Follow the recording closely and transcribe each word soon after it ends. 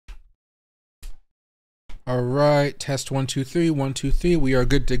All right, test 1 2 3 1 2 3. We are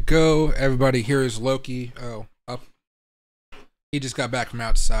good to go. Everybody here is Loki. Oh, up. He just got back from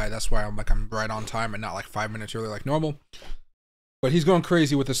outside. That's why I'm right on time and not like 5 minutes early like normal. But he's going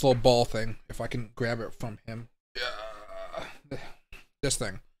crazy with this little ball thing. If I can grab it from him. This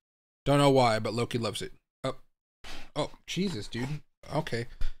thing. Don't know why, but Loki loves it. Oh, Jesus, dude. Okay.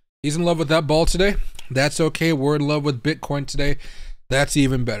 He's in love with that ball today. That's okay. We're in love with Bitcoin today. That's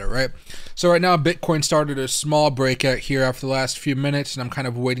even better, right? So right now, Bitcoin started a small breakout here after the last few minutes, and I'm kind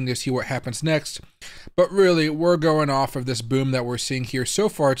of waiting to see what happens next. But really, we're going off of this boom that we're seeing here so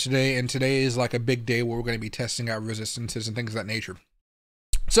far today, and today is like a big day where we're going to be testing out resistances and things of that nature.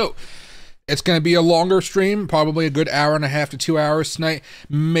 So it's going to be a longer stream, probably a good hour and a half to 2 hours tonight,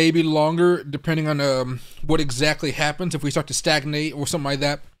 maybe longer, depending on what exactly happens if we start to stagnate or something like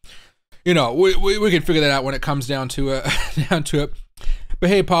that. You know, we can figure that out when it comes down to it. But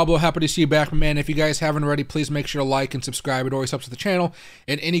hey, Pablo, happy to see you back, man. If you guys haven't already, please make sure to like and subscribe. It always helps with the channel.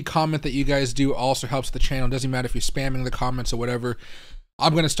 And any comment that you guys do also helps the channel. It doesn't matter if you're spamming the comments or whatever.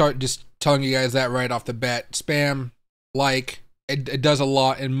 I'm going to start just telling you guys that right off the bat. Spam, like, it does a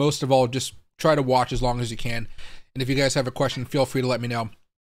lot. And most of all, just try to watch as long as you can. And if you guys have a question, feel free to let me know.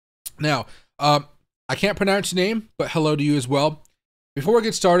 Now, I can't pronounce your name, but hello to you as well. Before we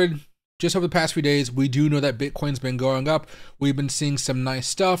get started, just over the past few days, we do know that Bitcoin's been going up. We've been seeing some nice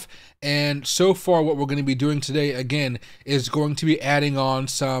stuff. And so far, what we're going to be doing today, again, is going to be adding on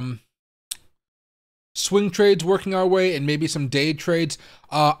some swing trades working our way and maybe some day trades.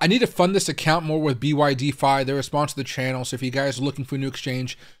 I need to fund this account more with BYDFi. They're a sponsor of the channel. So if you guys are looking for a new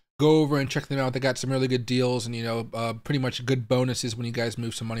exchange, go over and check them out. They got some really good deals and, you know, pretty much good bonuses when you guys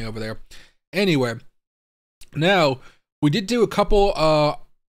move some money over there. Anyway, now we did do a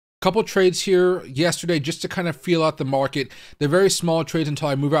couple trades here yesterday just to kind of feel out the market. They're very small trades until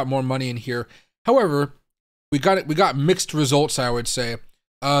I move out more money in here. However, we got mixed results, I would say.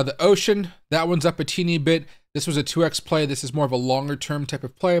 The Ocean, that one's up a teeny bit. This was a 2x play. This is more of a longer term type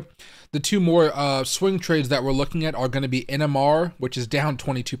of play. The two more swing trades that we're looking at are going to be NMR, which is down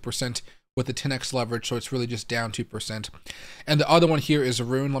 22% with the 10x leverage, so it's really just down 2%. And the other one here is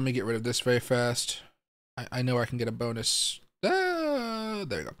Rune. Let me get rid of this very fast. I know I can get a bonus. There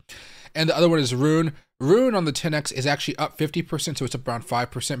you go. And the other one is Rune. Rune on the 10x is actually up 50%, so it's up around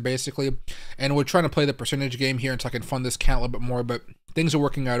 5% basically. And we're trying to play the percentage game here until I can fund this count a little bit more, but things are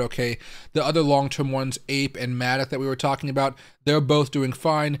working out okay. The other long-term ones, Ape and Matic that we were talking about, they're both doing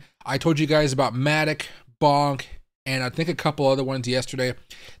fine. I told you guys about Matic, Bonk, and I think a couple other ones yesterday.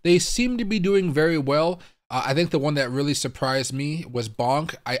 They seem to be doing very well. I think the one that really surprised me was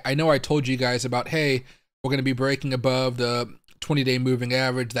Bonk. I know I told you guys about, hey, we're going to be breaking above the 20-day moving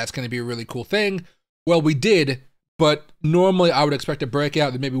average. That's going to be a really cool thing. Well, we did, but normally I would expect a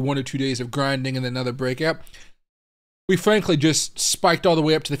breakout, then maybe 1 or 2 days of grinding and then another breakout. We frankly just spiked all the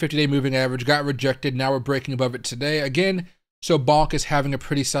way up to the 50-day moving average, got rejected. Now we're breaking above it today again. So Bonk is having a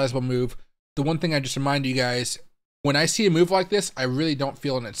pretty sizable move. The one thing I just remind you guys, when I see a move like this, I really don't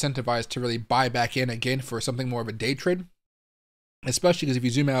feel incentivized to really buy back in again for something more of a day trade. Especially because if you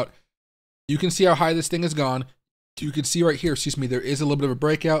zoom out, you can see how high this thing has gone. You can see right here, excuse me, there is a little bit of a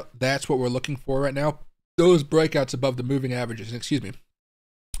breakout. That's what we're looking for right now. Those breakouts above the moving averages. And excuse me,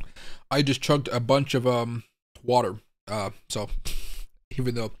 I just chugged a bunch of water. So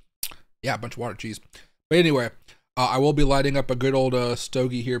even though, yeah, a bunch of water, geez. But anyway, I will be lighting up a good old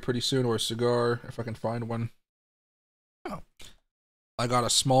stogie here pretty soon, or a cigar if I can find one. Oh, I got a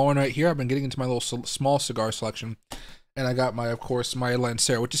small one right here. I've been getting into my little small cigar selection. And I got my, of course, my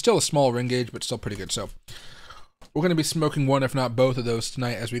Lancero, which is still a small ring gauge, but still pretty good. So we're going to be smoking one, if not both of those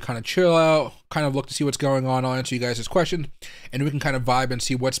tonight as we kind of chill out, kind of look to see what's going on. I'll answer you guys' questions, and we can kind of vibe and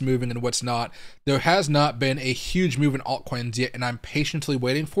see what's moving and what's not. There has not been a huge move in altcoins yet, and I'm patiently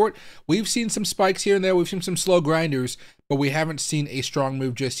waiting for it. We've seen some spikes here and there. We've seen some slow grinders, but we haven't seen a strong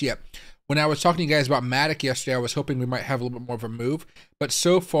move just yet. When I was talking to you guys about Matic yesterday, I was hoping we might have a little bit more of a move. But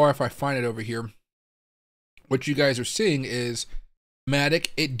so far, if I find it over here, what you guys are seeing is Matic.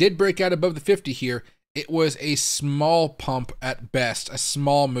 It did break out above the 50 here. It was a small pump at best, a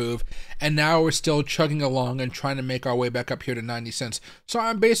small move, and now we're still chugging along and trying to make our way back up here to 90 cents. So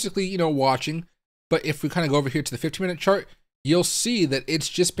I'm basically, you know, watching. But if we kind of go over here to the 50-minute chart, you'll see that it's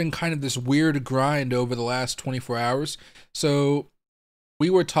just been kind of this weird grind over the last 24 hours. So we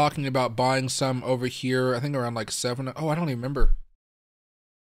were talking about buying some over here, I think around like 7. Oh, I don't even remember.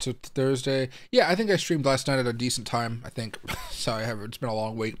 So Thursday. Yeah, I think I streamed last night at a decent time, I think. So it's been a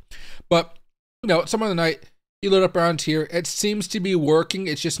long week. But, you know, some of the night, you load up around here. It seems to be working.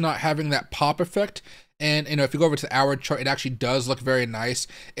 It's just not having that pop effect. And, you know, if you go over to the hour chart, it actually does look very nice.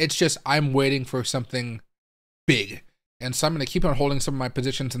 It's just I'm waiting for something big. And so I'm going to keep on holding some of my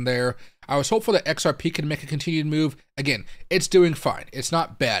positions in there. I was hopeful that XRP could make a continued move. Again, it's doing fine. It's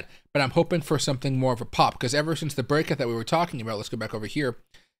not bad, but I'm hoping for something more of a pop, because ever since the breakout that we were talking about, let's go back over here,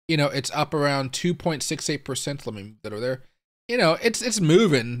 you know, it's up around 2.68%. Let me move that over there. You know, it's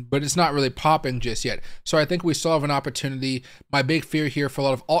moving, but it's not really popping just yet. So I think we still have an opportunity. My big fear here for a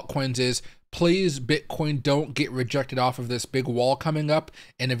lot of altcoins is, please, Bitcoin, don't get rejected off of this big wall coming up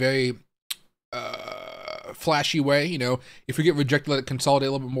in a very flashy way. You know, if you get rejected, let it consolidate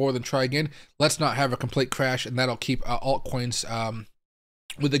a little bit more, then try again. Let's not have a complete crash, and that'll keep altcoins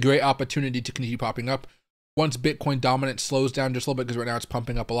with a great opportunity to continue popping up. Once Bitcoin dominance slows down just a little bit, because right now it's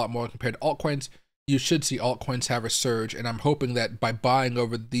pumping up a lot more compared to altcoins, you should see altcoins have a surge. And I'm hoping that by buying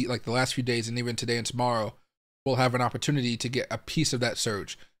over the last few days, and even today and tomorrow, we'll have an opportunity to get a piece of that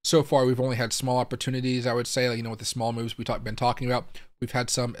surge. So far, we've only had small opportunities, I would say, like, you know, with the small moves we've been talking about. We've had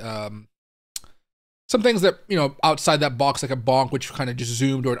some things that, you know, outside that box, like a bonk, which kind of just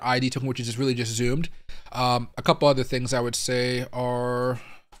zoomed, or an ID token, which is just really just zoomed. A couple other things I would say are,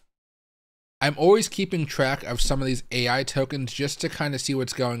 I'm always keeping track of some of these AI tokens just to kind of see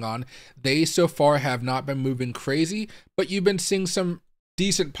what's going on. They so far have not been moving crazy, but you've been seeing some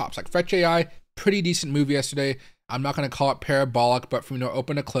decent pops, like Fetch AI, pretty decent move yesterday. I'm not going to call it parabolic, but from, you know,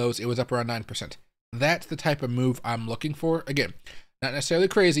 open to close, it was up around 9%. That's the type of move I'm looking for. Again, not necessarily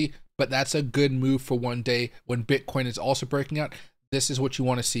crazy, but that's a good move for one day when Bitcoin is also breaking out. This is what you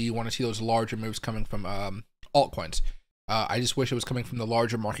want to see. You want to see those larger moves coming from altcoins. I just wish it was coming from the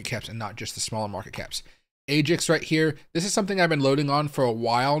larger market caps and not just the smaller market caps. AGIX right here, this is something I've been loading on for a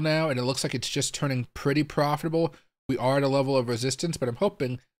while now, and it looks like it's just turning pretty profitable. We are at a level of resistance, but I'm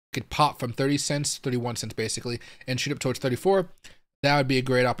hoping it could pop from 30 cents, 31 cents basically, and shoot up towards 34. That would be a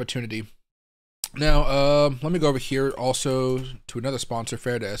great opportunity. Now, let me go over here also to another sponsor,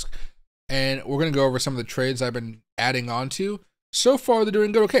 Fairdesk, and we're going to go over some of the trades I've been adding on to. So far, they're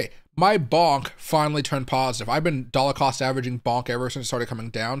doing good. Okay, my bonk finally turned positive. I've been dollar cost averaging bonk ever since it started coming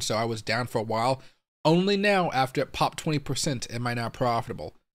down, so I was down for a while. Only now, after it popped 20%, am I now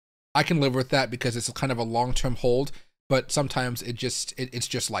profitable. I can live with that because it's kind of a long-term hold, but sometimes it's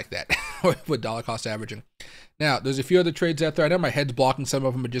just like that with dollar cost averaging. Now, there's a few other trades out there. I know my head's blocking some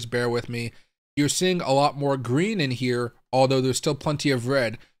of them, but just bear with me. You're seeing a lot more green in here, although there's still plenty of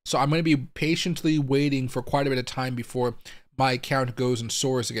red. So I'm going to be patiently waiting for quite a bit of time before my account goes and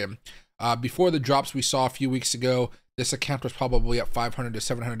soars again. Before the drops we saw a few weeks ago, this account was probably up $500 to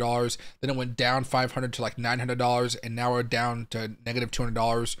 $700. Then it went down $500 to like $900, and now we're down to negative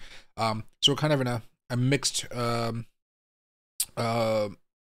 $200. So we're kind of in a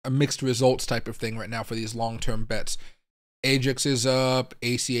mixed results type of thing right now for these long-term bets. AGIX is up,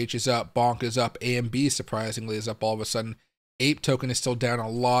 ACH is up, Bonk is up, AMB surprisingly is up all of a sudden. Ape token is still down a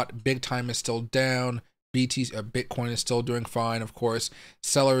lot. Big Time is still down. Bitcoin is still doing fine, of course.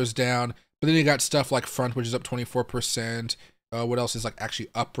 Seller is down. But then you got stuff like Front, which is up 24%. What else is like actually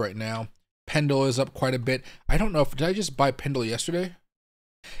up right now? Pendle is up quite a bit. I don't know if, did I just buy Pendle yesterday?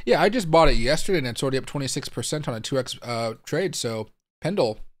 Yeah, I just bought it yesterday and it's already up 26% on a 2x trade. So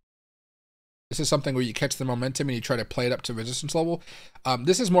Pendle, this is something where you catch the momentum and you try to play it up to resistance level.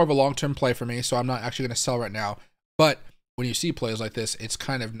 This is more of a long-term play for me, so I'm not actually going to sell right now. But when you see plays like this, it's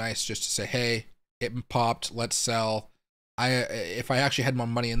kind of nice just to say, hey, it popped, let's sell. If I actually had more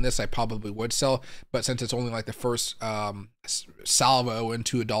money in this, I probably would sell. But since it's only like the first salvo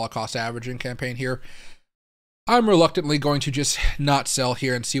into a dollar cost averaging campaign here, I'm reluctantly going to just not sell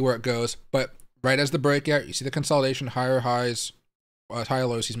here and see where it goes. But right as the breakout, you see the consolidation, higher highs, higher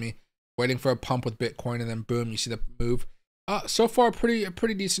lows, excuse me, waiting for a pump with Bitcoin, and then boom, you see the move. So far, a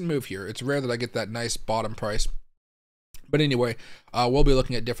pretty decent move here. It's rare that I get that nice bottom price. But anyway, we'll be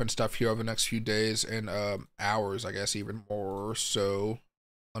looking at different stuff here over the next few days and hours, I guess, even more. So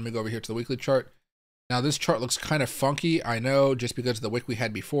let me go over here to the weekly chart. Now, this chart looks kind of funky, I know, just because of the wick we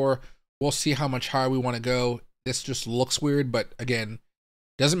had before. We'll see how much higher we want to go. This just looks weird, but again,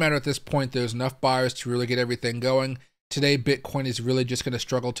 doesn't matter at this point. There's enough buyers to really get everything going. Today, Bitcoin is really just going to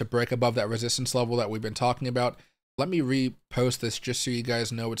struggle to break above that resistance level that we've been talking about. Let me repost this just so you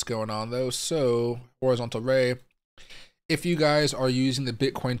guys know what's going on, though. So, horizontal ray. If you guys are using the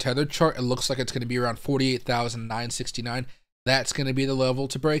Bitcoin tethered chart, it looks like it's going to be around 48,969. That's going to be the level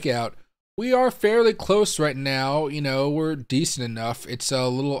to break out. We are fairly close right now. You know, we're decent enough. It's a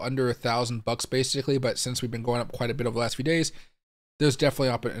little under $1,000 basically, but since we've been going up quite a bit over the last few days, there's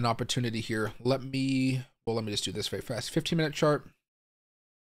definitely an opportunity here. Let me just do this very fast. 15-minute chart.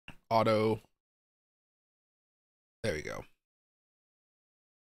 Auto. There we go.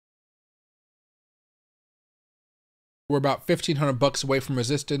 We're about $1,500 away from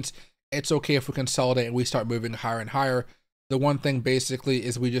resistance. it's okay if we consolidate and we start moving higher and higher. The one thing basically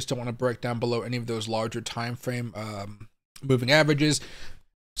is we just don't want to break down below any of those larger time frame moving averages.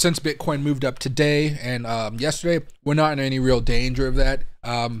 Since Bitcoin moved up today and yesterday, we're not in any real danger of that.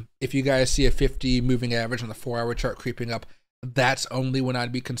 If you guys see a 50 moving average on the 4-hour chart creeping up, that's only when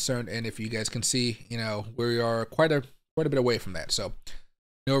I'd be concerned. And if you guys can see, you know, we are quite a bit away from that. So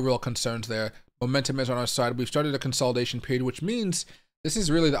no real concerns there. Momentum is on our side. We've started a consolidation period, which means this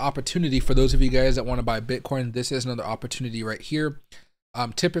is really the opportunity for those of you guys that want to buy Bitcoin. This is another opportunity right here.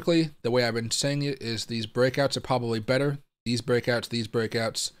 Typically, the way I've been saying it is these breakouts are probably better. These breakouts, these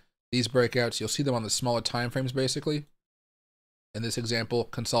breakouts, these breakouts, you'll see them on the smaller time frames basically. In this example,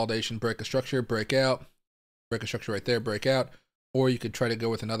 consolidation, break a structure, breakout, break a structure right there, breakout. Or you could try to go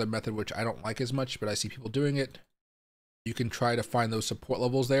with another method, which I don't like as much, but I see people doing it. You can try to find those support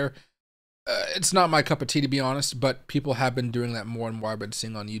levels there. It's not my cup of tea, to be honest, but people have been doing that more and more. I've been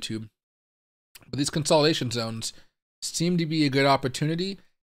seeing on YouTube. But these consolidation zones seem to be a good opportunity.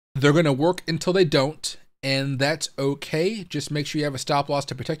 They're going to work until they don't. And that's okay. Just make sure you have a stop loss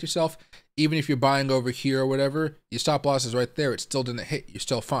to protect yourself. Even if you're buying over here or whatever, your stop loss is right there. It still didn't hit. You're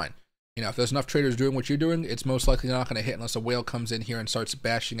still fine. You know, if there's enough traders doing what you're doing, it's most likely not going to hit unless a whale comes in here and starts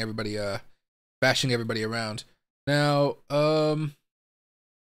bashing everybody around. Now,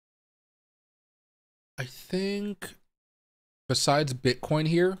 I think besides Bitcoin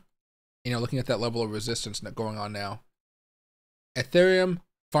here, you know, looking at that level of resistance going on now, Ethereum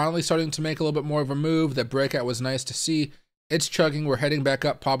finally starting to make a little bit more of a move. That breakout was nice to see. It's chugging. We're heading back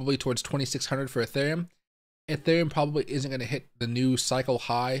up probably towards 2,600 for Ethereum. Ethereum probably isn't going to hit the new cycle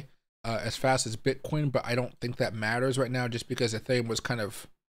high as fast as Bitcoin, but I don't think that matters right now just because Ethereum was kind of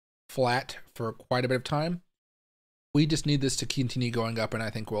flat for quite a bit of time. We just need this to continue going up, and I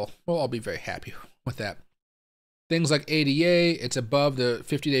think we'll all be very happy with that. Things like ADA, it's above the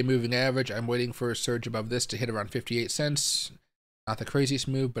 50-day moving average. I'm waiting for a surge above this to hit around 58 cents. Not the craziest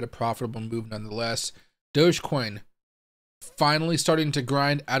move, but a profitable move nonetheless. Dogecoin finally starting to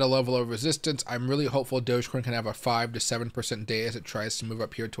grind at a level of resistance. I'm really hopeful Dogecoin can have a 5 to 7% day as it tries to move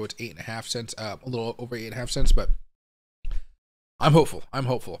up here towards 8.5 cents, a little over 8.5 cents, but I'm hopeful. I'm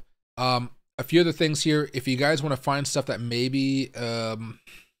hopeful. A few other things here. If you guys want to find stuff that maybe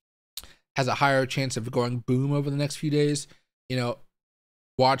has a higher chance of going boom over the next few days, you know,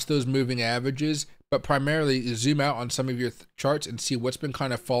 watch those moving averages, but primarily zoom out on some of your charts and see what's been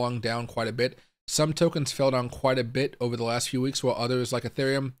kind of falling down quite a bit. Some tokens fell down quite a bit over the last few weeks, while others like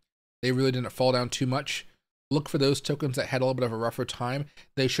Ethereum, they really didn't fall down too much. Look for those tokens that had a little bit of a rougher time.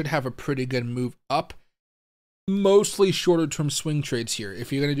 They should have a pretty good move up. Mostly shorter term swing trades here.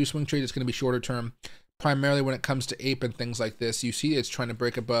 If you're going to do swing trades, it's going to be shorter term. Primarily when it comes to ape and things like this, you see it's trying to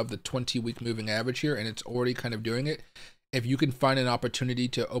break above the 20-week moving average here, and it's already kind of doing it. If you can find an opportunity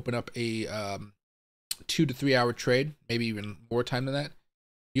to open up a 2 to 3 hour trade, maybe even more time than that,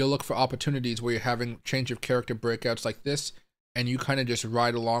 you'll look for opportunities where you're having change of character breakouts like this, and you kind of just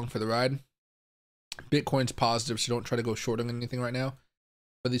ride along for the ride. Bitcoin's positive, so don't try to go shorting anything right now.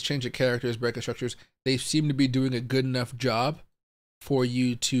 But these change of characters, breakout structures, they seem to be doing a good enough job for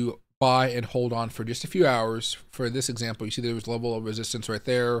you to buy and hold on for just a few hours. For this example, you see there was a level of resistance right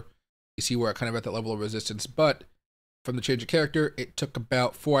there. You see where it kind of at that level of resistance, but from the change of character, it took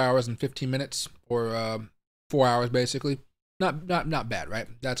about 4 hours and 15 minutes, or 4 hours basically. Not bad, right?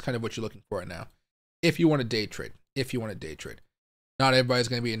 That's kind of what you're looking for right now. If you want to day trade, Not everybody's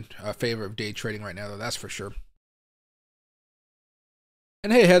going to be in favor of day trading right now, though, that's for sure.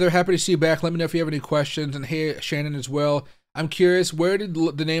 And hey, Heather, happy to see you back. Let me know if you have any questions. And hey, Shannon as well. I'm curious, where did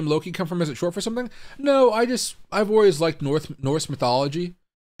the name Loki come from? Is it short for something? No, I've always liked Norse mythology.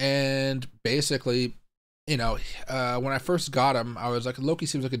 And basically, you know, when I first got him, I was like, Loki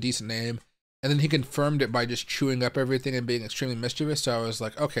seems like a decent name. And then he confirmed it by just chewing up everything and being extremely mischievous. So I was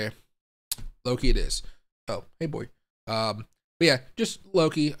like, okay, Loki it is. Oh, hey boy. But yeah, just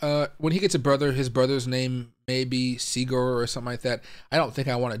Loki. When he gets a brother, his brother's name may be Sigurd or something like that. I don't think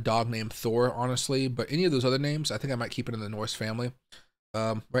I want a dog named Thor, honestly. But any of those other names, I think I might keep it in the Norse family.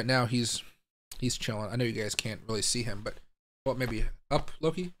 Right now, he's chilling. I know you guys can't really see him, but well, maybe up,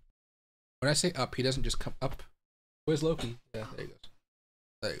 Loki? When I say up, he doesn't just come up. Where's Loki? Yeah, there he goes.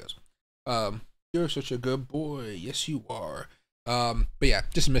 There he goes. You're such a good boy. Yes, you are. But yeah,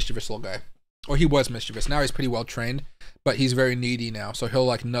 just a mischievous little guy. Or he was mischievous. Now he's pretty well trained, but he's very needy now. So he'll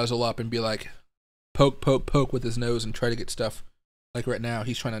like nuzzle up and be like, poke, poke, poke with his nose and try to get stuff. Like right now,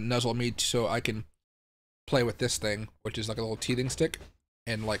 he's trying to nuzzle me so I can play with this thing, which is like a little teething stick.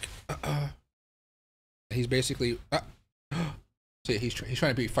 And like, he's basically, see, he's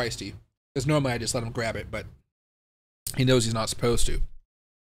trying to be feisty. Because normally I just let him grab it, but he knows he's not supposed to.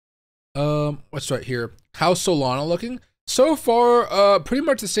 What's right here? How's Solana looking? So far, pretty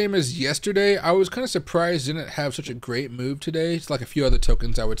much the same as yesterday. I was kind of surprised it didn't have such a great move today. It's like a few other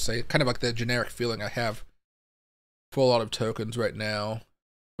tokens, I would say. Kind of like the generic feeling I have for a lot of tokens right now.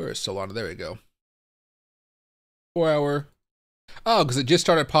 Where is Solana? There we go. 4 hour. Oh, because it just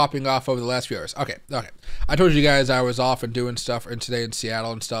started popping off over the last few hours. Okay. I told you guys I was off and doing stuff and today in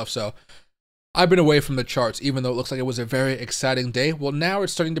Seattle and stuff, so I've been away from the charts, even though it looks like it was a very exciting day. Well, now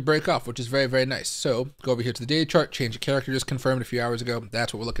it's starting to break off, which is very, very nice. So go over here to the daily chart, change the character, just confirmed a few hours ago.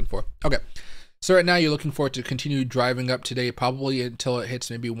 That's what we're looking for. Okay. So right now you're looking for it to continue driving up today, probably until it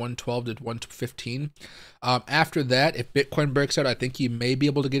hits maybe 112 to 115. After that, if Bitcoin breaks out, I think you may be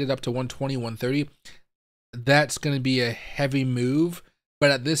able to get it up to 120, 130. That's going to be a heavy move,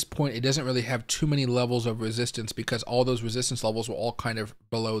 but at this point, it doesn't really have too many levels of resistance because all those resistance levels were all kind of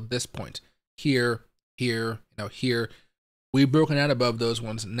below this point. Here, here, here. We've broken out above those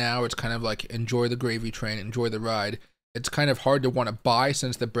ones. Now it's kind of like enjoy the gravy train, enjoy the ride. It's kind of hard to want to buy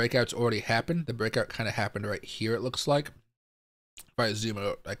since the breakout's already happened. The breakout kind of happened right here, it looks like. If I zoom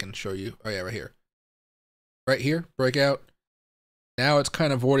out, I can show you. Oh yeah, right here. Right here, breakout. Now it's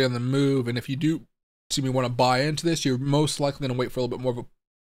kind of already on the move, and if you do want to buy into this, you're most likely going to wait for a little bit more of a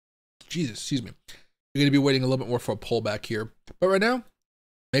you're going to be waiting a little bit more for a pullback here. But right now,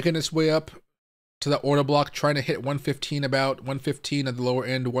 making its way up to the order block, trying to hit 115, about 115 at the lower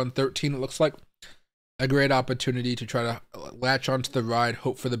end, 113 it looks like. A great opportunity to try to latch onto the ride,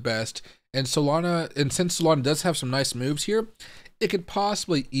 hope for the best. And Solana, and since Solana does have some nice moves here, it could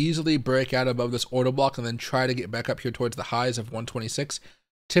possibly easily break out above this order block and then try to get back up here towards the highs of 126.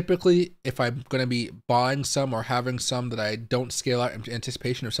 Typically, if I'm going to be buying some or having some that I don't scale out in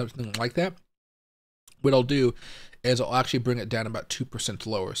anticipation or something like that, what I'll do is I'll actually bring it down about 2%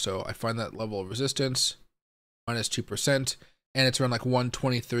 lower. So I find that level of resistance, minus 2%, and it's around like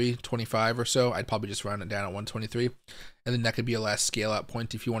 123.25 or so. I'd probably just round it down at 123. And then that could be a last scale out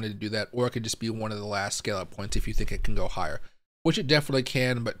point if you wanted to do that, or it could just be one of the last scale out points if you think it can go higher, which it definitely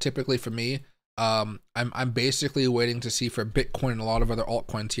can. But typically for me, I'm basically waiting to see for Bitcoin and a lot of other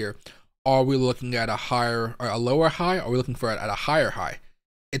altcoins here. Are we looking at a higher or a lower high? Or are we looking for it at a higher high?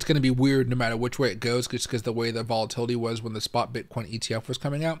 It's going to be weird no matter which way it goes, just because the way the volatility was when the spot Bitcoin ETF was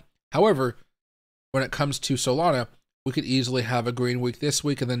coming out. However, when it comes to Solana, we could easily have a green week this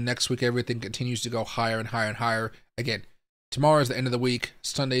week, and then next week everything continues to go higher and higher and higher. Again, tomorrow is the end of the week.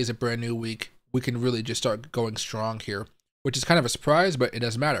 Sunday is a brand new week. We can really just start going strong here, which is kind of a surprise, but it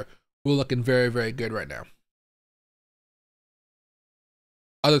doesn't matter. We're looking very, very good right now.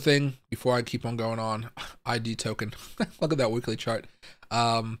 Other thing, before I keep on going on, ID token. Look at that weekly chart.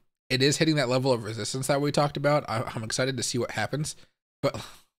 It is hitting that level of resistance that we talked about. I'm excited to see what happens. But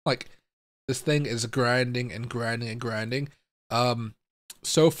like, this thing is grinding and grinding and grinding.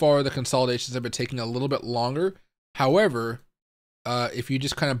 So far, the consolidations have been taking a little bit longer. However, if you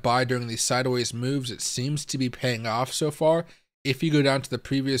just kind of buy during these sideways moves, it seems to be paying off so far. If you go down to the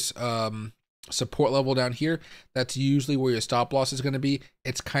previous support level down here, that's usually where your stop loss is going to be.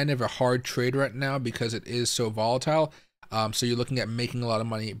 It's kind of a hard trade right now because it is so volatile. So you're looking at making a lot of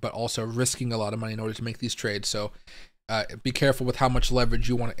money, but also risking a lot of money in order to make these trades. So be careful with how much leverage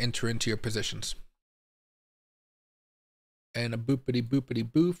you want to enter into your positions. And a boopity boopity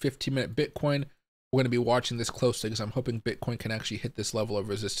boo, 15-minute Bitcoin. We're going to be watching this closely because I'm hoping Bitcoin can actually hit this level of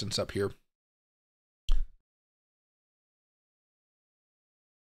resistance up here.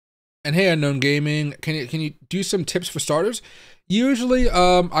 And hey, Unknown Gaming, can you do some tips for starters? Usually,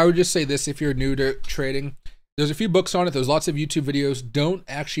 I would just say this: if you're new to trading, there's a few books on it. There's lots of YouTube videos. Don't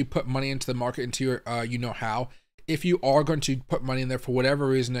actually put money into the market until you're, you know how. If you are going to put money in there for whatever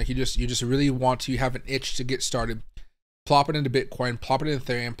reason, like you just really want to, you have an itch to get started, plop it into Bitcoin, plop it into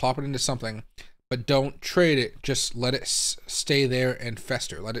Ethereum, plop it into something, but don't trade it. Just let it stay there and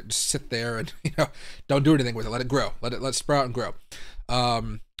fester. Let it just sit there and don't do anything with it. Let it grow. Let it sprout and grow.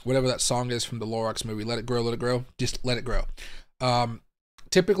 Whatever that song is from the Lorax movie, let it grow, just let it grow.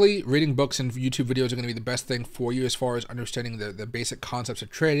 Typically, reading books and YouTube videos are going to be the best thing for you as far as understanding the basic concepts of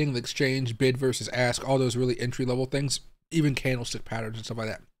trading, the exchange, bid versus ask, all those really entry-level things, even candlestick patterns and stuff like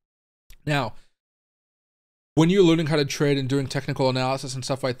that. Now, when you're learning how to trade and doing technical analysis and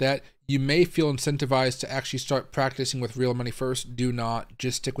stuff like that, you may feel incentivized to actually start practicing with real money first. Do not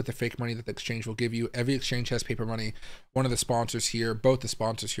just stick with the fake money that the exchange will give you. Every exchange has paper money. One of the sponsors here, both the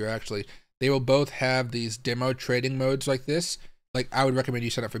sponsors here actually, they will both have these demo trading modes like this. Like, I would recommend you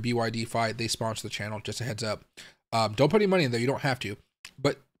sign up for BYDFi. They sponsor the channel, just a heads up. Don't put any money in there, you don't have to.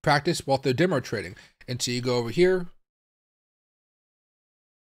 But practice while they're demo trading. And so you go over here,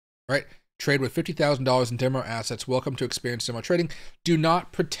 right? trade with $50,000 in demo assets. Welcome to Experience Demo Trading. Do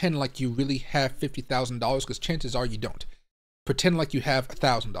not pretend like you really have $50,000 because chances are you don't. Pretend like you have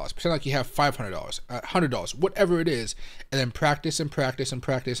 $1,000. Pretend like you have $500, $100, whatever it is, and then practice and practice and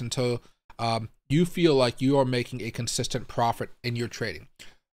practice until you feel like you are making a consistent profit in your trading.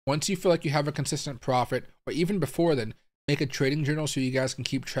 Once you feel like you have a consistent profit, or even before then, make a trading journal so you guys can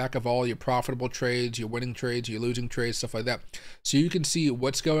keep track of all your profitable trades, your winning trades, your losing trades, stuff like that. So you can see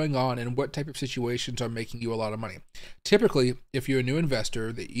what's going on and what type of situations are making you a lot of money. Typically, if you're a new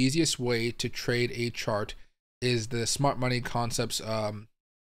investor, the easiest way to trade a chart is the Smart Money Concepts,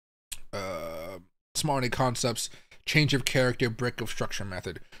 change of character brick of structure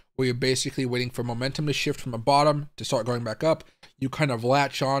method, where you're basically waiting for momentum to shift from a bottom to start going back up. You kind of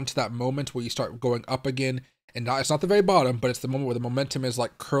latch on to that moment where you start going up again. And it's not the very bottom, but it's the moment where the momentum is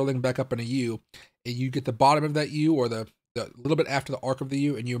like curling back up in a U. And you get the bottom of that U, or the little bit after the arc of the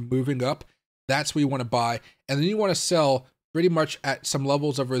U, and you're moving up. That's where you want to buy. And then you want to sell pretty much at some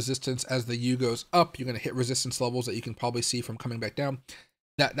levels of resistance. As the U goes up, you're going to hit resistance levels that you can probably see from coming back down.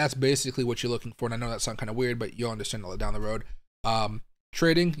 That's basically what you're looking for. And I know that sounds kind of weird, but you'll understand all that down the road.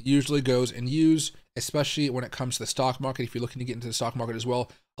 Trading usually goes in U's, especially when it comes to the stock market. If you're looking to get into the stock market as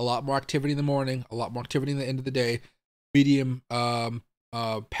well, a lot more activity in the morning, a lot more activity in the end of the day. Medium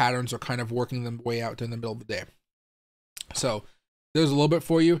patterns are kind of working them way out during the middle of the day. So there's a little bit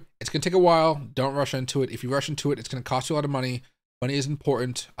for you. It's going to take a while. Don't rush into it. If you rush into it, it's going to cost you a lot of money. Money is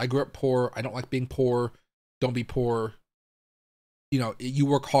important. I grew up poor. I don't like being poor. Don't be poor. You know, you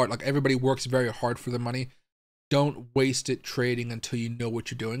work hard. Like, everybody works very hard for the money. Don't waste it trading until you know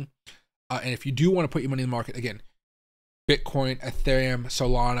what you're doing. And if you do want to put your money in the market, again, Bitcoin, Ethereum,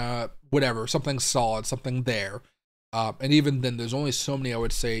 Solana, whatever, something solid, something there. And even then, there's only so many, I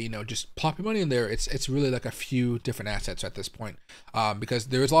would say, you know, just plop your money in there. It's really like a few different assets at this point, because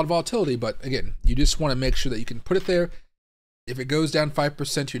there is a lot of volatility. But again, you just want to make sure that you can put it there. If it goes down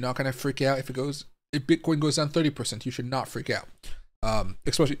 5%, you're not going to freak out. If Bitcoin goes down 30%, you should not freak out.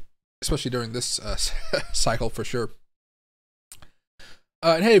 Especially during this cycle, for sure.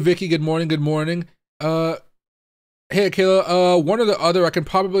 And hey, Vicky, good morning. Good morning. Hey, Akela, one or the other, I can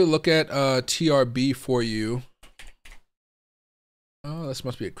probably look at TRB for you. Oh, this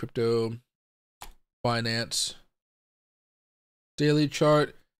must be a crypto finance daily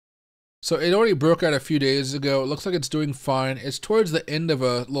chart. So it already broke out a few days ago. It looks like it's doing fine. It's towards the end of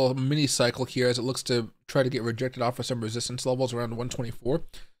a little mini cycle here, as it looks to try to get rejected off of some resistance levels around 124.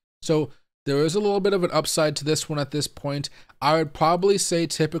 So there is a little bit of an upside to this one at this point. I would probably say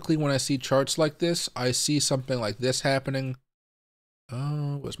typically when I see charts like this, I see something like this happening.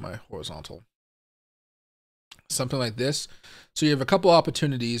 Oh, where's my horizontal? Something like this. So you have a couple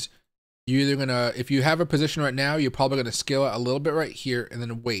opportunities. You're either gonna, if you have a position right now, you're probably gonna scale it a little bit right here and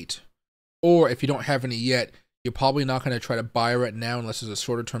then wait. Or if you don't have any yet, you're probably not gonna try to buy right now unless there's a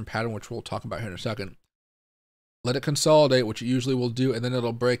shorter term pattern, which we'll talk about here in a second. Let it consolidate, which it usually will do, and then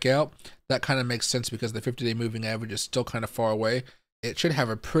it'll break out. That kind of makes sense because the 50-day moving average is still kind of far away. It should have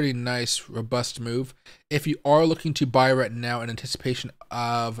a pretty nice, robust move. If you are looking to buy right now in anticipation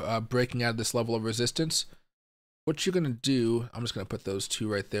of breaking out of this level of resistance, what you're going to do, I'm just going to put those two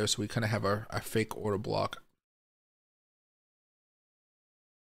right there so we kind of have our fake order block.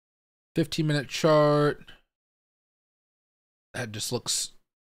 15-minute chart. That just looks,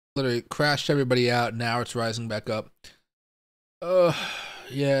 literally crashed everybody out. Now it's rising back up.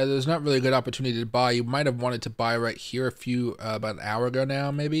 Yeah, there's not really a good opportunity to buy. You might have wanted to buy right here about an hour ago now,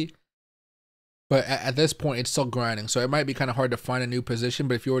 maybe. But at this point, it's still grinding. So it might be kind of hard to find a new position.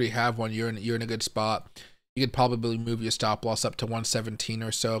 But if you already have one, you're in a good spot. You could probably move your stop loss up to 117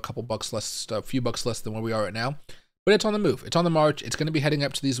 or so, a couple bucks less, a few bucks less than where we are right now. But it's on the move. It's on the march. It's going to be heading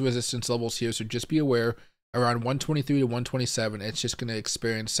up to these resistance levels here. So just be aware, around 123 to 127, it's just going to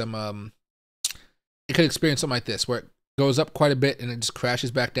experience some, it could experience something like this, where it goes up quite a bit and it just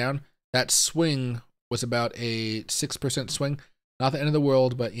crashes back down. That swing was about a 6% swing. Not the end of the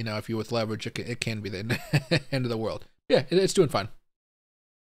world, but, you know, if you're with leverage, it can be the end of the world. Yeah, it's doing fine.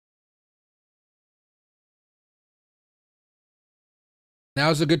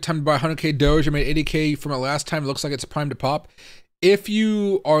 Now's a good time to buy 100K Doge. I made 80K from it last time. It looks like it's primed to pop. If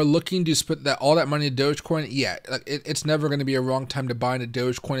you are looking to split all that money in Dogecoin, yeah, it's never going to be a wrong time to buy into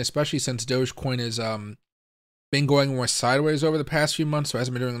Dogecoin, especially since Dogecoin is been going more sideways over the past few months, so it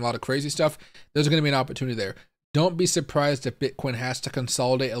hasn't been doing a lot of crazy stuff. There's going to be an opportunity there. Don't be surprised if Bitcoin has to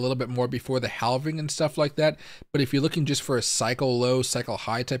consolidate a little bit more before the halving and stuff like that. But if you're looking just for a cycle low, cycle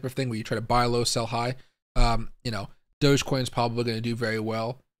high type of thing, where you try to buy low, sell high, you know, Dogecoin is probably going to do very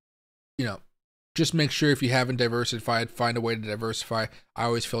well. You know, just make sure if you haven't diversified, find a way to diversify. I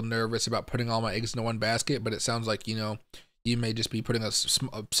always feel nervous about putting all my eggs into one basket, but it sounds like, you know, you may just be putting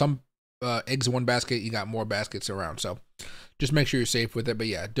some eggs in one basket. You got more baskets around, so just make sure you're safe with it. But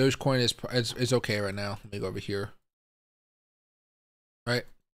yeah, Dogecoin is okay right now. Let me go over here. Right,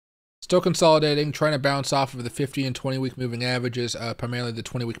 still consolidating, trying to bounce off of the 50 and 20-week moving averages, primarily the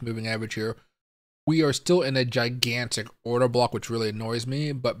 20-week moving average here. We are still in a gigantic order block, which really annoys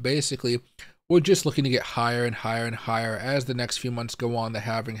me, but basically we're just looking to get higher and higher and higher as the next few months go on. The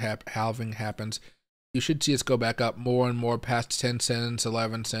halving happens. You should see us go back up more and more past 10 cents,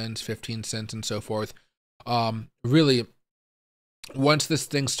 11 cents, 15 cents, and so forth. Really, once this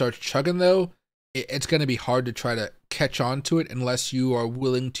thing starts chugging, though, it's going to be hard to try to catch on to it unless you are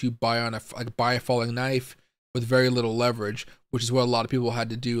willing to buy a falling knife with very little leverage, which is what a lot of people had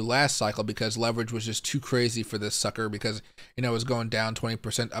to do last cycle because leverage was just too crazy for this sucker because, you know, it was going down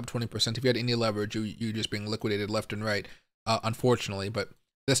 20%, up 20%. If you had any leverage, you're just being liquidated left and right, unfortunately. But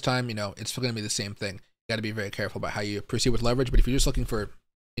this time, you know, it's still going to be the same thing. You got to be very careful about how you proceed with leverage. But if you're just looking for,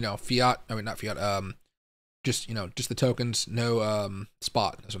 you know, fiat, I mean, not fiat, just, you know, just the tokens, no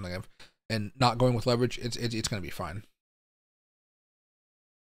spot or something, and not going with leverage, it's going to be fine.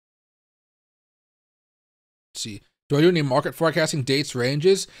 Let's see. Do I do any market forecasting, dates,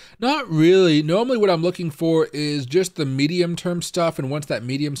 ranges? Not really. Normally what I'm looking for is just the medium term stuff, and once that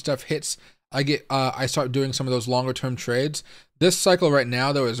medium stuff hits, I start doing some of those longer term trades. This cycle right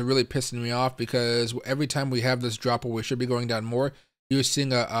now, though, is really pissing me off because every time we have this drop where we should be going down more, you're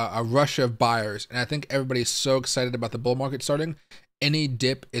seeing a rush of buyers, and I think everybody's so excited about the bull market starting. Any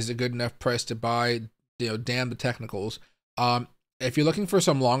dip is a good enough price to buy. You know, damn the technicals. If you're looking for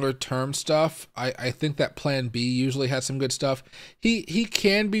some longer term stuff, I think that Plan B usually has some good stuff. He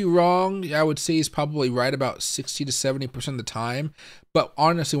can be wrong. I would say he's probably right about 60 to 70% of the time. But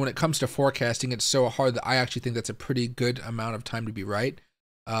honestly, when it comes to forecasting, it's so hard that I actually think that's a pretty good amount of time to be right.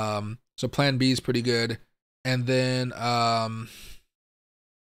 So Plan B is pretty good. And then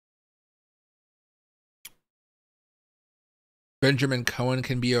Benjamin Cohen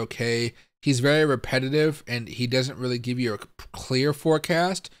can be okay. He's very repetitive, and he doesn't really give you a clear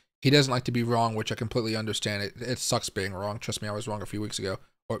forecast. He doesn't like to be wrong, which I completely understand. It sucks being wrong. Trust me, I was wrong a few weeks ago.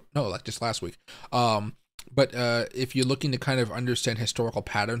 Or, no, like just last week. But if you're looking to kind of understand historical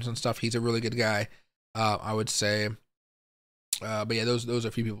patterns and stuff, he's a really good guy, I would say. But yeah, those are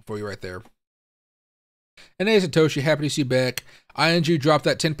a few people for you right there. And hey, Satoshi, happy to see you back. ING dropped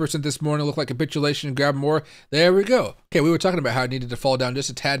that 10% this morning. Looked like capitulation and grab more. There we go. Okay, we were talking about how it needed to fall down just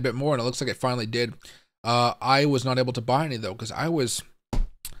a tad bit more, and it looks like it finally did. I was not able to buy any though because I was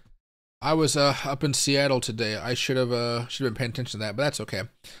up in Seattle today. I should have been paying attention to that, but that's okay.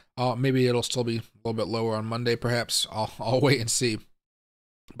 Maybe it'll still be a little bit lower on Monday, perhaps. I'll wait and see.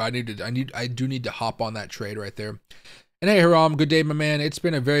 But I do need to hop on that trade right there. And hey, Haram, good day, my man. It's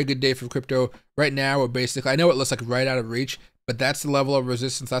been a very good day for crypto. Right now, we're basically, I know it looks like right out of reach, but that's the level of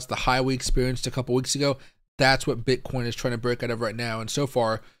resistance. That's the high we experienced a couple weeks ago. That's what Bitcoin is trying to break out of right now. And so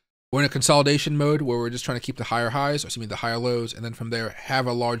far, we're in a consolidation mode where we're just trying to keep the higher highs, or excuse me, the higher lows, and then from there, have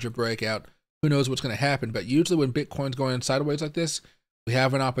a larger breakout. Who knows what's going to happen? But usually when Bitcoin's going sideways like this, we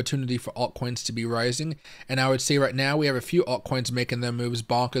have an opportunity for altcoins to be rising. And I would say right now we have a few altcoins making their moves.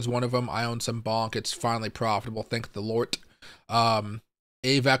 Bonk is one of them. I own some Bonk. It's finally profitable, thank the Lord.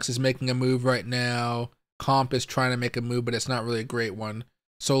 AVAX is making a move right now. Comp is trying to make a move, but it's not really a great one.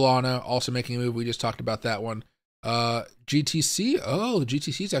 Solana also making a move. We just talked about that one. GTC. Oh,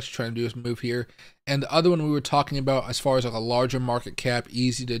 GTC is actually trying to do a move here. And the other one we were talking about as far as like a larger market cap,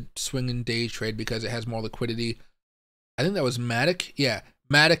 easy to swing and day trade because it has more liquidity. I think that was Matic. Yeah,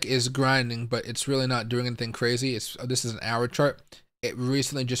 Matic is grinding, but it's really not doing anything crazy. This is an hour chart. It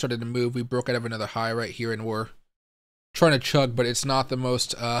recently just started to move. We broke out of another high right here, and we're trying to chug, but it's not the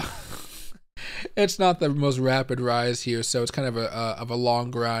most it's not the most rapid rise here, so it's kind of a long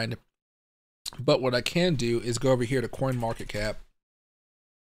grind. But what I can do is go over here to CoinMarketCap,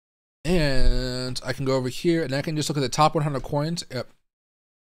 and I can go over here and I can just look at the top 100 coins. Yep,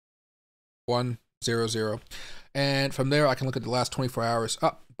 100. And from there, I can look at the last 24 hours.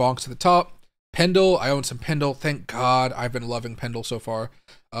 Up, bonks at the top. Pendle, I own some Pendle. Thank God, I've been loving Pendle so far.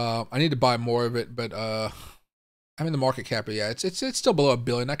 I need to buy more of it, but I'm in the market cap. But yeah, it's still below $1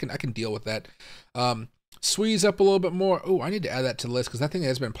 billion. I can deal with that. Squeeze up a little bit more. Oh, I need to add that to the list because that thing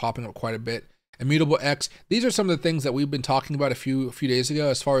has been popping up quite a bit. Immutable X. These are some of the things that we've been talking about a few days ago,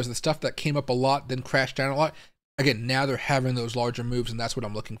 as far as the stuff that came up a lot, then crashed down a lot. Again, now they're having those larger moves, and that's what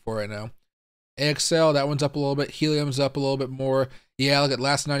I'm looking for right now. AXL, that one's up a little bit. Helium's up a little bit more. Yeah, look at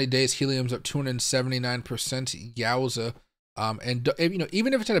last 90 days. Helium's up 279%. Yowza. And you know,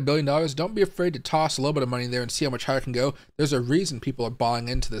 even if it's at $1 billion, don't be afraid to toss a little bit of money there and see how much higher it can go. There's a reason people are buying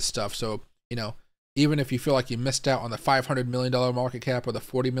into this stuff. So, you know, even if you feel like you missed out on the $500 million market cap or the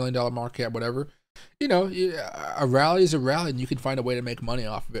 $40 million market cap, whatever, you know, a rally is a rally and you can find a way to make money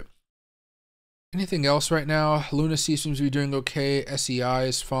off of it. Anything else right now? Lunacy seems to be doing okay. SEI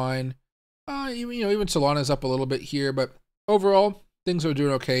is fine. Even Solana's up a little bit here, but overall, things are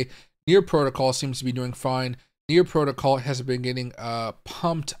doing okay. Near Protocol seems to be doing fine. Near Protocol has been getting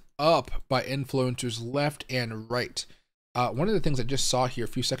pumped up by influencers left and right. One of the things I just saw here a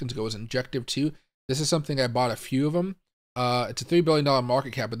few seconds ago was Injective 2. This is something I bought a few of them. It's a $3 billion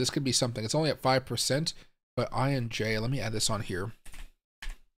market cap, but this could be something. It's only at 5%, but INJ, let me add this on here.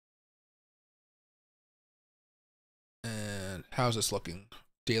 And how's this looking?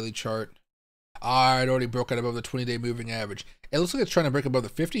 Daily chart. It already broke out above the 20-day moving average. It looks like it's trying to break above the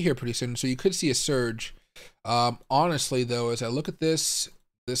 50 here pretty soon, so you could see a surge. Honestly, though, as I look at this,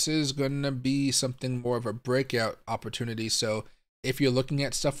 this is going to be something more of a breakout opportunity. So if you're looking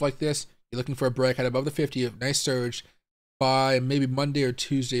at stuff like this, you're looking for a breakout above the 50, a nice surge. By maybe Monday or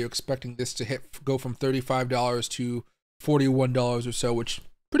Tuesday, you're expecting this to go from $35 to $41 or so, which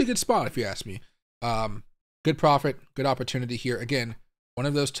pretty good spot if you ask me. Good profit, good opportunity here. Again, one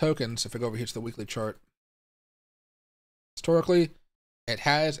of those tokens, if I go over here to the weekly chart, historically, it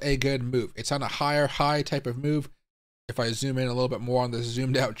has a good move. It's on a higher high type of move. If I zoom in a little bit more on this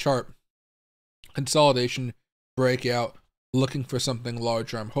zoomed out chart, consolidation, breakout, looking for something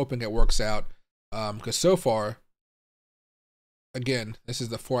larger. I'm hoping it works out because so far, again, this is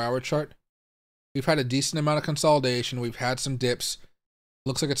the 4-hour chart. We've had a decent amount of consolidation. We've had some dips.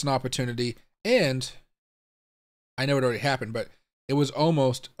 Looks like it's an opportunity. And I know it already happened, but it was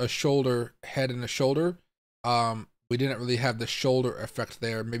almost a shoulder, head and a shoulder. We didn't really have the shoulder effect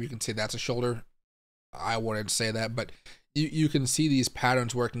there. Maybe you can say that's a shoulder. I wouldn't say that, but you can see these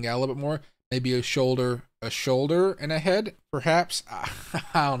patterns working out a little bit more. Maybe a shoulder and a head, perhaps. I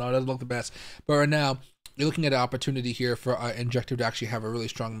don't know. It doesn't look the best. But right now, you're looking at an opportunity here for Injective to actually have a really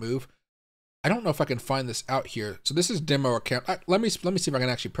strong move. I don't know if I can find this out here. So this is demo account. Let me see if I can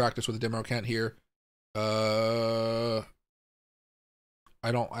actually practice with a demo account here. I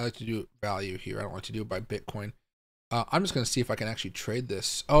like to do value here. I don't like to do it by Bitcoin. I'm just going to see if I can actually trade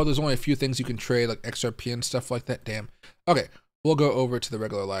this. Oh, there's only a few things you can trade, like XRP and stuff like that. Damn. Okay, we'll go over to the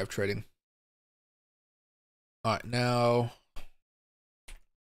regular live trading. All right, now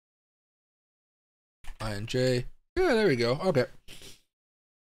INJ. Yeah, there we go. Okay.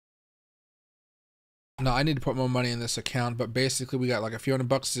 No, I need to put more money in this account, but basically we got like a few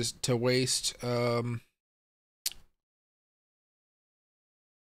 $100 to waste.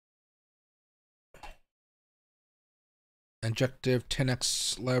 Injective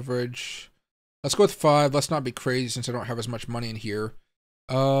 10x leverage. Let's go with 5. Let's not be crazy since I don't have as much money in here.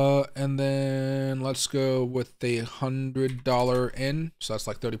 And then let's go with the $100 in. So that's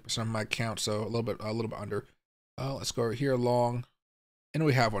like 30% of my account. So a little bit under. Let's go over here long. And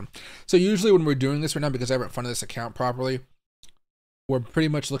we have one. So usually when we're doing this right now, because I haven't funded this account properly, we're pretty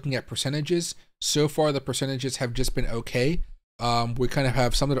much looking at percentages. So far, the percentages have just been okay. We kind of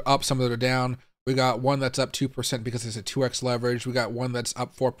have some that are up, some that are down. We got one that's up 2% because it's a 2x leverage. We got one that's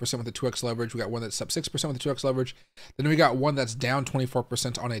up 4% with a 2x leverage. We got one that's up 6% with a 2x leverage. Then we got one that's down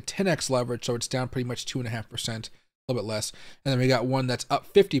 24% on a 10x leverage. So it's down pretty much 2.5%, a little bit less. And then we got one that's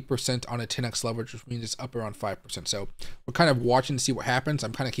up 50% on a 10x leverage, which means it's up around 5%. So we're kind of watching to see what happens.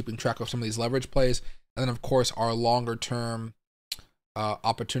 I'm kind of keeping track of some of these leverage plays. And then, of course, our longer term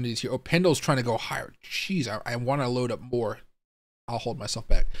opportunities here. Oh, Pendle's trying to go higher. Jeez, I want to load up more. I'll hold myself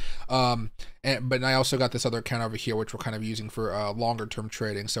back. But I also got this other account over here, which we're kind of using for longer term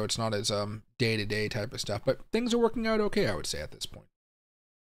trading. So it's not as day-to-day type of stuff. But things are working out okay, I would say, at this point.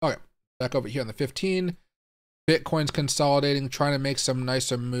 Okay, back over here on the 15. Bitcoin's consolidating, trying to make some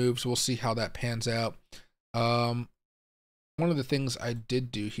nicer moves. We'll see how that pans out. One of the things I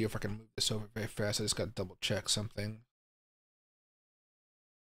did do here, if I can move this over very fast, I just got to double check something.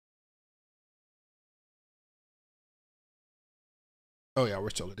 Oh yeah, we're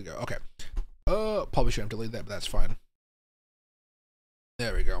still good to go. Okay. Probably shouldn't have deleted that, but that's fine.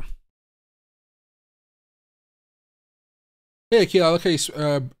 There we go. Hey, Akil, I like how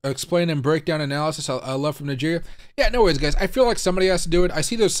you explain and break down analysis. I love from Nigeria. Yeah, no worries, guys. I feel like somebody has to do it. I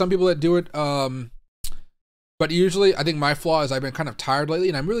see there's some people that do it. But usually, I think my flaw is I've been kind of tired lately,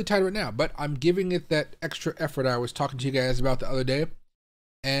 and I'm really tired right now. But I'm giving it that extra effort I was talking to you guys about the other day.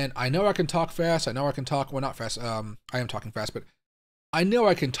 And I know I can talk fast. I know I can talk. Well, not fast. I am talking fast, but I know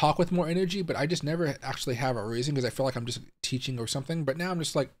I can talk with more energy, but I just never actually have a reason because I feel like I'm just teaching or something. But now I'm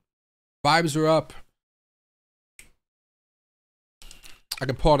just like, vibes are up. I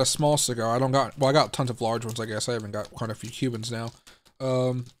can pull out a small cigar. I got tons of large ones, I guess. I haven't got quite a few Cubans now.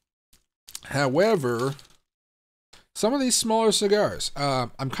 However, some of these smaller cigars,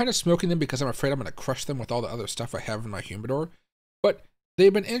 I'm kind of smoking them because I'm afraid I'm going to crush them with all the other stuff I have in my humidor. But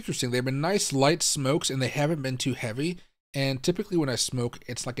they've been interesting. They've been nice light smokes and they haven't been too heavy. And typically when I smoke,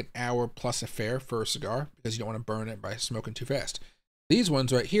 it's like an hour plus affair for a cigar because you don't want to burn it by smoking too fast. These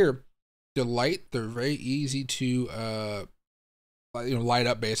ones right here, they're light. They're very easy to light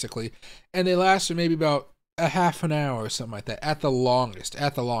up basically, and they last for maybe about a half an hour or something like that at the longest.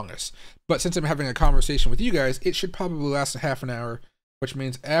 But since I'm having a conversation with you guys, it should probably last a half an hour, which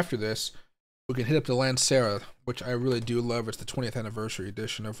means after this we can hit up the Lancera, which I really do love. It's the 20th anniversary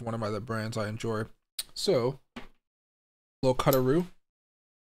edition of one of my other brands I enjoy. So little cutaroo,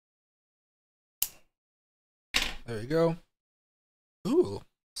 there you go. Ooh,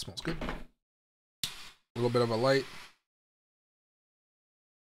 smells good. A little bit of a light,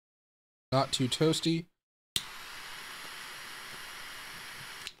 not too toasty.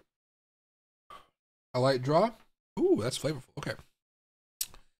 A light draw. Ooh, that's flavorful. Okay.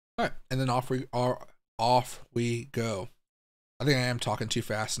 All right, and then off we go. I think I am talking too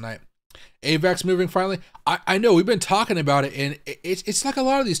fast tonight. AVAX moving finally. I know we've been talking about it, and it's like a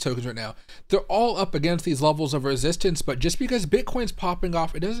lot of these tokens right now. They're all up against these levels of resistance, but just because Bitcoin's popping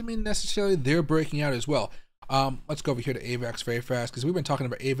off, it doesn't mean necessarily they're breaking out as well. Let's go over here to AVAX very fast because we've been talking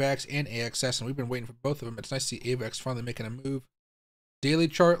about AVAX and AXS, and we've been waiting for both of them. It's nice to see AVAX finally making a move. Daily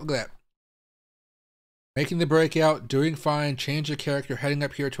chart, look at that. Making the breakout, doing fine, change the character, heading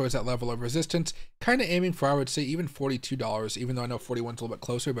up here towards that level of resistance. Kind of aiming for, I would say, even $42, even though I know 41's a little bit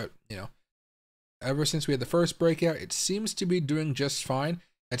closer, but, you know, ever since we had the first breakout, it seems to be doing just fine.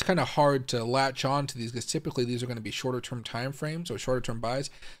 It's kind of hard to latch on to these because typically these are going to be shorter term time frames or shorter term buys.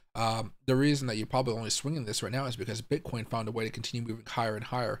 The reason that you're probably only swinging this right now is because Bitcoin found a way to continue moving higher and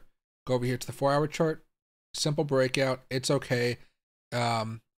higher. Go over here to the 4-hour chart. Simple breakout. It's okay.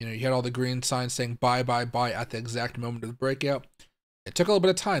 You know, you had all the green signs saying buy, buy, buy at the exact moment of the breakout. It took a little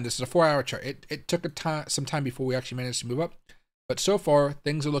bit of time. This is a 4-hour chart. It took some time before we actually managed to move up. But so far,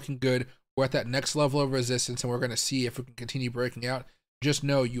 things are looking good. We're at that next level of resistance, and we're going to see if we can continue breaking out. Just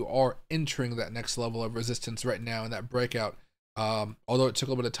know you are entering that next level of resistance right now in that breakout. Although it took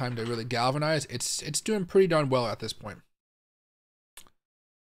a little bit of time to really galvanize, it's doing pretty darn well at this point.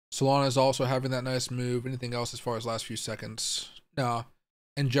 Solana is also having that nice move. Anything else as far as last few seconds? No.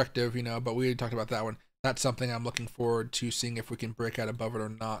 Injective, you know, but we already talked about that one. That's something I'm looking forward to seeing if we can break out above it or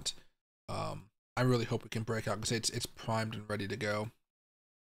not. I really hope we can break out because it's primed and ready to go.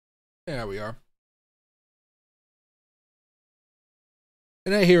 There we are.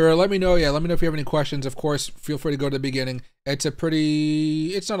 And hey, Hero, let me know. Yeah, let me know if you have any questions. Of course, feel free to go to the beginning. It's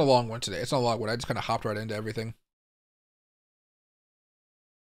not a long one today. It's not a long one. I just kind of hopped right into everything.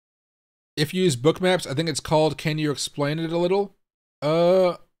 If you use Bookmaps, I think it's called Can You Explain It a Little?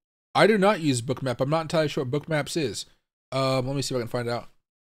 I do not use Bookmap. I'm not entirely sure what Bookmaps is. Let me see if I can find out.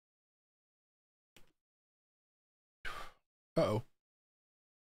 Uh-oh.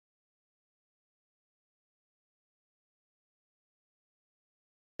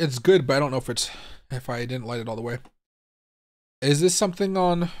 It's good, but I don't know if I didn't light it all the way. Is this something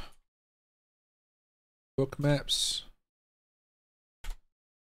on Bookmaps?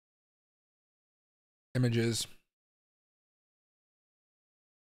 Images.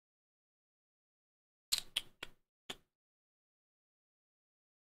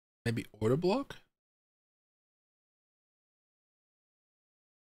 Maybe order block?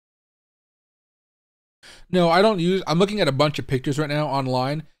 No, I don't use, I'm looking at a bunch of pictures right now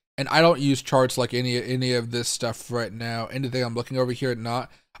online, and I don't use charts like any of this stuff right now. Anything I'm looking over here,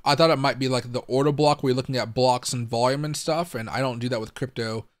 not. I thought it might be like the order block where you're looking at blocks and volume and stuff, and I don't do that with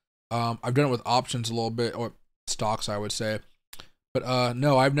crypto. I've done it with options a little bit, or stocks, I would say. But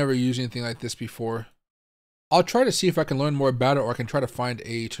no, I've never used anything like this before. I'll try to see if I can learn more about it, or I can try to find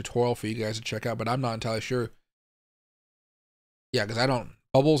a tutorial for you guys to check out, but I'm not entirely sure. Yeah, because I don't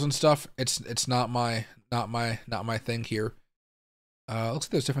bubbles and stuff. It's not my thing here. Looks like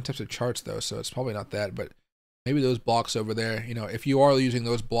there's different types of charts though, so it's probably not that, but maybe those blocks over there, you know, if you are using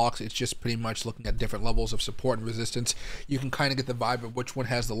those blocks, it's just pretty much looking at different levels of support and resistance. You can kind of get the vibe of which one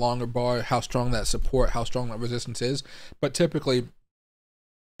has the longer bar, how strong that support, how strong that resistance is. But typically,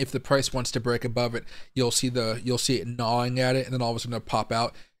 if the price wants to break above it, you'll see it gnawing at it, and then all of a sudden it'll pop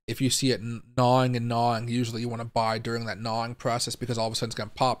out. If you see it gnawing and gnawing, usually you want to buy during that gnawing process because all of a sudden it's going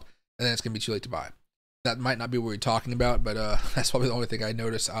to pop, and then it's going to be too late to buy. That might not be what you're talking about, but that's probably the only thing I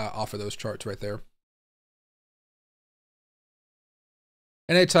noticed off of those charts right there.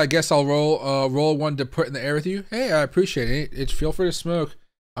 And it's, I guess I'll roll one to put in the air with you. Hey, I appreciate it. It's feel free to smoke.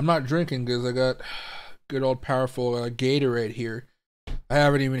 I'm not drinking because I got good old powerful Gatorade here. I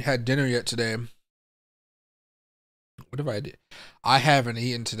haven't even had dinner yet today. What have I did? I haven't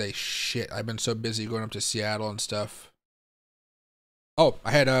eaten today. Shit, I've been so busy going up to Seattle and stuff. Oh,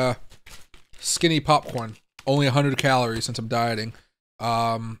 I had skinny popcorn. Only 100 calories since I'm dieting.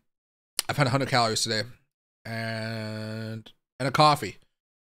 I've had 100 calories today, and a coffee,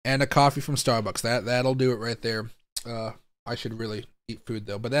 and a coffee from Starbucks. That'll do it right there. I should really eat food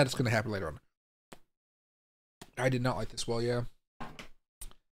though, but that's gonna happen later on. I did not like this well, yeah.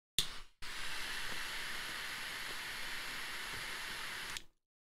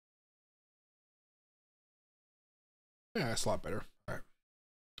 Yeah, that's a lot better. All right.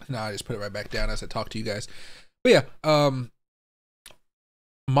 Now I just put it right back down as I talk to you guys. But yeah,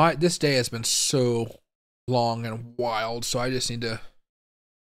 this day has been so long and wild, so I just need to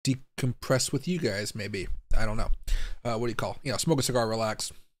decompress with you guys, maybe. I don't know. What do you call? You know, smoke a cigar,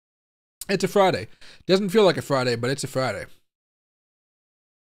 relax. It's a Friday. Doesn't feel like a Friday, but it's a Friday.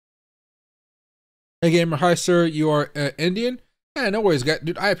 Hey, gamer. Hi, sir. You are Indian? Yeah, no worries, guys.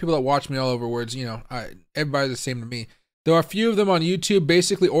 Dude, I have people that watch me all over words. You know, everybody's the same to me. There are a few of them on YouTube,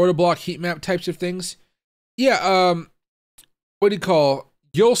 basically order block, heat map types of things. Yeah, what do you call?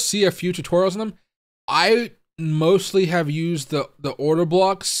 You'll see a few tutorials on them. I mostly have used the order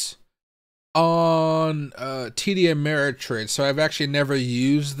blocks on TD Ameritrade, so I've actually never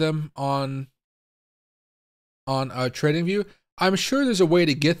used them on TradingView. I'm sure there's a way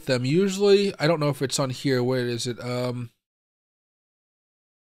to get them. Usually, I don't know if it's on here. Where is it?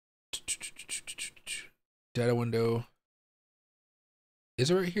 Data window. Is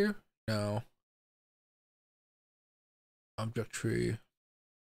it right here? No. Object tree.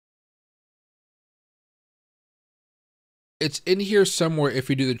 It's in here somewhere if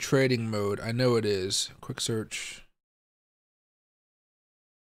you do the trading mode. I know it is. Quick search.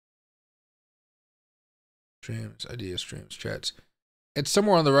 Streams, ideas, streams, chats. It's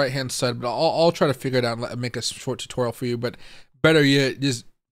somewhere on the right hand side, but I'll try to figure it out and make a short tutorial for you. But better yet, just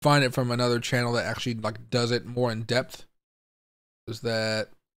find it from another channel that actually like does it more in depth. Is that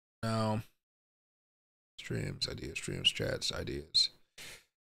no? Streams, ideas, streams, chats, ideas.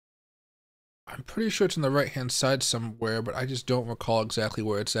 I'm pretty sure it's on the right hand side somewhere, but I just don't recall exactly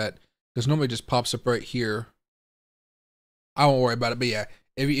where it's at because normally it just pops up right here. I won't worry about it, but yeah,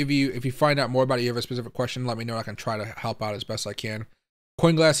 if you find out more about it, you have a specific question, let me know. I can try to help out as best I can.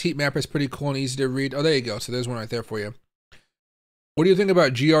 CoinGlass heat map is pretty cool and easy to read. Oh, there you go. So there's one right there for you. What do you think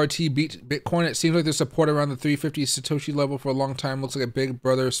about GRT beat Bitcoin? It seems like there's support around the 350 Satoshi level for a long time. Looks like a big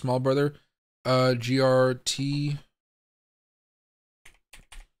brother, small brother. GRT.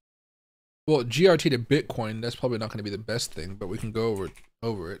 Well, GRT to Bitcoin, that's probably not going to be the best thing, but we can go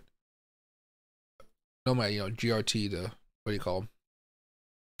over it. No matter, you know, GRT to, what do you call them?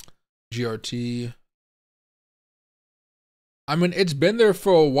 GRT. I mean, it's been there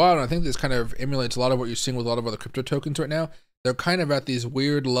for a while, and I think this kind of emulates a lot of what you're seeing with a lot of other crypto tokens right now. They're kind of at these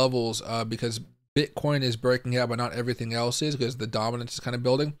weird levels because Bitcoin is breaking out, but not everything else is because the dominance is kind of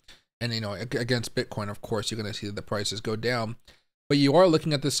building. And, you know, against Bitcoin, of course, you're going to see that the prices go down. But you are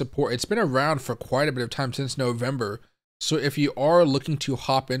looking at the support. It's been around for quite a bit of time since November. So if you are looking to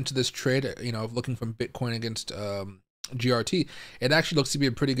hop into this trade, you know, looking from Bitcoin against GRT, it actually looks to be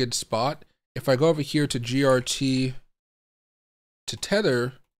a pretty good spot. If I go over here to GRT to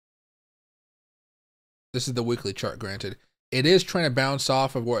Tether, this is the weekly chart, granted. It is trying to bounce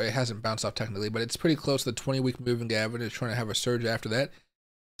off of where it hasn't bounced off technically, but it's pretty close to the 20-week moving average. It's trying to have a surge after that.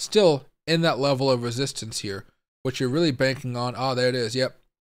 Still in that level of resistance here. What you're really banking on, oh, there it is, yep.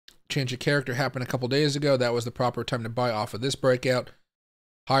 Change of character happened a couple days ago. That was the proper time to buy off of this breakout.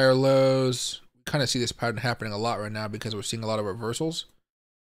 Higher lows. We kind of see this pattern happening a lot right now because we're seeing a lot of reversals.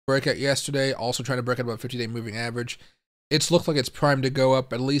 Breakout yesterday, also trying to break out about 50-day moving average. It's looked like it's primed to go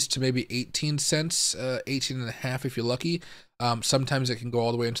up at least to maybe 18 cents, 18 and a half if you're lucky. Sometimes it can go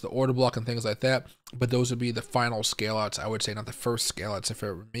all the way into the order block and things like that, but those would be the final scale outs, I would say, not the first scale outs if it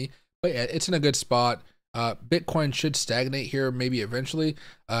were me. But yeah, it's in a good spot. Bitcoin should stagnate here maybe eventually,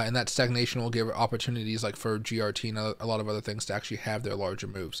 and that stagnation will give opportunities like for GRT and a lot of other things to actually have their larger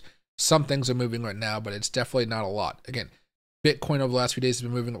moves. Some things are moving right now, but it's definitely not a lot. Again, Bitcoin over the last few days has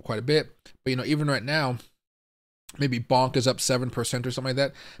been moving up quite a bit, but you know, even right now, maybe Bonk is up 7% or something like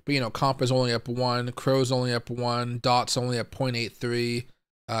that, but you know, Comp is only up 1, Crow's only up 1, Dot's only up 0.83.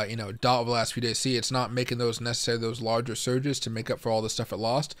 You know, Dot over the last few days, see, it's not making those necessarily those larger surges to make up for all the stuff it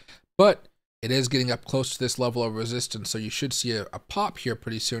lost, but it is getting up close to this level of resistance, so you should see a pop here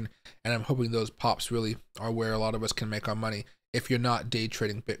pretty soon, and I'm hoping those pops really are where a lot of us can make our money. if you're not day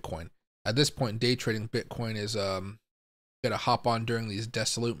trading Bitcoin. At this point, day trading Bitcoin is gotta hop on during these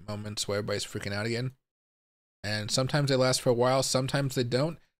desolate moments where everybody's freaking out again. And sometimes they last for a while, sometimes they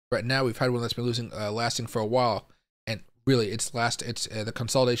don't. Right now, we've had one that's been lasting for a while, and really, the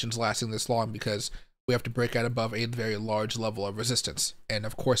consolidation's lasting this long because we have to break out above a very large level of resistance. And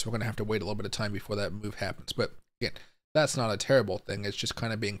of course, we're gonna have to wait a little bit of time before that move happens. But again, that's not a terrible thing. It's just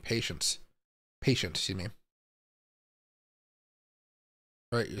kind of being patient, excuse me.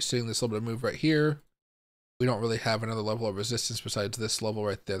 Right, you're seeing this little bit of move right here. We don't really have another level of resistance besides this level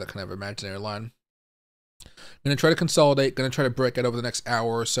right there, that kind of imaginary line. I'm going to try to consolidate, going to try to break it over the next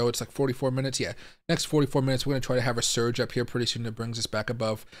hour or so. It's like 44 minutes. Yeah, next 44 minutes, we're going to try to have a surge up here pretty soon that brings us back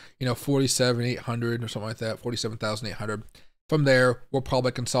above, 47,800 or something like that, 47,800. From there, we'll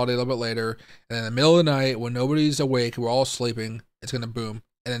probably consolidate a little bit later. And then in the middle of the night, when nobody's awake, we're all sleeping, it's going to boom.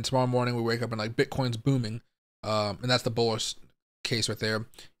 And then tomorrow morning, we wake up and like Bitcoin's booming. And that's the bullish case right there.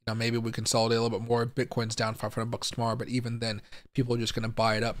 Maybe we consolidate a little bit more. Bitcoin's down $500 tomorrow, but even then, people are just going to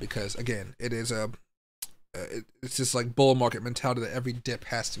buy it up because, again, it is it's just like bull market mentality that every dip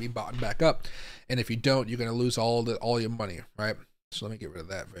has to be bought back up, and if you don't, you're going to lose all your money, right? So let me get rid of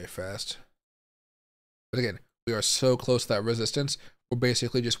that very fast. But again, we are so close to that resistance. We're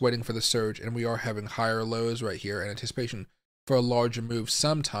basically just waiting for the surge, and we are having higher lows right here in anticipation for a larger move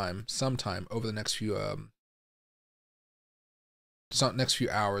sometime over the next few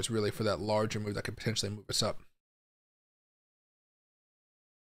hours, really, for that larger move that could potentially move us up.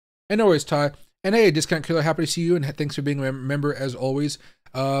 And no worries, Ty. And hey, Discount Killer, happy to see you, and thanks for being a member as always.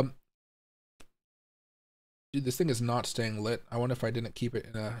 Dude, this thing is not staying lit. I wonder if I didn't keep it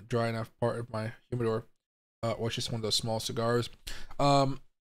in a dry enough part of my humidor, or it's just one of those small cigars.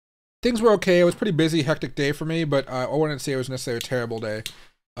 Things were okay. It was a pretty busy, hectic day for me, but I wouldn't say it was necessarily a terrible day.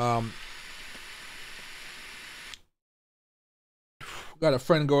 Got a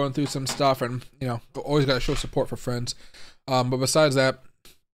friend going through some stuff, and always got to show support for friends. But besides that,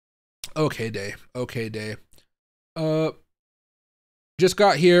 okay day. Just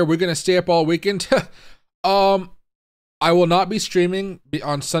got here. We're gonna stay up all weekend. I will not be streaming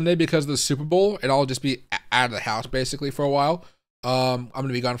on Sunday because of the Super Bowl, and I'll just be out of the house basically for a while. I'm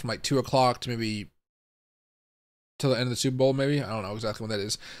gonna be gone from like 2 o'clock to maybe till the end of the Super Bowl. Maybe I don't know exactly when that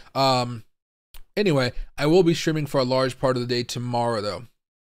is. Anyway, I will be streaming for a large part of the day tomorrow,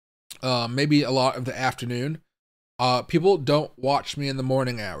 though. Maybe a lot of the afternoon. People don't watch me in the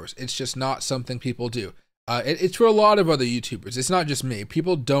morning hours. It's just not something people do. It's for a lot of other YouTubers. It's not just me.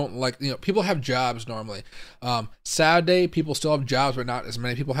 People don't like, people have jobs normally. Saturday, people still have jobs, but not as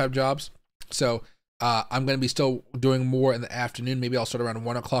many people have jobs. So I'm going to be still doing more in the afternoon. Maybe I'll start around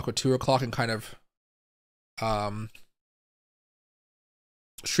 1 o'clock or 2 o'clock and kind of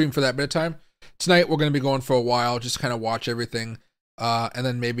stream for that bit of time. Tonight, we're going to be going for a while, just kind of watch everything. And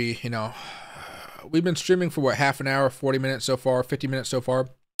then maybe, we've been streaming for what, half an hour, 40 minutes so far, 50 minutes so far.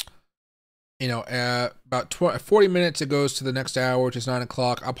 About 40 minutes it goes to the next hour, which is 9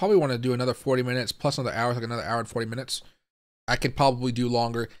 o'clock. I'll probably want to do another 40 minutes plus another hour, like another hour and 40 minutes. I could probably do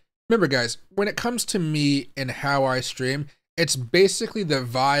longer. Remember, guys, when it comes to me and how I stream, it's basically the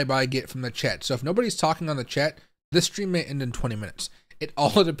vibe I get from the chat. So if nobody's talking on the chat, this stream may end in 20 minutes. It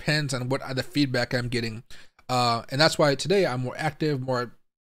all depends on what the feedback I'm getting. And that's why today I'm more active, more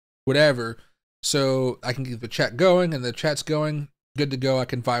whatever. So I can keep the chat going, and the chat's going, good to go. I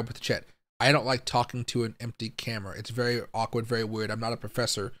can vibe with the chat. I don't like talking to an empty camera. It's very awkward, very weird. I'm not a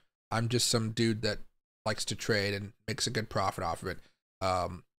professor. I'm just some dude that likes to trade and makes a good profit off of it.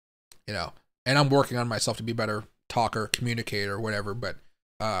 And I'm working on myself to be a better talker, communicator, whatever, but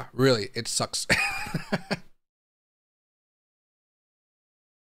really, it sucks.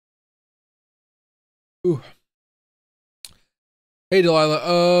 Ooh. Hey,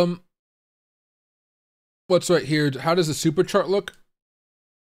 Delilah. What's right here? How does the super chart look?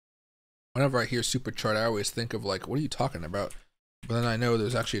 Whenever I hear super chart, I always think of like, what are you talking about? But then I know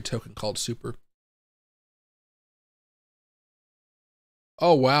there's actually a token called super.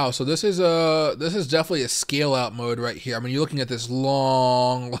 Oh wow, so this is definitely a scale out mode right here. I mean, you're looking at this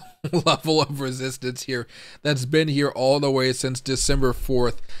long level of resistance here that's been here all the way since December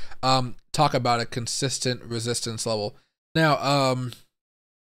 4th. Talk about a consistent resistance level. Now,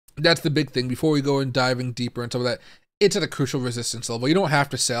 that's the big thing. Before we go in diving deeper into that, it's at a crucial resistance level. You don't have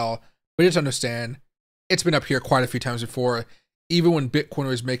to sell, but just understand it's been up here quite a few times before. Even when Bitcoin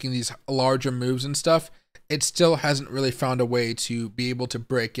was making these larger moves and stuff, it still hasn't really found a way to be able to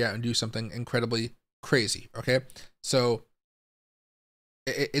break out and do something incredibly crazy. Okay, so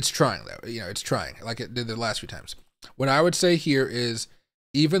it's trying though. It's trying like it did the last few times. What I would say here is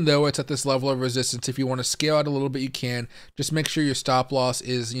Even though it's at this level of resistance, if you want to scale out a little bit, you can. Just make sure your stop loss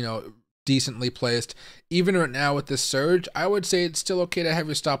is, you know, decently placed. Even right now with this surge, I would say it's still okay to have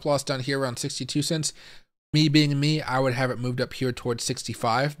your stop loss down here around 62 cents. Me being me, I would have it moved up here towards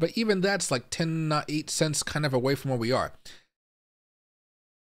 65, but even that's like 8 cents kind of away from where we are.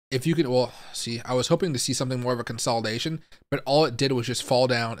 If you could, well, see, I was hoping to see something more of a consolidation, but all it did was just fall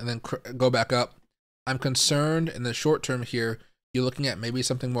down and then go back up. I'm concerned in the short term here, you're looking at maybe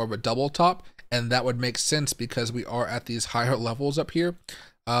something more of a double top, and that would make sense because we are at these higher levels up here.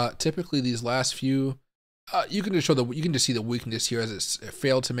 Typically these last few, you can just see the weakness here as it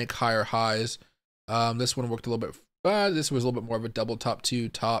failed to make higher highs. This one worked a little bit, this was a little bit more of a double top too.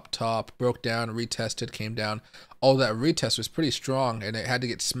 Top, broke down, retested, came down. All that retest was pretty strong and it had to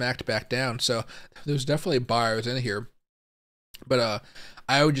get smacked back down. So there's definitely buyers in here. But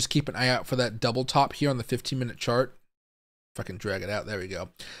I would just keep an eye out for that double top here on the 15-minute chart. If I can drag it out, there we go.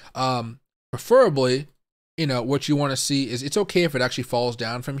 Preferably, you know, what you want to see is it's okay if it actually falls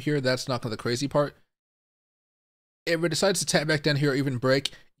down from here. That's not the crazy part. If it decides to tap back down here or even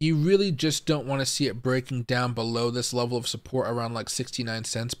break, you really just don't want to see it breaking down below this level of support around like 69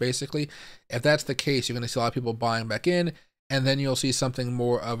 cents basically. If that's the case, you're going to see a lot of people buying back in, and then you'll see something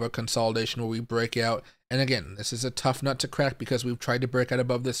more of a consolidation where we break out. And again, this is a tough nut to crack because we've tried to break out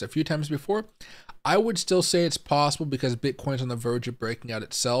above this a few times before. I would still say it's possible because Bitcoin's on the verge of breaking out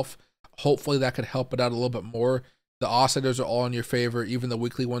itself. Hopefully that could help it out a little bit more. The oscillators are all in your favor. Even the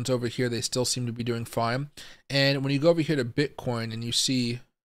weekly ones over here, they still seem to be doing fine. And when you go over here to Bitcoin and you see,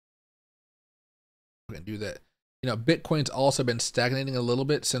 I'm going to do that. You know, Bitcoin's also been stagnating a little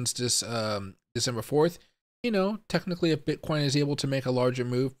bit since this December 4th. You know, technically if Bitcoin is able to make a larger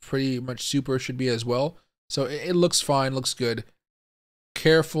move, pretty much Super should be as well. So it looks fine, looks good.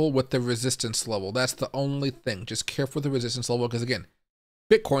 Careful with the resistance level. That's the only thing. Just careful with the resistance level because again,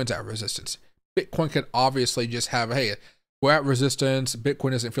 Bitcoin's at resistance. Bitcoin could obviously just have, hey, we're at resistance.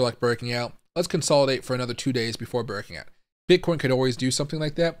 Bitcoin doesn't feel like breaking out. Let's consolidate for another 2 days before breaking out. Bitcoin could always do something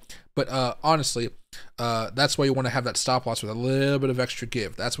like that. But honestly, that's why you want to have that stop loss with a little bit of extra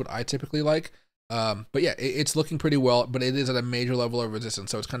give. That's what I typically like. But yeah, it's looking pretty well, but it is at a major level of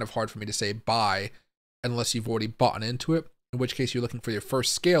resistance. So it's kind of hard for me to say buy unless you've already bought into it, in which case you're looking for your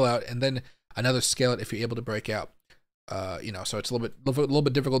first scale out and then another scale out if you're able to break out. You know, so it's a little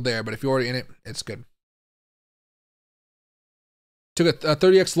bit difficult there, but if you're already in it, it's good. Took a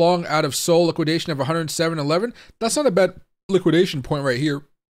 30x long out of Sol liquidation of 107.11. That's not a bad liquidation point right here.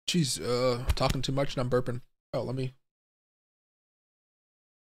 Jeez, talking too much and I'm burping. Oh, let me.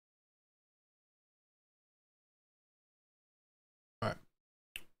 All right.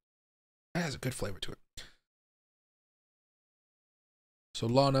 That has a good flavor to it.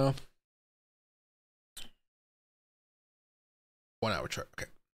 Solana. 1 hour chart. Okay.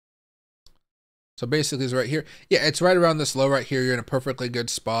 So basically it's right here. Yeah, it's right around this low right here. You're in a perfectly good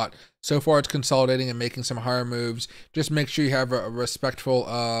spot. So far it's consolidating and making some higher moves. Just make sure you have a respectful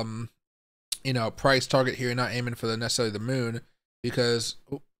you know, price target here. You're not aiming for necessarily the moon because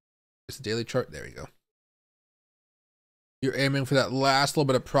it's a daily chart. There you go. You're aiming for that last little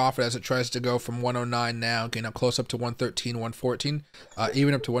bit of profit as it tries to go from 109 now, getting up close up to 113, 114,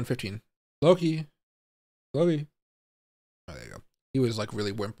 even up to 115. Loki. Oh, there you go. He was like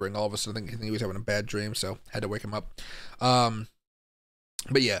really whimpering all of a sudden. I think he was having a bad dream, so had to wake him up.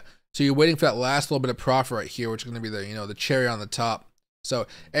 But yeah, so you're waiting for that last little bit of profit right here, which is going to be the, you know, the cherry on the top. So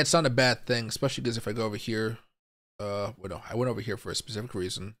it's not a bad thing, especially because if I go over here, well, no, I went over here for a specific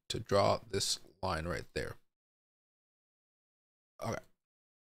reason to draw this line right there. Okay.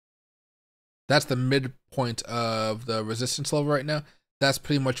 That's the midpoint of the resistance level right now. That's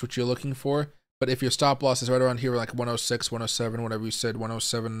pretty much what you're looking for. But if your stop loss is right around here, like 106, 107, whatever you said,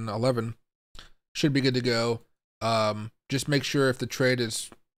 107.11, should be good to go. Just make sure the trade is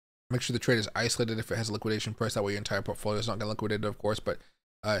isolated if it has a liquidation price. That way your entire portfolio is not going to liquidate, of course. But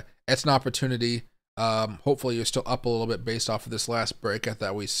it's an opportunity. Hopefully you're still up a little bit based off of this last breakout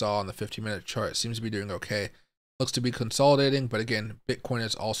that we saw on the 15-minute chart. It seems to be doing okay. Looks to be consolidating, but again, Bitcoin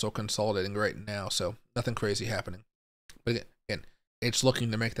is also consolidating right now, so nothing crazy happening. But again, it's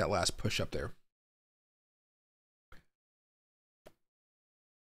looking to make that last push up there.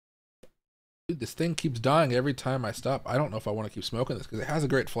 Dude, this thing keeps dying every time I stop. I don't know if I want to keep smoking this because it has a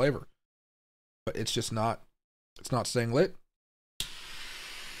great flavor, but it's just not, it's not staying lit.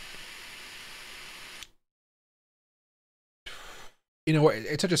 You know what?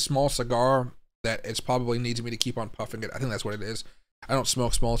 It's such a small cigar that it's probably needs me to keep on puffing it. I think that's what it is. I don't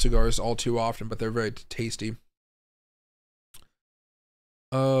smoke small cigars all too often, but they're very tasty.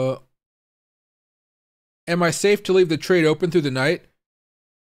 Am I safe to leave the trade open through the night?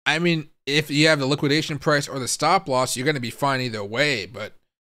 I mean, if you have the liquidation price or the stop loss, you're going to be fine either way. But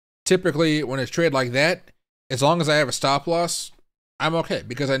typically, when it's trade like that, as long as I have a stop loss, I'm okay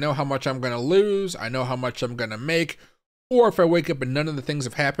because I know how much I'm going to lose. I know how much I'm going to make. Or if I wake up and none of the things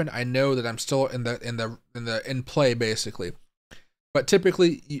have happened, I know that I'm still in play basically. But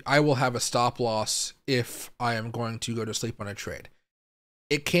typically, I will have a stop loss if I am going to go to sleep on a trade.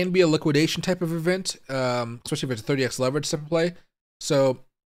 It can be a liquidation type of event, especially if it's a 30x leverage type of play. So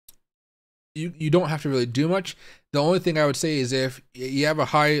you don't have to really do much. The only thing I would say is if you have a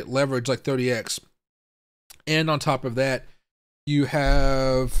high leverage like 30x, and on top of that, you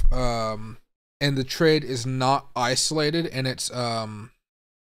have and the trade is not isolated, and it's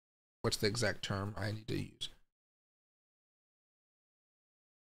what's the exact term I need to use?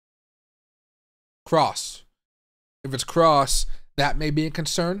 Cross. If it's cross, that may be a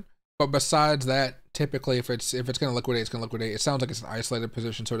concern. But besides that, typically if it's going to liquidate, it's going to liquidate. It sounds like it's an isolated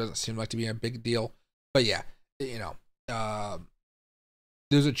position, so it doesn't seem like to be a big deal. But yeah, you know,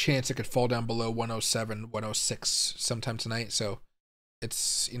 there's a chance it could fall down below 107, 106 sometime tonight. So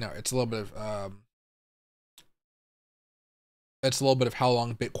it's, you know, it's a little bit of how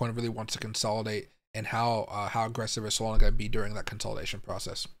long Bitcoin really wants to consolidate and how aggressive it's going to be during that consolidation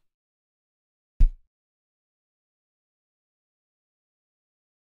process.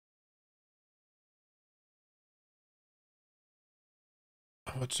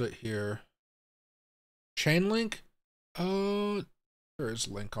 What's it here? Chain link? Oh, there is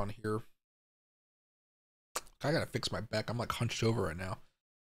link on here. I gotta fix my back. I'm like hunched over right now.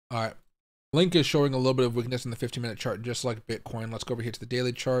 All right. Link is showing a little bit of weakness in the 15-minute chart, just like Bitcoin. Let's go over here to the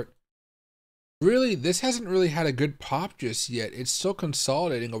daily chart. Really, this hasn't really had a good pop just yet. It's still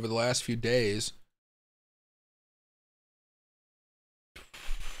consolidating over the last few days.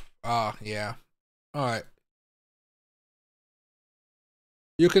 Yeah. All right.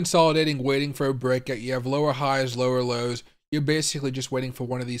 You're consolidating, waiting for a breakout. You have lower highs, lower lows. You're basically just waiting for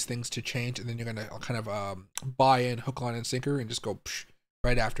one of these things to change, and then you're going to kind of buy in hook, line, and sinker and just go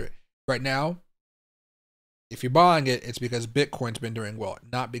right after it. Right now, if you're buying it, it's because Bitcoin's been doing well,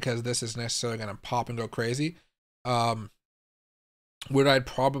 not because this is necessarily going to pop and go crazy. What I'd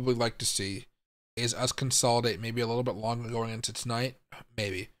probably like to see is us consolidate maybe a little bit longer going into tonight,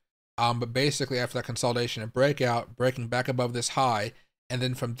 maybe. But basically after that consolidation and breakout, breaking back above this high, and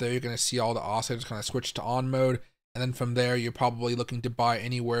then from there, you're going to see all the oscillators kind of switch to on mode. And then from there, you're probably looking to buy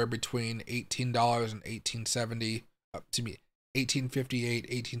anywhere between $18 and $18.70, to me, $18.58,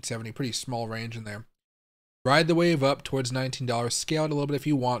 $18.70, pretty small range in there. Ride the wave up towards $19, scale it a little bit if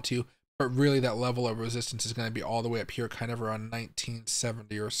you want to, but really that level of resistance is going to be all the way up here, kind of around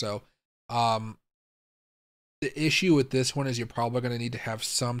 $19.70 or so. The issue with this one is you're probably going to need to have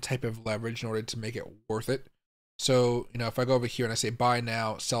some type of leverage in order to make it worth it. So, you know, if I go over here and I say buy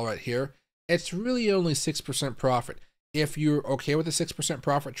now, sell right here, it's really only 6% profit. If you're okay with a 6%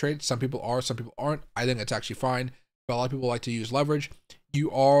 profit trade, some people are, some people aren't. I think it's actually fine, but a lot of people like to use leverage. You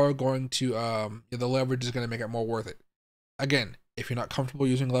are going to, the leverage is going to make it more worth it. Again, if you're not comfortable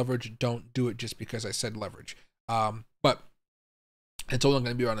using leverage, don't do it just because I said leverage. But it's only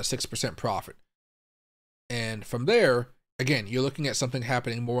going to be around a 6% profit. And from there, again, you're looking at something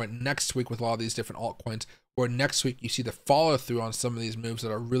happening more next week with a lot of these different altcoins, where next week you see the follow through on some of these moves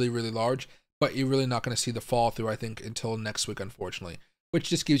that are really, really large, but you're really not going to see the follow through, I think, until next week, unfortunately, which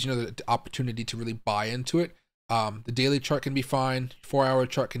just gives you the opportunity to really buy into it. The daily chart can be fine. 4-hour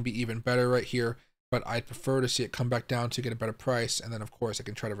chart can be even better right here, but I'd prefer to see it come back down to get a better price. And then, of course, I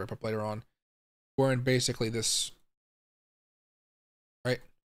can try to rip up later on. We're in basically this, right?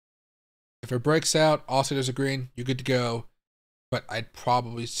 If it breaks out, oscillators are green, you're good to go. But I'd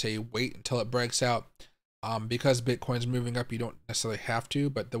probably say wait until it breaks out. Because Bitcoin's moving up, you don't necessarily have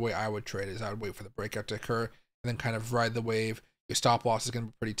to, but the way I would trade is I would wait for the breakout to occur and then kind of ride the wave. Your stop loss is going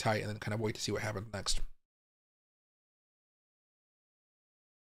to be pretty tight, and then kind of wait to see what happens next.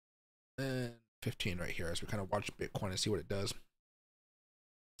 And 15 right here as we kind of watch Bitcoin and see what it does.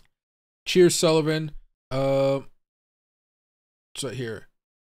 Cheers, Sullivan. What's right here?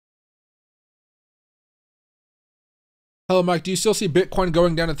 Hello, Mike. Do you still see Bitcoin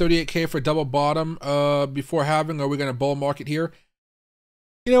going down to 38K for a double bottom before halving? Or are we going to bull market here?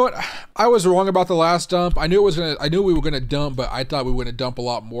 You know what? I was wrong about the last dump. I knew we were gonna dump, but I thought we were gonna dump a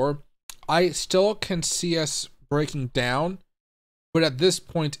lot more. I still can see us breaking down, but at this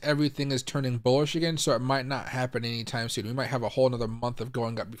point, everything is turning bullish again, so it might not happen anytime soon. We might have a whole another month of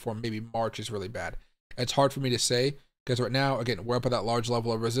going up before maybe March is really bad. It's hard for me to say. Because right now, again, we're up at that large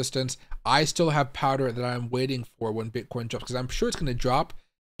level of resistance. I still have powder that I'm waiting for when Bitcoin drops, because I'm sure it's going to drop.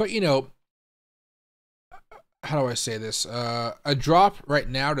 But, you know, how do I say this? A drop right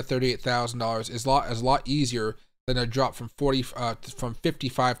now to $38,000 is a lot easier than a drop from from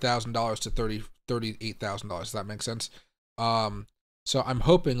 $55,000 to $38,000. Does that make sense? So I'm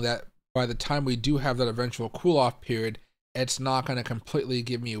hoping that by the time we do have that eventual cool off period, it's not going to completely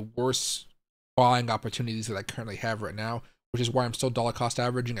give me worse buying opportunities that I currently have right now, which is why I'm still dollar cost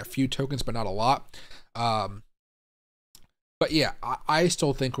averaging a few tokens, but not a lot. But yeah, I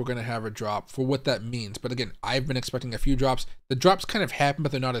still think we're going to have a drop for what that means. But again, I've been expecting a few drops. The drops kind of happen,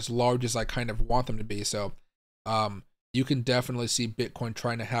 but they're not as large as I kind of want them to be. So you can definitely see Bitcoin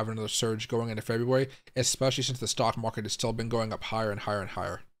trying to have another surge going into February, especially since the stock market has still been going up higher and higher and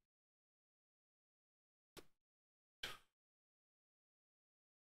higher.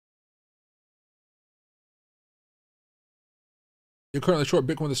 You're currently short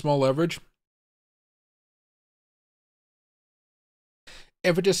Bitcoin with a small leverage.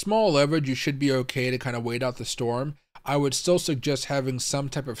 If it's a small leverage, you should be okay to kind of wait out the storm. I would still suggest having some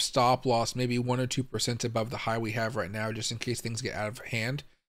type of stop loss, maybe 1 or 2% above the high we have right now, just in case things get out of hand.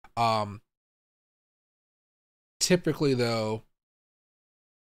 Typically, though,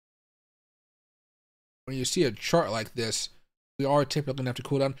 when you see a chart like this, we are typically going to have to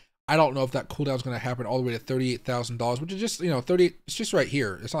cool down. I don't know if that cooldown is going to happen all the way to $38,000, which is just, 38. It's just right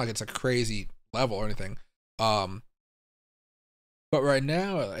here. It's not like it's a crazy level or anything. But right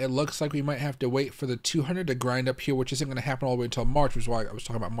now, it looks like we might have to wait for the 200 to grind up here, which isn't going to happen all the way until March, which is why I was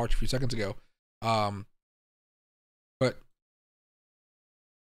talking about March a few seconds ago. But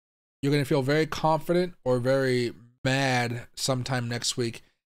you're going to feel very confident or very mad sometime next week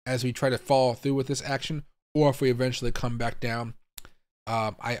as we try to follow through with this action, or if we eventually come back down.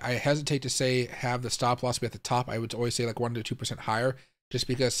 I hesitate to say have the stop loss be at the top. I would always say like 1 to 2% higher, just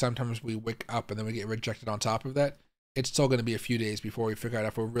because sometimes we wake up and then we get rejected on top of that. It's still going to be a few days before we figure out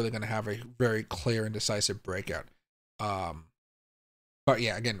if we're really going to have a very clear and decisive breakout. But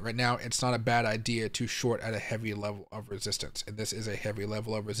yeah, again, right now, it's not a bad idea to short at a heavy level of resistance. And this is a heavy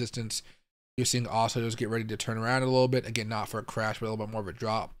level of resistance. You're seeing oscillators get ready to turn around a little bit. Again, not for a crash, but a little bit more of a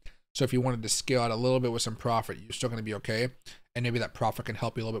drop. So if you wanted to scale out a little bit with some profit, you're still going to be okay. And maybe that profit can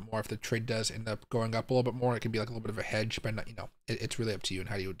help you a little bit more if the trade does end up going up a little bit more. It can be like a little bit of a hedge, but not, it's really up to you and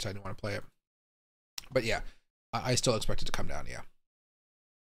how you decide you want to play it. But yeah, I still expect it to come down, yeah.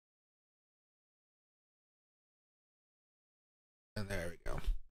 And there we go.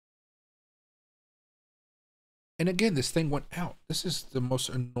 And again, this thing went out. This is the most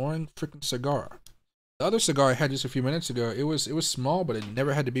annoying freaking cigar. The other cigar I had just a few minutes ago, it was small, but it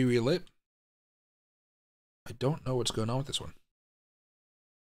never had to be relit. I don't know what's going on with this one.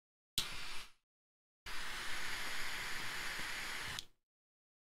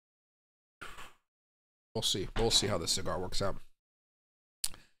 We'll see. We'll see how this cigar works out.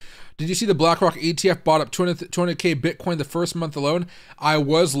 Did you see the BlackRock ETF bought up 200K Bitcoin the first month alone? I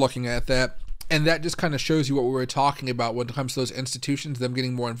was looking at that, and that just kind of shows you what we were talking about when it comes to those institutions, them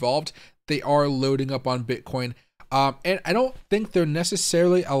getting more involved. They are loading up on Bitcoin. And I don't think they're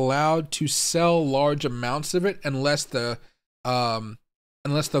necessarily allowed to sell large amounts of it unless the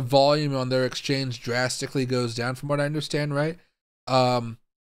volume on their exchange drastically goes down, from what I understand, right?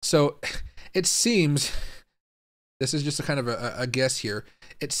 So it seems, this is just a kind of a guess here.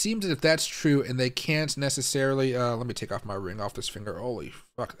 It seems that if that's true and they can't necessarily, let me take off my ring off this finger. Holy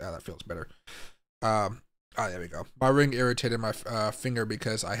fuck, that feels better. There we go. My ring irritated my finger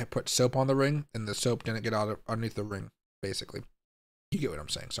because I had put soap on the ring and the soap didn't get out underneath the ring, basically. You get what I'm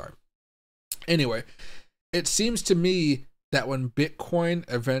saying, sorry. Anyway, it seems to me that when Bitcoin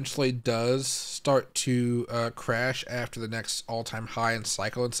eventually does start to crash after the next all-time high and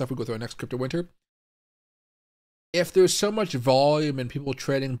cycle and stuff, we go through our next crypto winter. If there's so much volume and people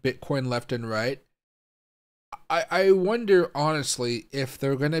trading Bitcoin left and right, I wonder, honestly, if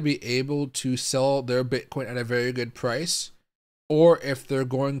they're going to be able to sell their Bitcoin at a very good price, or if they're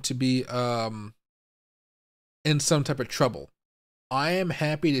going to be in some type of trouble. I am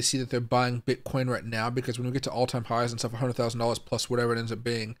happy to see that they're buying Bitcoin right now, because when we get to all-time highs and stuff, $100,000 plus whatever it ends up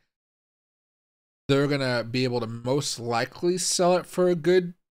being, they're going to be able to most likely sell it for a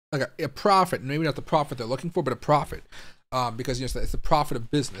good, like a profit. Maybe not the profit they're looking for, but a profit. Because it's the profit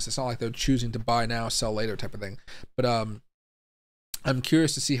of business. It's not like they're choosing to buy now, sell later type of thing. But I'm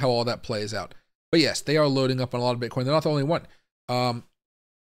curious to see how all that plays out. But yes, they are loading up on a lot of Bitcoin. They're not the only one. I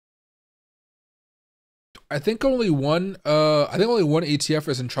think only one ETF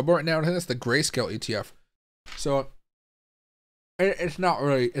is in trouble right now, and I think that's the Grayscale ETF. So it's not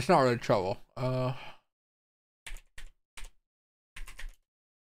really trouble.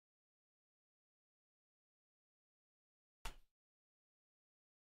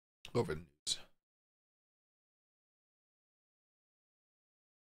 Over news.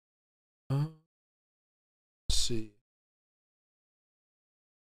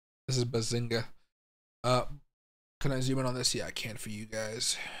 This is Bazinga. Can I zoom in on this? Yeah, I can for you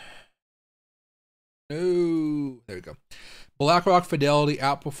guys. No, there we go. BlackRock Fidelity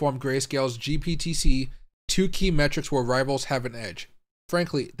outperformed Grayscale's GPTC, two key metrics where rivals have an edge.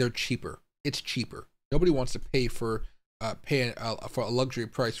 Frankly, they're cheaper. It's cheaper. Nobody wants to pay for for a luxury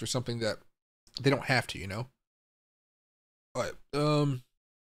price for something that they don't have to, you know. All right.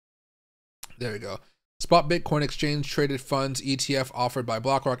 There we go. Spot Bitcoin exchange traded funds ETF offered by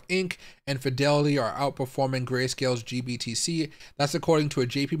BlackRock Inc. and Fidelity are outperforming Grayscale's GBTC. That's according to a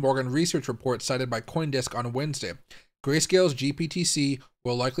JP Morgan research report cited by CoinDesk on Wednesday. Grayscale's GBTC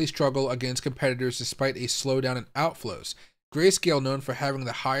will likely struggle against competitors despite a slowdown in outflows. Grayscale, known for having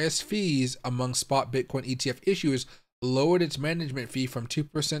the highest fees among spot Bitcoin ETF issuers, lowered its management fee from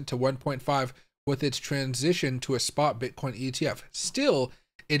 2% to 1.5% with its transition to a spot Bitcoin ETF. Still,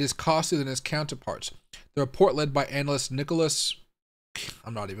 it is costlier than its counterparts. The report, led by analyst Nicholas,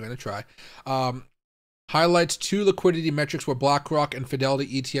 I'm not even going to try, highlights two liquidity metrics where BlackRock and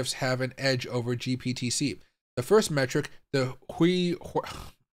Fidelity ETFs have an edge over GPTC. The first metric, the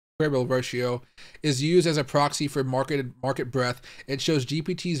Hui-Hurrible ratio, is used as a proxy for market breadth. It shows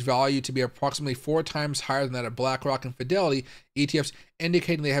GPT's value to be approximately 4 times higher than that of BlackRock and Fidelity ETFs,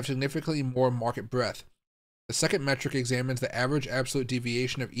 indicating they have significantly more market breadth. The second metric examines the average absolute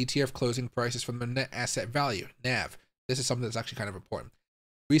deviation of ETF closing prices from the net asset value, NAV. This is something that's actually kind of important.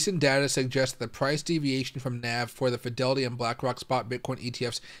 Recent data suggests the price deviation from NAV for the Fidelity and BlackRock spot Bitcoin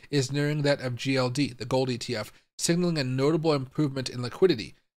ETFs is nearing that of GLD, the gold ETF, signaling a notable improvement in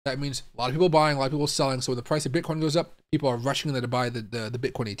liquidity. That means a lot of people buying, a lot of people selling. So when the price of Bitcoin goes up, people are rushing in to buy the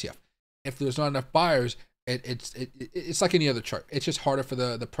Bitcoin ETF. If there's not enough buyers, it's like any other chart. It's just harder for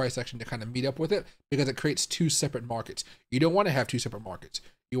the price action to kind of meet up with it because it creates two separate markets. You don't want to have two separate markets.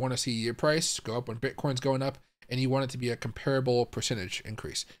 You want to see your price go up when Bitcoin's going up, and you want it to be a comparable percentage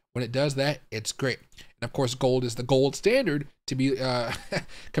increase. When it does that, it's great. And of course, gold is the gold standard to be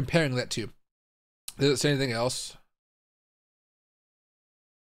comparing that to. Does it say anything else?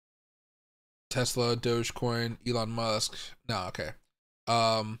 Tesla, Dogecoin, Elon Musk. No, okay.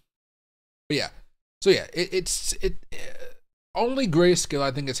 But yeah. So yeah, only Grayscale,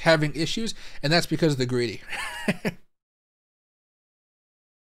 I think, is having issues, and that's because they're greedy.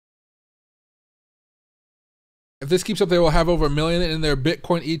 If this keeps up, they will have over 1 million in their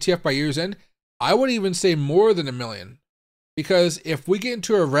Bitcoin ETF by year's end. I would even say more than 1 million, because if we get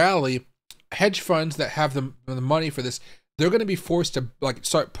into a rally, hedge funds that have the money for this, they're going to be forced to like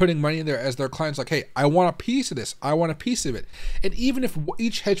start putting money in there as their clients like, hey, I want a piece of this. I want a piece of it. And even if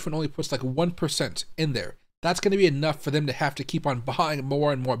each hedge fund only puts like 1% in there, that's going to be enough for them to have to keep on buying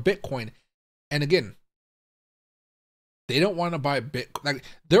more and more Bitcoin. And again, they don't want to buy Bitcoin. Like,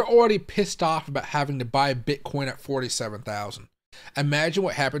 they're already pissed off about having to buy Bitcoin at 47,000. Imagine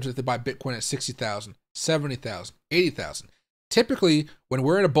what happens if they buy Bitcoin at 60,000, 70,000, 80,000. Typically, when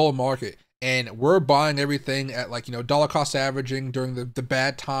we're in a bull market, and we're buying everything at, like, you know, dollar cost averaging during the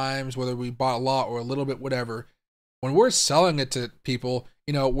bad times, whether we bought a lot or a little bit, whatever. When we're selling it to people,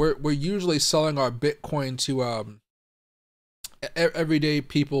 you know, we're usually selling our Bitcoin to everyday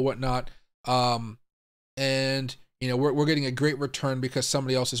people, whatnot. And you know, we're getting a great return because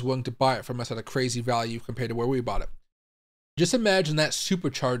somebody else is willing to buy it from us at a crazy value compared to where we bought it. Just imagine that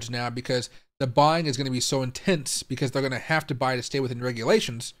supercharged now, because the buying is going to be so intense because they're going to have to buy to stay within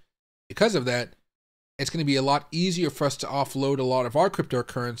regulations. Because of that, it's going to be a lot easier for us to offload a lot of our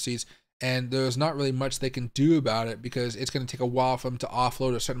cryptocurrencies, and there's not really much they can do about it because it's going to take a while for them to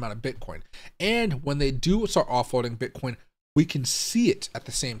offload a certain amount of Bitcoin. And when they do start offloading Bitcoin, we can see it at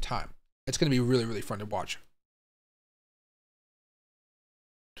the same time. It's going to be really, really fun to watch.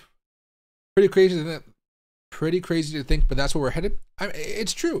 Pretty crazy, isn't it? Pretty crazy to think, but that's where we're headed.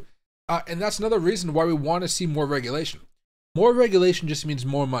 It's true. And that's another reason why we want to see more regulation. More regulation just means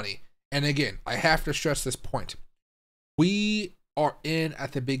more money. And again, I have to stress this point. We are in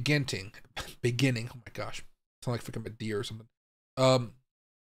at the beginning. Oh my gosh. Sound like freaking a deer or something.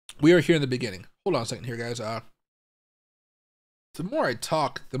 We are here in the beginning. Hold on a second here, guys. The more I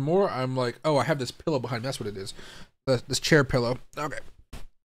talk, the more I'm like, oh, I have this pillow behind me. That's what it is. This chair pillow. Okay.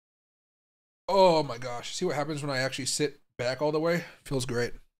 Oh my gosh. See what happens when I actually sit back all the way? Feels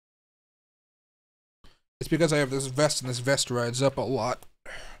great. It's because I have this vest, and this vest rides up a lot.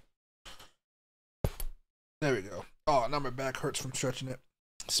 There we go. Oh, now my back hurts from stretching it.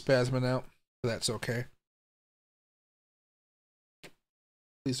 Spasming out. But that's okay.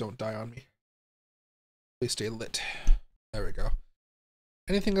 Please don't die on me. Please stay lit. There we go.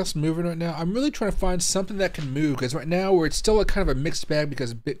 Anything else moving right now? I'm really trying to find something that can move, because right now it's still a kind of a mixed bag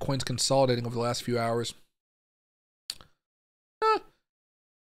because Bitcoin's consolidating over the last few hours.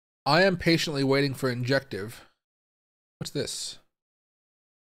 I am patiently waiting for injective. What's this?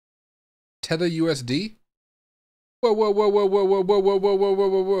 Tether USD? Whoa, whoa, whoa, whoa, whoa, whoa, whoa, whoa, whoa, whoa, whoa,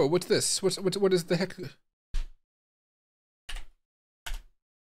 whoa, whoa. What's this? What is the heck?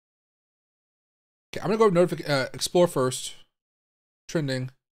 Okay, I'm gonna go explore first.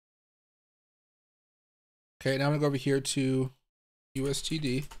 Trending. Okay, now I'm gonna go over here to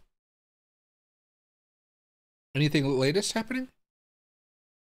USTD. Anything latest happening?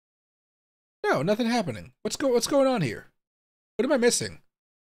 No, nothing happening. What's going on here? What am I missing?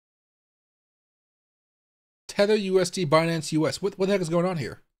 Tether USD Binance US. What the heck is going on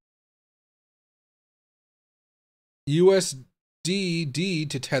here? USDD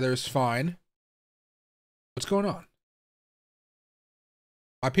to Tether is fine. What's going on?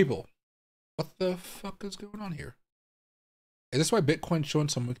 My people, what the fuck is going on here? Is this why Bitcoin's showing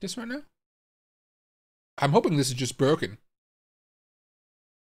some weakness right now? I'm hoping this is just broken.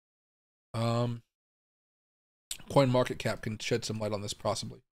 CoinMarketCap can shed some light on this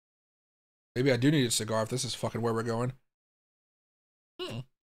possibly. Maybe I do need a cigar if this is fucking where we're going. So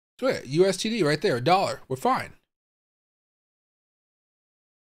yeah, USTD right there, $1. We're fine.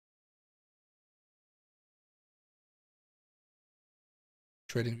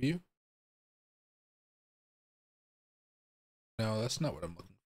 Trading view. No, that's not what I'm looking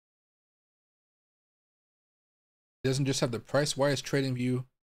for. It doesn't just have the price. Why is trading view?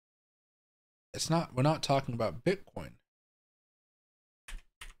 It's not, we're not talking about Bitcoin.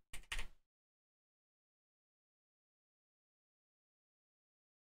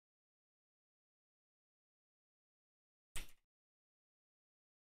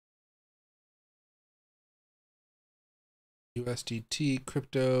 USDT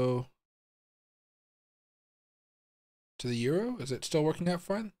crypto to the euro. Is it still working out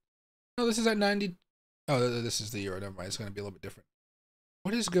fine? No, this is at 90. Oh, this is the euro. Never mind. It's going to be a little bit different.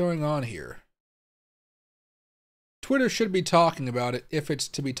 What is going on here? Twitter should be talking about it if it's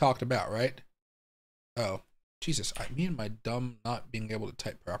to be talked about, right? Oh, Jesus. Me and my dumb not being able to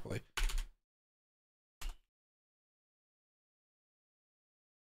type properly.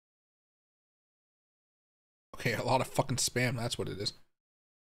 Okay, a lot of fucking spam. That's what it is.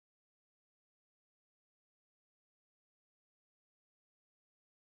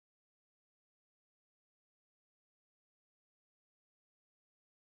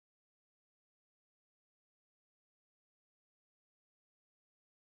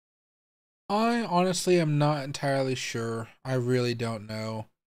 I honestly am not entirely sure. I really don't know.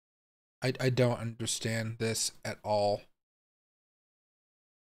 I don't understand this at all.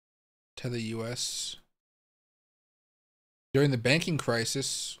 To the US. During the banking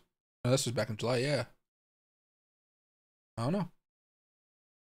crisis. No, this was back in July, yeah. I don't know.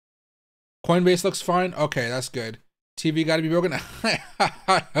 Coinbase looks fine. Okay, that's good. TV got to be broken.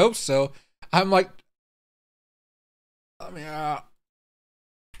 I hope so. I'm like, I mean, oh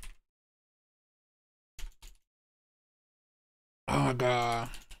my god.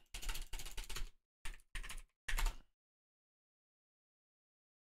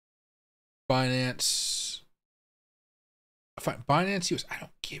 Binance. Fine. Binance US. I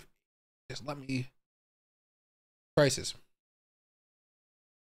don't give. Just let me. Prices.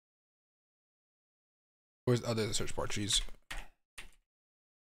 Where's the other search bar? Jeez.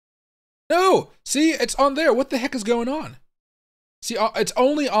 No! See, it's on there. What the heck is going on? See, it's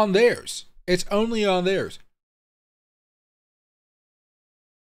only on theirs. It's only on theirs.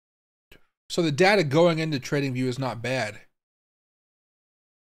 So the data going into TradingView is not bad.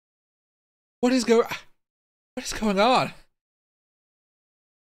 What is going on?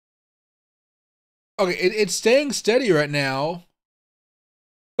 Okay, it's staying steady right now.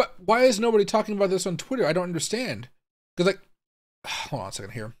 But why is nobody talking about this on Twitter? I don't understand. Because, like, hold on a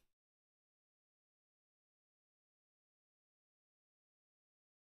second here.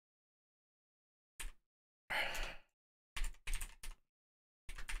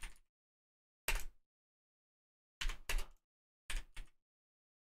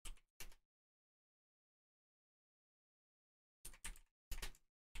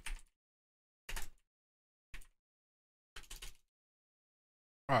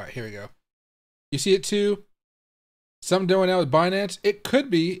 All right, here we go. You see it too? Something doing now with Binance. It could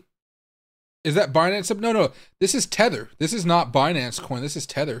be. Is that Binance? No, no. This is Tether. This is not Binance coin. This is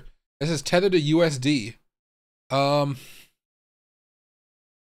Tether. This is Tether to USD.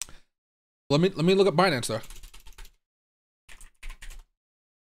 Let me look up Binance though.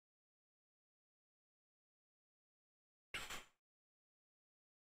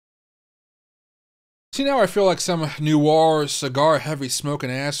 See, now I feel like some noir cigar heavy smoking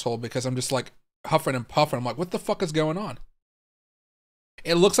asshole because I'm just like huffing and puffing. I'm like, what the fuck is going on?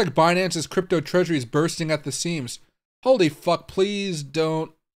 It looks like Binance's crypto treasury is bursting at the seams. Holy fuck, please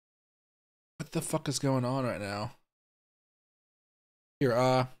don't. What the fuck is going on right now? Here,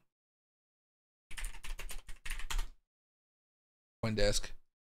 CoinDesk.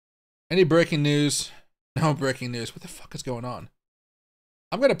 Any breaking news? No breaking news. What the fuck is going on?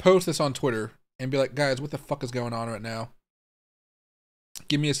 I'm gonna post this on Twitter and be like, guys, what the fuck is going on right now?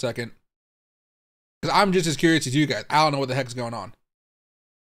 Give me a second. Because I'm just as curious as you guys. I don't know what the heck's going on.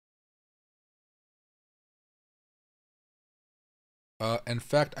 In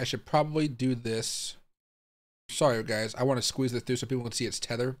fact, I should probably do this. Sorry, guys. I want to squeeze this through so people can see its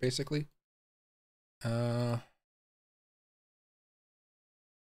tether, basically. Let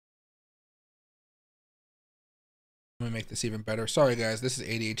me make this even better. Sorry, guys. This is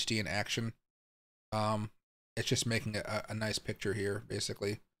ADHD in action. It's just making a nice picture here,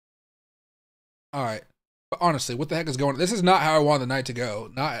 basically. All right. But honestly, what the heck is going on? This is not how I want the night to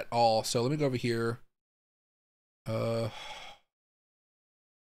go. Not at all. So let me go over here.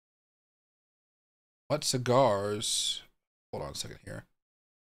 What cigars? Hold on a second here.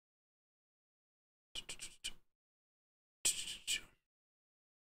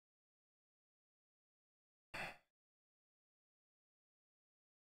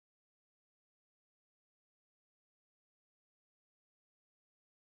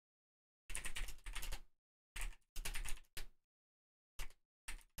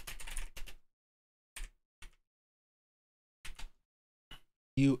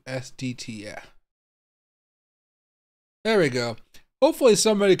 USDT, yeah. There we go. Hopefully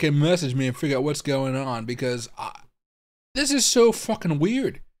somebody can message me and figure out what's going on, because this is so fucking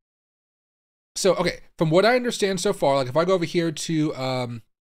weird. So, okay, from what I understand so far, like if I go over here to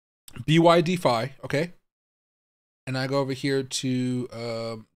BYDFi, okay, and I go over here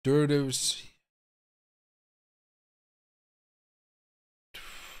to derivatives.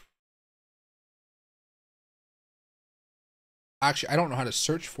 Actually, I don't know how to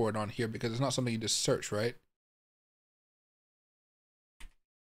search for it on here because it's not something you just search, right?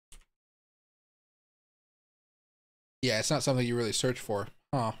 Yeah, it's not something you really search for,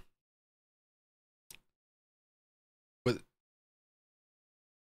 huh? But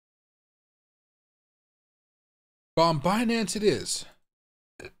on Binance it is.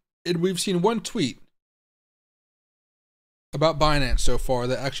 And we've seen one tweet about Binance so far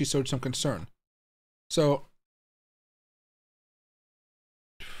that actually showed some concern. So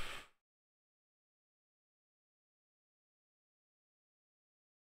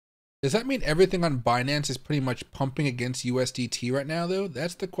does that mean everything on Binance is pretty much pumping against USDT right now, though?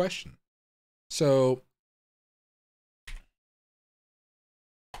 That's the question. So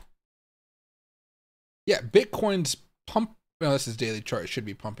yeah, Bitcoin's pump. No, this is daily chart. It should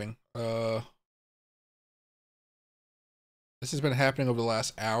be pumping. This has been happening over the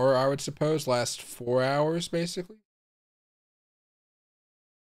last hour, I would suppose. Last 4 hours, basically.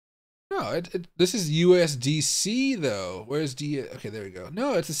 No, this is USDC though. Where's D? Okay, there we go.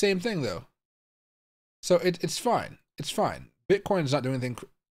 No, it's the same thing though. So it's fine. It's fine. Bitcoin's not doing anything.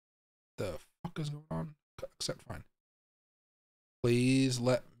 The fuck is going on? Except fine. Please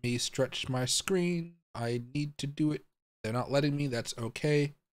let me stretch my screen. I need to do it. They're not letting me. That's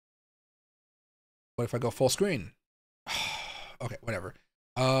okay. What if I go full screen? Okay, whatever.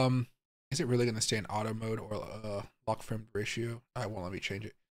 Is it really gonna stay in auto mode or lock frame ratio? I won't let me change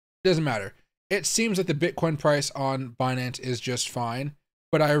it. Doesn't matter. It seems that the Bitcoin price on Binance is just fine,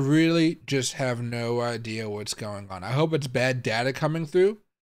 but I really just have no idea what's going on. I hope it's bad data coming through.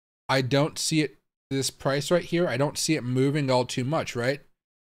 I don't see it, this price right here. I don't see it moving all too much, right?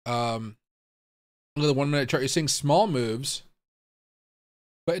 Look at the 1 minute chart. You're seeing small moves,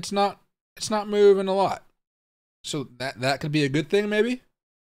 but it's not moving a lot. So that could be a good thing, maybe.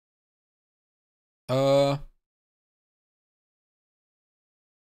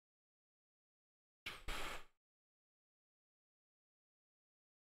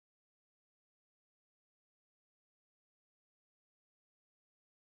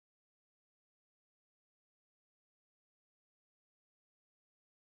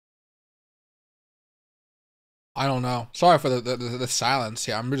 I don't know. Sorry for the silence.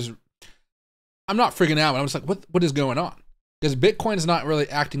 Yeah, I'm not freaking out. I'm just like, what is going on? Because Bitcoin's not really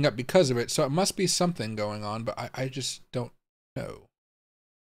acting up because of it, so it must be something going on, but I just don't know.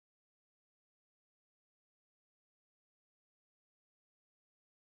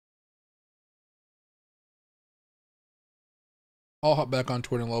 I'll hop back on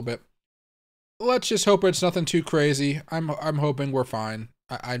Twitter in a little bit. Let's just hope it's nothing too crazy. I'm hoping we're fine.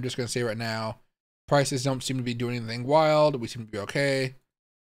 I'm just gonna say right now, prices don't seem to be doing anything wild. We seem to be okay.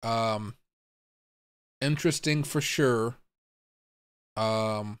 Interesting for sure.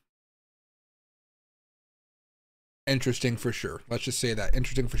 Interesting for sure. Let's just say that.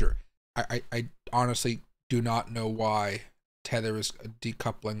 Interesting for sure. I honestly do not know why Tether is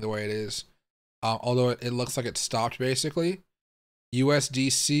decoupling the way it is. Although it looks like it stopped basically.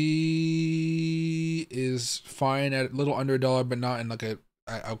 USDC is fine at a little under $1, but not in like a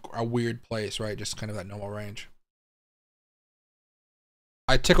weird place, right? Just kind of that normal range.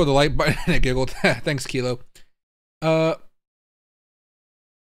 I tickled the like button and I giggled. Thanks, Kilo.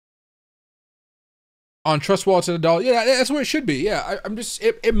 On trust wallets at $1. Yeah, that's where it should be. Yeah, I'm just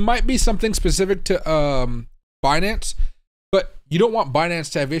it might be something specific to Binance, but you don't want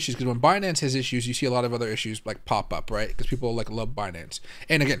Binance to have issues, because when Binance has issues, you see a lot of other issues like pop up, right? Because people like love Binance.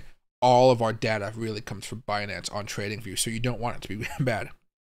 And again, all of our data really comes from Binance on TradingView, so you don't want it to be bad.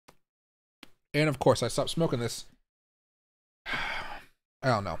 And of course, I stopped smoking this. I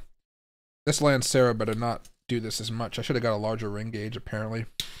don't know. This Lancero better not do this as much. I should have got a larger ring gauge, apparently.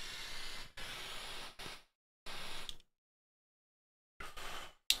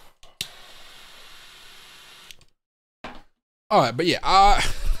 All right, but yeah, I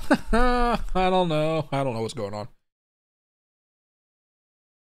don't know. I don't know what's going on.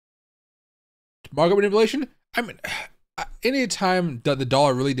 Market manipulation? I mean, any time that the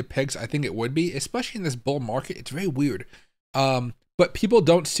dollar really depegs, I think it would be, especially in this bull market. It's very weird. But people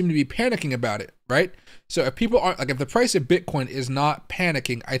don't seem to be panicking about it, right? So if people aren't, like, if the price of Bitcoin is not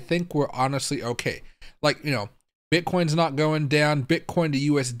panicking, I think we're honestly okay. Like, you know, Bitcoin's not going down. Bitcoin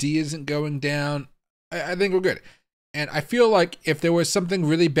to USD isn't going down. I think we're good. And I feel like if there was something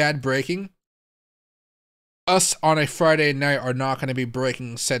really bad breaking, us on a Friday night are not going to be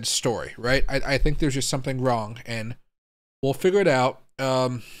breaking said story, right? I think there's just something wrong, and we'll figure it out.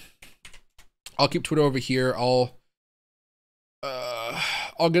 I'll keep Twitter over here. I'll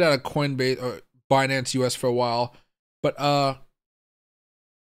get out of Coinbase or Binance US for a while, but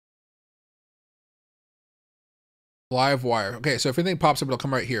Livewire. Okay, so if anything pops up, it'll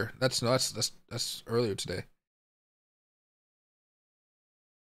come right here. That's earlier today.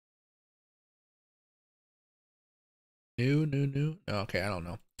 New. Okay, I don't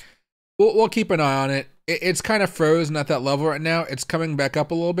know. We'll keep an eye on it. It's kind of frozen at that level right now. It's coming back up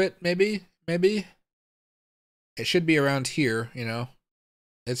a little bit, maybe. It should be around here, you know.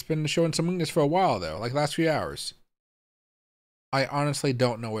 It's been showing some weakness for a while though, like last few hours. I honestly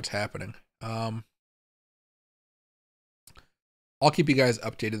don't know what's happening. I'll keep you guys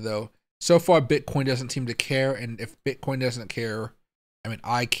updated though. So far, Bitcoin doesn't seem to care, and if Bitcoin doesn't care, I mean,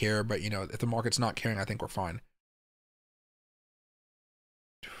 I care, but you know, if the market's not caring, I think we're fine.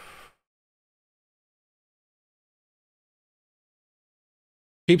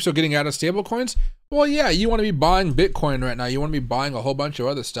 Peeps are getting out of stable coins. Well, yeah, you want to be buying Bitcoin right now. You want to be buying a whole bunch of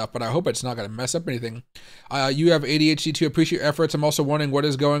other stuff, but I hope it's not going to mess up anything. You have ADHD to appreciate your efforts. I'm also wondering what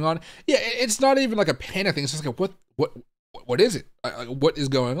is going on. Yeah, it's not even like a panic thing. It's just like, what is it? Like, what is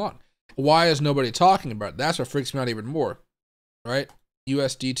going on? Why is nobody talking about it? That's what freaks me out even more, right?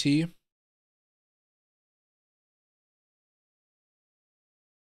 USDT.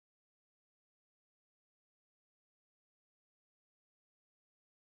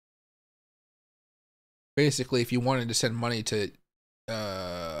 Basically, if you wanted to send money to,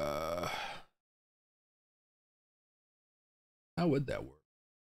 how would that work?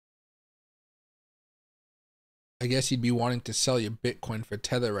 I guess you'd be wanting to sell your Bitcoin for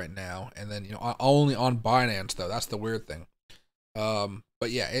Tether right now, and then, you know, only on Binance though. That's the weird thing. But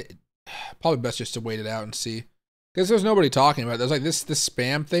yeah, it probably best just to wait it out and see, because there's nobody talking about it. There's like this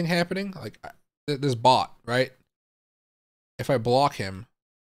spam thing happening, like this bot, right? If I block him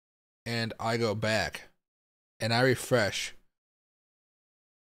and I go back and I refresh,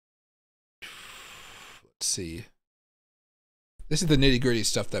 let's see. This is the nitty-gritty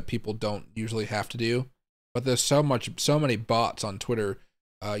stuff that people don't usually have to do, but there's so many bots on Twitter.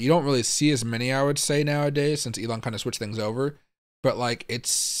 You don't really see as many, I would say, nowadays, since Elon kind of switched things over. But like,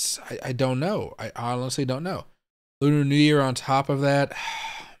 it's, I don't know. I honestly don't know. Lunar New Year on top of that.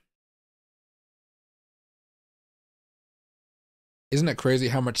 Isn't it crazy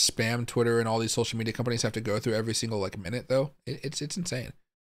how much spam Twitter and all these social media companies have to go through every single like minute though? It's insane.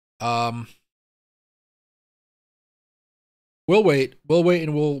 We'll wait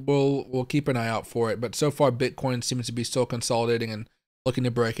and we'll keep an eye out for it. But so far, Bitcoin seems to be still consolidating and looking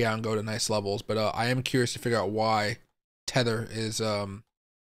to break out and go to nice levels. But I am curious to figure out why Tether is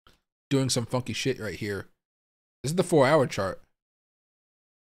doing some funky shit right here. This is the 4-hour chart.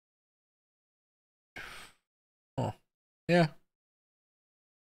 Oh, yeah.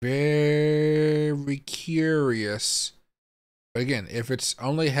 Very curious. But again, if it's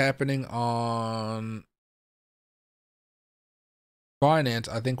only happening on Binance,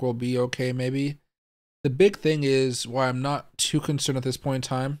 I think we'll be okay maybe. The big thing is why I'm not too concerned at this point in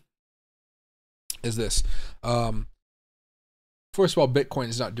time is this. First of all, Bitcoin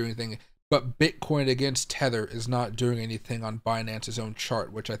is not doing anything, but Bitcoin against Tether is not doing anything on Binance's own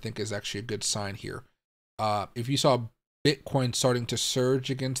chart, which I think is actually a good sign here. If you saw Bitcoin starting to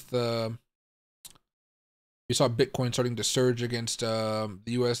surge against the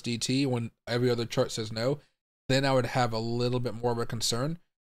USDT when every other chart says no, then I would have a little bit more of a concern.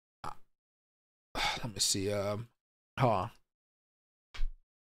 Let me see.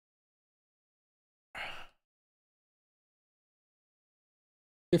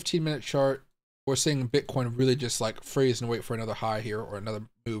 15-minute chart. We're seeing Bitcoin really just like freeze and wait for another high here or another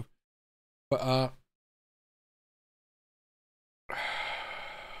move. But I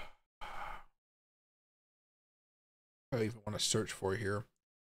even want to search for here.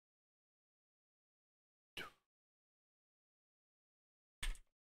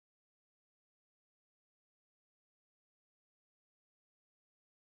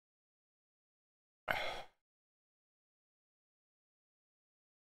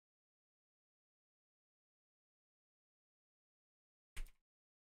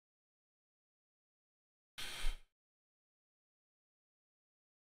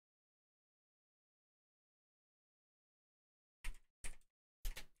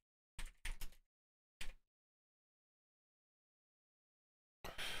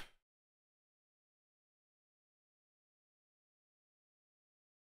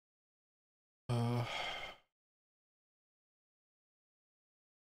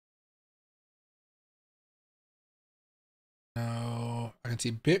 No, I can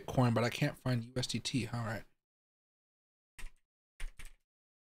see Bitcoin, but I can't find USDT. All right.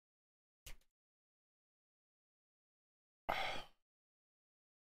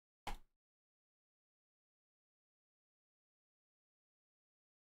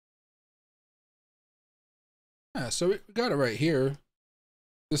 Yeah, so we got it right here.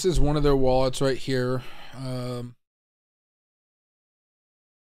 This is one of their wallets right here.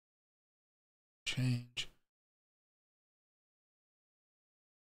 Change.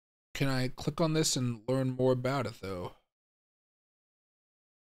 Can I click on this and learn more about it though?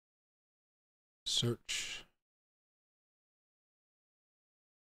 Search.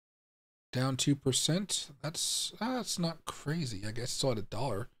 Down 2%. That's not crazy. I guess it's still at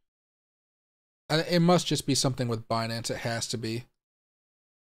 $1. It must just be something with Binance. It has to be.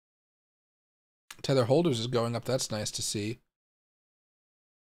 Tether holders is going up. That's nice to see.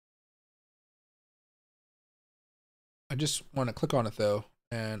 I just want to click on it though,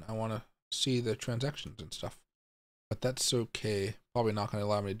 and I want to see the transactions and stuff. But that's okay. Probably not going to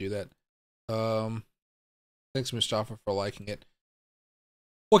allow me to do that. Thanks, Mustafa, for liking it.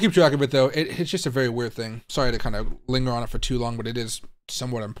 We'll keep track of it though. It's just a very weird thing. Sorry to kind of linger on it for too long, but it is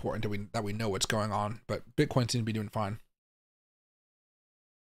somewhat important that we know what's going on. But Bitcoin seems to be doing fine.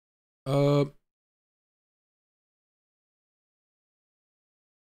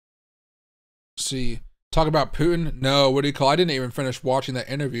 See, talk about Putin. No, what do you call? I didn't even finish watching that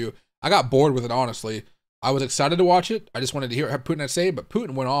interview. I got bored with it, honestly. I was excited to watch it. I just wanted to hear what Putin had to say, but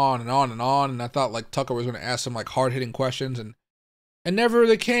Putin went on and on and on, and I thought like Tucker was going to ask some like hard-hitting questions, and never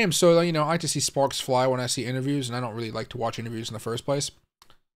really came. So, you know, I like to see sparks fly when I see interviews, and I don't really like to watch interviews in the first place.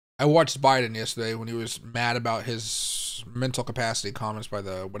 I watched Biden yesterday when he was mad about his mental capacity comments by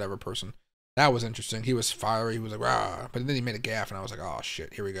the whatever person. That was interesting. He was fiery. He was like, rah. But then he made a gaffe, and I was like, oh,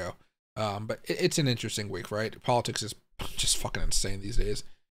 shit, here we go. But it's an interesting week, right? Politics is just fucking insane these days.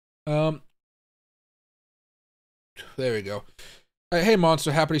 There we go. Hey,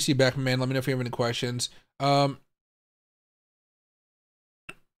 Monster, happy to see you back, man. Let me know if you have any questions. Let's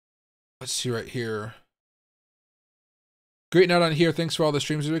see right here. Great night on here. Thanks for all the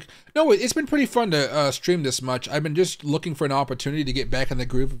streams this week. No, it's been pretty fun to stream this much. I've been just looking for an opportunity to get back in the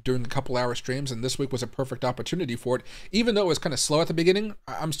groove of doing a couple hour streams, and this week was a perfect opportunity for it. Even though it was kind of slow at the beginning,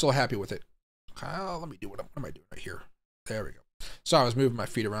 I'm still happy with it. Let me do what am I doing right here? There we go. Sorry, I was moving my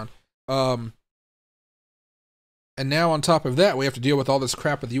feet around. And now on top of that, we have to deal with all this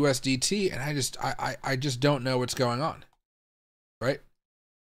crap with USDT, and I just don't know what's going on. Right?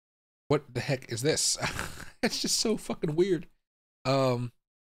 What the heck is this? It's just so fucking weird. But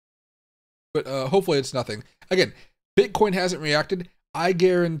hopefully it's nothing. Again, Bitcoin hasn't reacted. I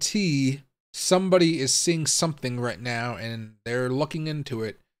guarantee somebody is seeing something right now and they're looking into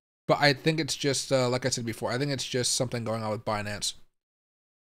it. But I think it's just, like I said before, I think it's just something going on with Binance.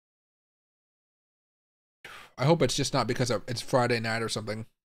 I hope it's just not because it's Friday night or something.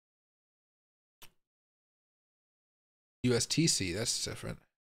 USTC, that's different.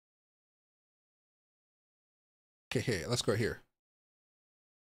 Okay, let's go here.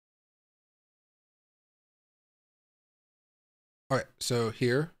 All right, so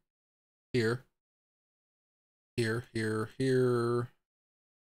here, here, here, here, here.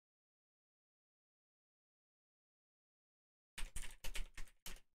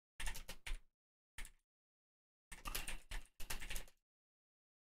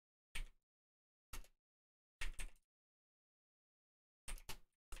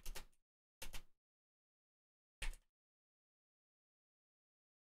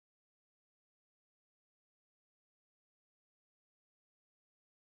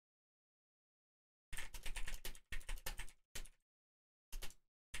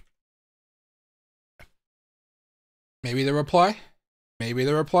 Maybe the reply. Maybe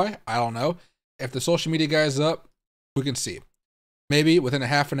the reply. I don't know. If the social media guy is up, we can see. Maybe within a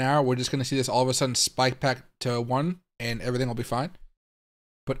half an hour, we're just going to see this all of a sudden spike back to 1 and everything will be fine.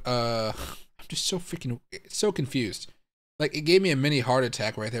 But I'm just so confused. Like, it gave me a mini heart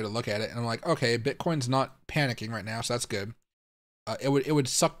attack right there to look at it. And I'm like, okay, Bitcoin's not panicking right now, so that's good. It would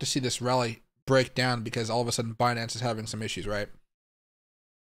suck to see this rally break down because all of a sudden Binance is having some issues, right?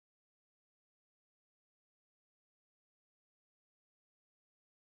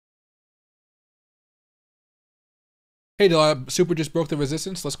 Hey, Super just broke the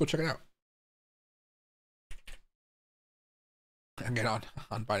resistance. Let's go check it out. Get on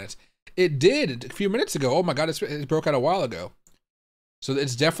Binance. It did a few minutes ago. Oh my god, it broke out a while ago. So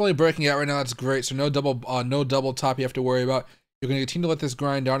it's definitely breaking out right now. That's great. So no double top you have to worry about. You're going to continue to let this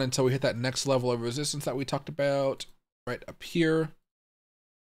grind on until we hit that next level of resistance that we talked about right up here.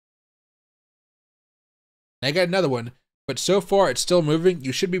 And I got another one, but so far it's still moving.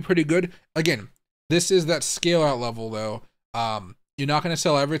 You should be pretty good. Again, this is that scale out level though. You're not going to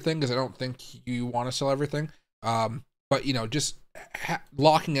sell everything because I don't think you want to sell everything. But you know, just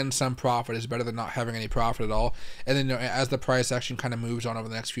locking in some profit is better than not having any profit at all. And then, you know, as the price action kind of moves on over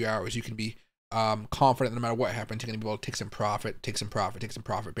the next few hours, you can be confident no matter what happens, you're going to be able to take some profit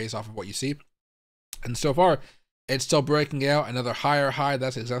based off of what you see. And so far, it's still breaking out another higher high.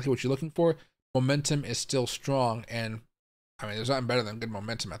 That's exactly what you're looking for. Momentum is still strong, and I mean, there's nothing better than good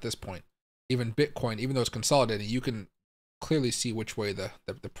momentum at this point. Even Bitcoin, even though it's consolidating, you can clearly see which way the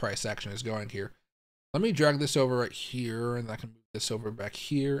price action is going here. Let me drag this over right here, and I can move this over back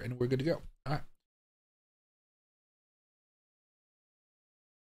here, and we're good to go. All right.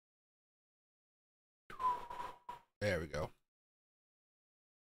 There we go.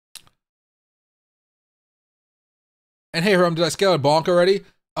 And hey, Herm, did I scale a bonk already?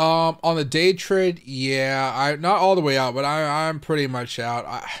 On the day trade, yeah, I not all the way out, but I'm pretty much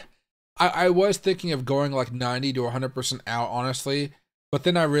out. I was thinking of going like 90 to 100% out, honestly, but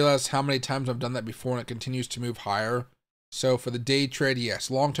then I realized how many times I've done that before, and it continues to move higher. So for the day trade,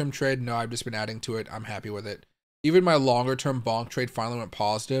 yes. Long-term trade, no, I've just been adding to it. I'm happy with it. Even my longer-term bonk trade finally went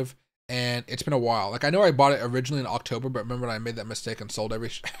positive, and it's been a while. Like, I know I bought it originally in October, but remember when I made that mistake and sold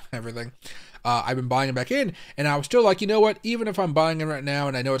everything? I've been buying it back in, and I was still like, you know what? Even if I'm buying in right now,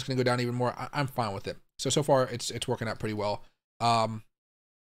 and I know it's going to go down even more, I'm fine with it. So far, it's working out pretty well.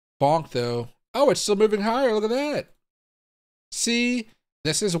 Bonk, though. Oh, it's still moving higher. Look at that. See?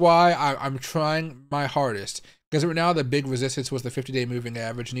 This is why I'm trying my hardest. Because right now, the big resistance was the 50-day moving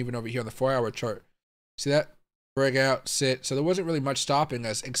average, and even over here on the 4-hour chart. See that? Breakout, sit. So there wasn't really much stopping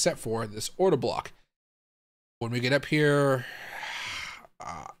us except for this order block. When we get up here,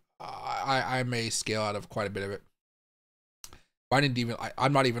 I may scale out of quite a bit of it.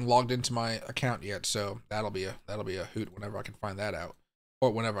 I'm not even logged into my account yet, so that'll be a hoot whenever I can find that out,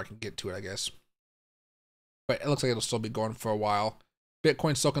 or whenever I can get to it, I guess. But it looks like it'll still be going for a while.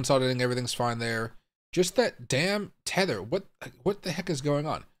 Bitcoin's still consolidating. Everything's fine there. Just that damn tether. What the heck is going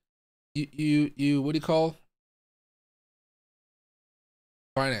on? You what do you call?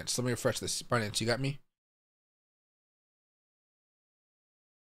 Binance. Let me refresh this. Binance, you got me?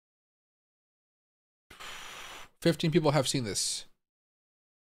 $15 people have seen this.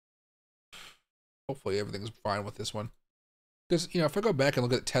 Hopefully everything's fine with this one. Because, you know, if I go back and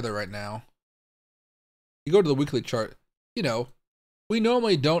look at Tether right now, you go to the weekly chart, you know, we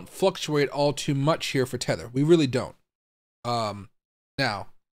normally don't fluctuate all too much here for Tether. We really don't. Now,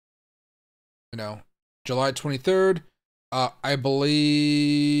 you know, July 23rd, I believe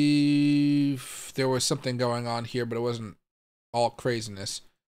there was something going on here, but it wasn't all craziness.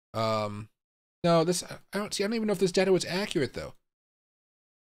 No, this I don't even know if this data was accurate though.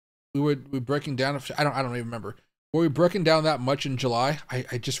 We're breaking down. I don't even remember. Were we breaking down that much in July?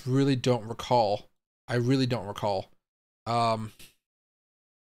 I just really don't recall. I really don't recall. Now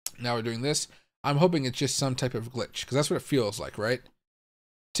we're doing this. I'm hoping it's just some type of glitch because that's what it feels like, right?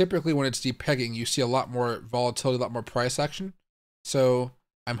 Typically when it's depegging, you see a lot more volatility, a lot more price action. So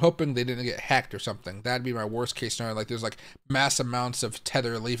I'm hoping they didn't get hacked or something. That'd be my worst case scenario. Like there's like mass amounts of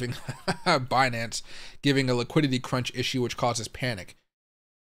Tether leaving Binance, giving a liquidity crunch issue which causes panic.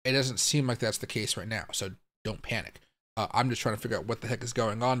 It doesn't seem like that's the case right now, so don't panic. I'm just trying to figure out what the heck is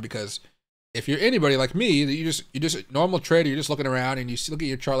going on, because if you're anybody like me, you're just a normal trader, you're just looking around and you look at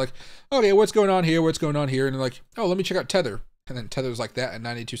your chart like, okay, what's going on here? What's going on here? And you're like, oh, let me check out Tether. And then Tether's like that at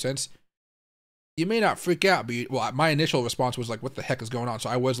 92 cents. You may not freak out, but well, my initial response was like, what the heck is going on? So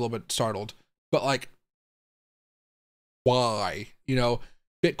I was a little bit startled, but like, why? You know,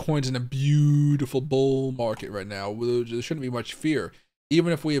 Bitcoin's in a beautiful bull market right now. There shouldn't be much fear.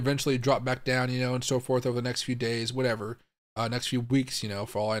 Even if we eventually drop back down, you know, and so forth over the next few days, whatever, next few weeks, you know,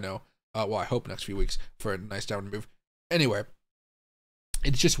 for all I know. Well, I hope next few weeks for a nice downward move. Anyway,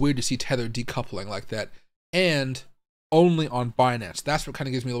 it's just weird to see Tether decoupling like that, and only on Binance. That's what kind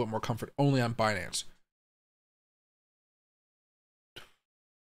of gives me a little bit more comfort. Only on Binance.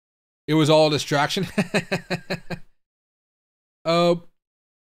 It was all a distraction.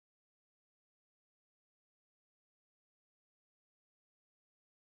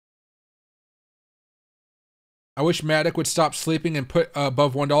 I wish Matic would stop sleeping and put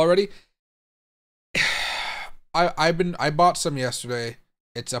above $1 already. I bought some yesterday.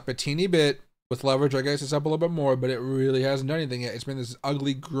 It's up a teeny bit. With leverage, I guess it's up a little bit more, but it really hasn't done anything yet. It's been this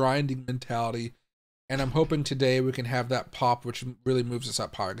ugly grinding mentality, and I'm hoping today we can have that pop, which really moves us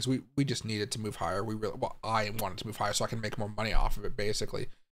up higher, because we just need it to move higher. Well, I want it to move higher so I can make more money off of it, basically.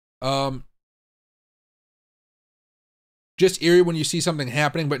 Just eerie when you see something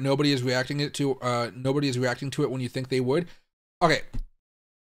happening, but nobody is reacting to it when you think they would. Okay,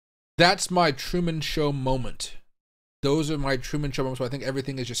 that's my Truman Show moment. Those are my Truman Show moments where I think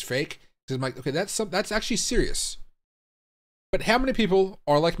everything is just fake. Because I'm like, okay, that's actually serious. But how many people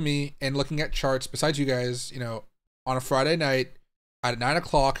are like me and looking at charts, besides you guys, you know, on a Friday night at 9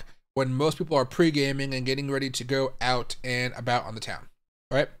 o'clock when most people are pre-gaming and getting ready to go out and about on the town,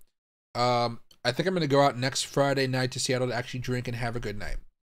 right? I think I'm going to go out next Friday night to Seattle to actually drink and have a good night.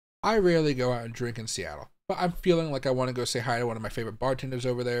 I rarely go out and drink in Seattle, but I'm feeling like I want to go say hi to one of my favorite bartenders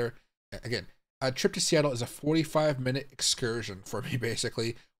over there. Again, a trip to Seattle is a 45-minute excursion for me,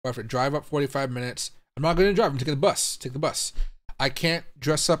 basically. I have to drive up 45 minutes. I'm not going to drive. I'm taking the bus. Take the bus. I can't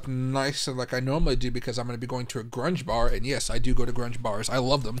dress up nice like I normally do because I'm going to be going to a grunge bar. And yes, I do go to grunge bars. I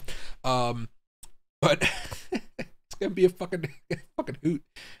love them. But it's going to be a fucking hoot.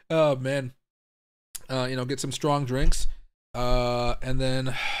 Oh, man. You know, get some strong drinks. And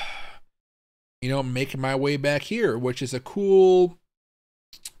then, you know, make my way back here, which is a cool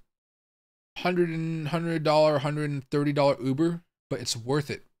 $100, $130 Uber. But it's worth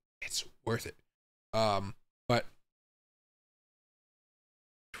it. It's worth it. But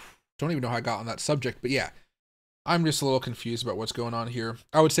don't even know how I got on that subject, but yeah, I'm just a little confused about what's going on here.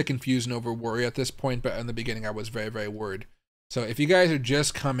 I would say confused and over worry at this point, but in the beginning I was very, very worried. So if you guys are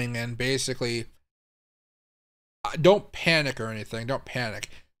just coming in, basically, don't panic or anything. Don't panic.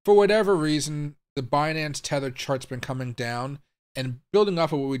 For whatever reason, the Binance Tether chart's been coming down and building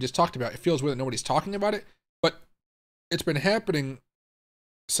off of what we just talked about. It feels weird that nobody's talking about it, but it's been happening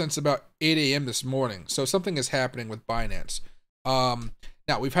since about 8 a.m. this morning. So something is happening with Binance.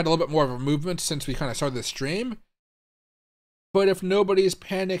 Now, we've had a little bit more of a movement since we kind of started the stream. But if nobody's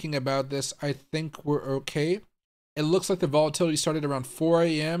panicking about this, I think we're okay. It looks like the volatility started around 4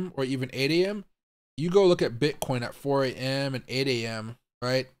 a.m. or even 8 a.m. You go look at Bitcoin at 4 a.m. and 8 a.m.,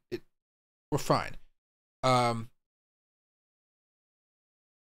 right? We're fine. Yeah,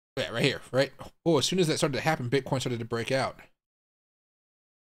 right here, right? Oh, as soon as that started to happen, Bitcoin started to break out.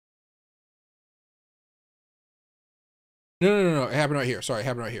 No. It happened right here. Sorry, it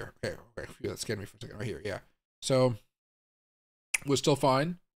happened right here. Okay. That scared me for a second. Right here, yeah. So, we're still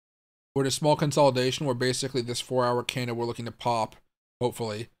fine. We're in a small consolidation where basically this 4-hour candle we're looking to pop,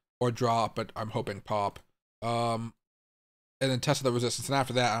 hopefully, or drop, but I'm hoping pop. And then test the resistance. And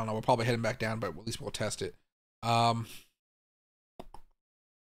after that, I don't know, we're probably heading back down, but at least we'll test it. The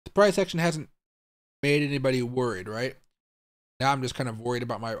price action hasn't made anybody worried, right? Now I'm just kind of worried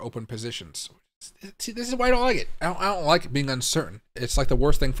about my open positions. See, this is why I don't like it. I don't like being uncertain. It's like the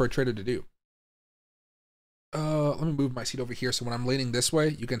worst thing for a trader to do. Let me move my seat over here so when I'm leaning this way,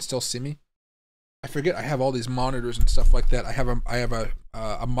 you can still see me. I forget I have all these monitors and stuff like that. I have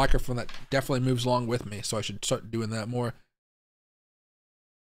a microphone that definitely moves along with me, so I should start doing that more.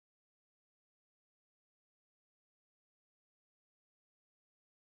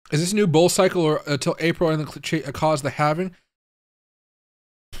 Is this a new bull cycle or until April and cause the halving?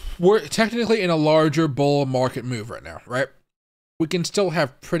 We're technically in a larger bull market move right now, right? We can still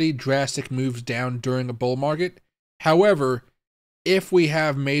have pretty drastic moves down during a bull market. However, if we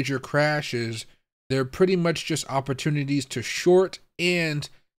have major crashes, they're pretty much just opportunities to short and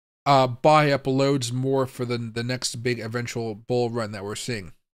buy up loads more for the next big eventual bull run that we're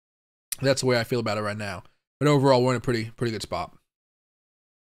seeing. That's the way I feel about it right now. But overall, we're in a pretty good spot.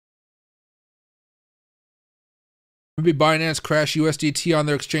 Maybe Binance crash USDT on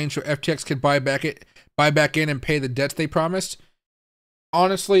their exchange so FTX could buy back in and pay the debts they promised.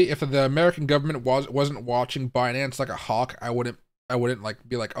 Honestly, if the American government wasn't watching Binance like a hawk, I wouldn't like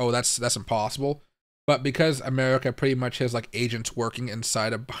be like, oh, that's impossible. But because America pretty much has like agents working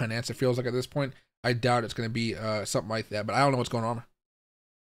inside of Binance, it feels like at this point, I doubt it's going to be something like that. But I don't know what's going on.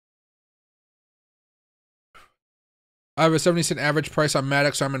 I have a 70-cent average price on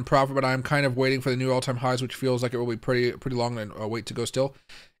Matic, so I'm in profit, but I'm kind of waiting for the new all-time highs, which feels like it will be pretty long and wait to go still.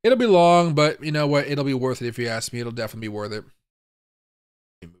 It'll be long, but you know what? It'll be worth it if you ask me. It'll definitely be worth it.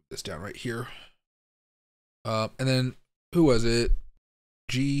 Let me move this down right here. And then, who was it?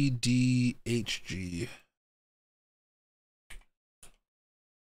 GDHG.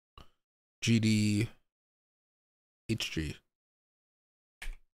 GDHG.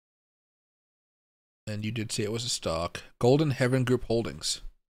 And you did say it was a stock. Golden Heaven Group Holdings.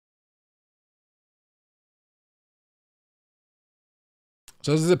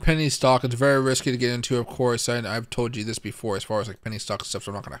 So this is a penny stock. It's very risky to get into, of course. And I've told you this before as far as like penny stock stuff,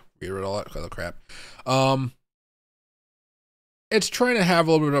 so I'm not going to read all that other crap. It's trying to have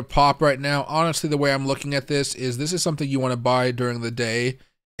a little bit of a pop right now. Honestly, the way I'm looking at this is something you want to buy during the day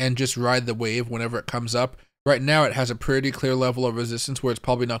and just ride the wave whenever it comes up. Right now, it has a pretty clear level of resistance where it's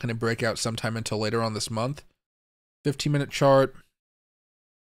probably not going to break out sometime until later on this month. 15-minute chart.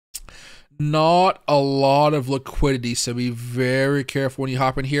 Not a lot of liquidity, so be very careful when you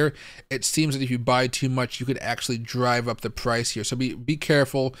hop in here. It seems that if you buy too much, you could actually drive up the price here. So be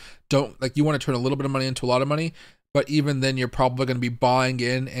careful. Don't, like, you want to turn a little bit of money into a lot of money. But even then, you're probably going to be buying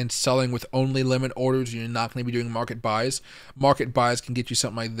in and selling with only limit orders. You're not going to be doing market buys. Market buys can get you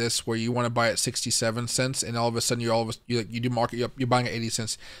something like this, where you want to buy at 67 cents, and all of a sudden you do market. You're buying at 80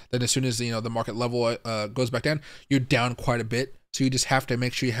 cents. Then as soon as the market level goes back down, you're down quite a bit. So you just have to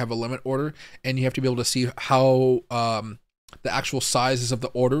make sure you have a limit order, and you have to be able to see how the actual sizes of the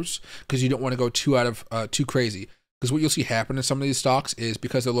orders, because you don't want to go too crazy. Because what you'll see happen in some of these stocks is,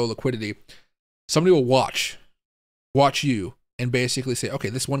 because they're low liquidity, somebody will watch you and basically say, okay,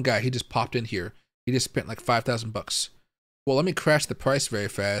 this one guy, he just popped in here. He just spent like $5,000. Well, let me crash the price very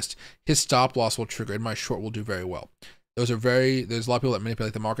fast. His stop loss will trigger and my short will do very well. There's a lot of people that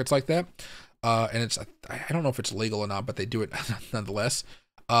manipulate the markets like that. And I don't know if it's legal or not, but they do it nonetheless.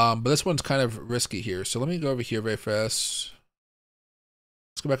 But this one's kind of risky here. So let me go over here very fast.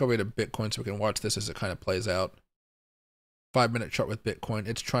 Let's go back over to Bitcoin so we can watch this as it kind of plays out. 5-minute chart with Bitcoin.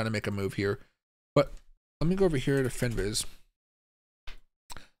 It's trying to make a move here. But let me go over here to Finviz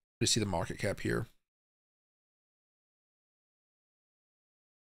to see the market cap here.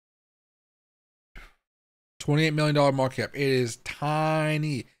 $28 million market cap. It is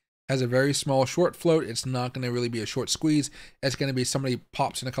tiny. Has a very small short float. It's not going to really be a short squeeze. It's going to be somebody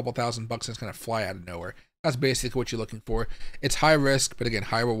pops in a couple $1,000 and it's going to fly out of nowhere. That's basically what you're looking for. It's high risk, but again,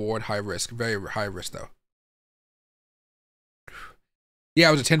 high reward, high risk. Very high risk though. Yeah,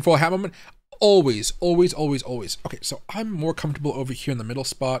 it was a tinfoil hat moment. Always. Okay, so I'm more comfortable over here in the middle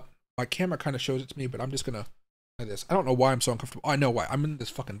spot. My camera kind of shows it to me, but I'm just gonna like this. I don't know why I'm so uncomfortable. I know why. I'm in this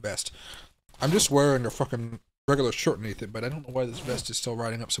fucking vest. I'm just wearing a fucking regular shirt underneath it, but I don't know why this vest is still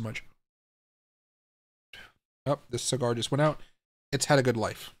riding up so much. Oh, this cigar just went out. It's had a good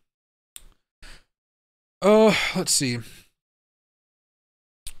life. Let's see.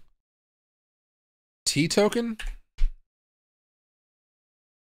 T token?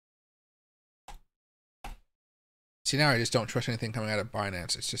 See, now I just don't trust anything coming out of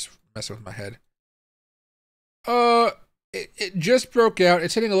Binance. It's just messing with my head. It just broke out.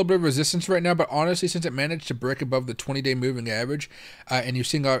 It's hitting a little bit of resistance right now, but honestly, since it managed to break above the 20-day moving average, and you're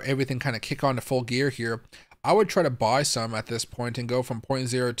seeing everything kind of kick on to full gear here, I would try to buy some at this point and go from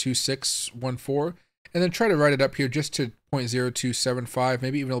 0.02614, and then try to write it up here just to 0.0275,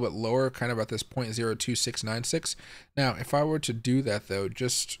 maybe even a little bit lower, kind of at this 0.02696. Now, if I were to do that though,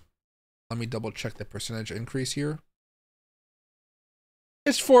 just let me double check the percentage increase here.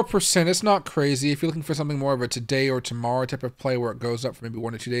 It's 4%. It's not crazy. If you're looking for something more of a today or tomorrow type of play where it goes up for maybe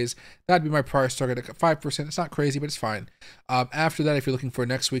 1 or 2 days, that'd be my price target at 5%. It's not crazy, but it's fine. After that, if you're looking for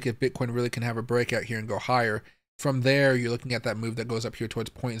next week, if Bitcoin really can have a breakout here and go higher, from there, you're looking at that move that goes up here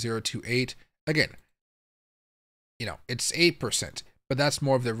towards 0.028. Again, it's 8%, but that's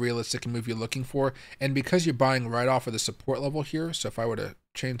more of the realistic move you're looking for. And because you're buying right off of the support level here, so if I were to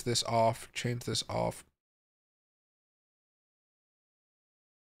change this off,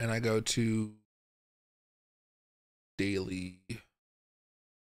 and I go to daily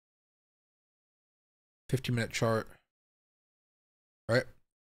 15-minute chart, right?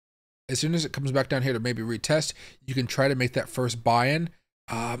 As soon as it comes back down here to maybe retest, you can try to make that first buy-in.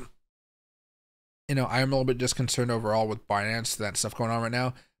 You know, I'm a little bit just concerned overall with Binance, that stuff going on right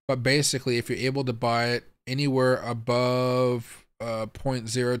now. But basically, if you're able to buy it anywhere above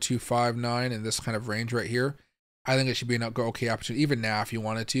 0.0259 in this kind of range right here, I think it should be an okay opportunity. Even now, if you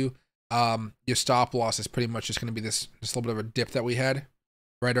wanted to, your stop loss is pretty much just going to be this little bit of a dip that we had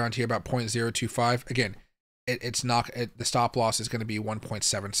right around here, about 0.025. Again, it's not, the stop loss is going to be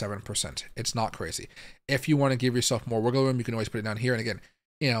 1.77%. It's not crazy. If you want to give yourself more wiggle room, you can always put it down here. And again,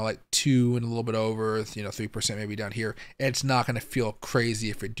 you know, like 2 and a little bit over, you know, 3% maybe down here. It's not going to feel crazy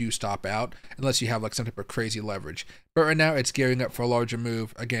if it do stop out, unless you have like some type of crazy leverage. But right now, it's gearing up for a larger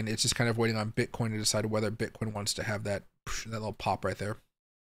move. Again, it's just kind of waiting on Bitcoin to decide whether Bitcoin wants to have that little pop right there.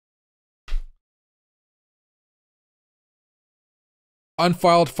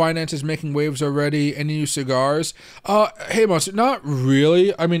 Unfiled finance is making waves already. Any new cigars? Hey, Monster, not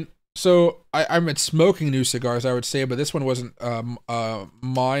really. I mean, so I'm at smoking new cigars, I would say, but this one wasn't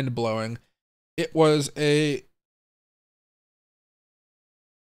mind blowing. It was a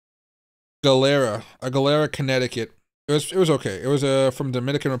Galera, Connecticut. It was okay. It was from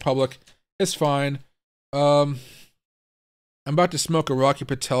Dominican Republic. It's fine. I'm about to smoke a Rocky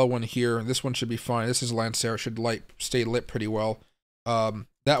Patel one here. This one should be fine. This is Lancero. Should stay lit pretty well.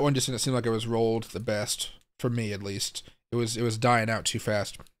 That one just didn't seem like it was rolled the best for me, at least. It was dying out too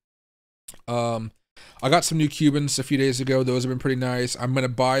fast. I got some new Cubans a few days ago. Those have been pretty nice. I'm gonna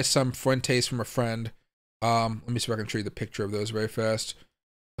buy some Fuentes from a friend. Let me see if I can show you the picture of those very fast.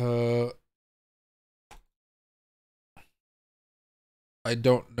 I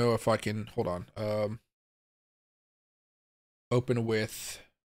don't know if I can, hold on. Open with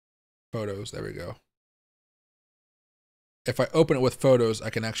photos. There we go. If I open it with photos, I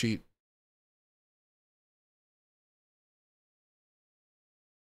can actually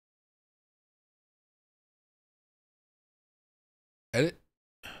edit.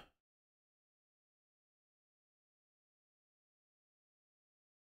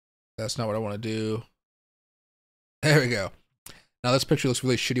 That's not what I want to do. There we go. Now this picture looks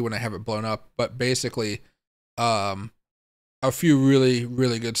really shitty when I have it blown up, but basically, a few really,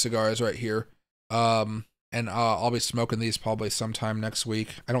 really good cigars right here. And I'll be smoking these probably sometime next week.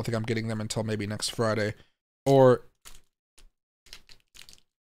 I don't think I'm getting them until maybe next Friday. Or,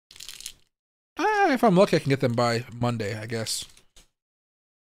 if I'm lucky, I can get them by Monday, I guess.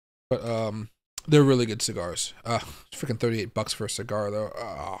 But, they're really good cigars. Freaking $38 for a cigar,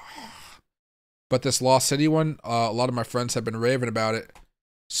 though. But this Lost City one, a lot of my friends have been raving about it.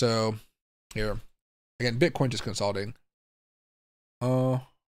 So, here. Again, Bitcoin just consolidating.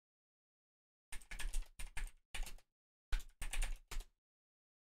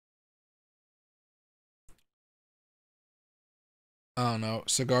 I don't know,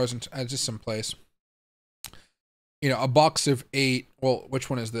 cigars and just some place. You know, a box of 8. Well, which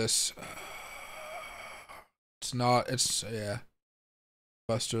one is this? It's not. It's yeah.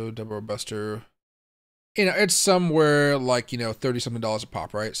 Buster, double Buster. You know, it's somewhere like, you know, $30-something a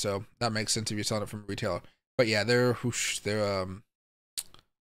pop, right? So that makes sense if you're selling it from a retailer. But yeah, they're this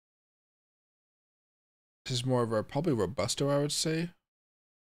is more of a probably Robusto, I would say.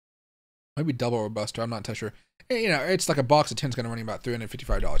 Maybe double Robusto. I'm not entirely sure. You know, it's like a box of 10 is going to run you about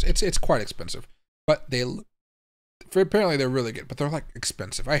 $355. It's quite expensive, but apparently they're really good. But they're like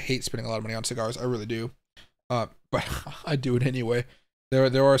expensive. I hate spending a lot of money on cigars. I really do. But I do it anyway.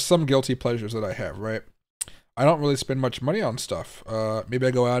 There are some guilty pleasures that I have, right? I don't really spend much money on stuff. Maybe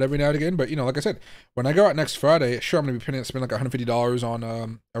I go out every now and again, but you know, like I said, when I go out next Friday, sure, I'm gonna be spend like $150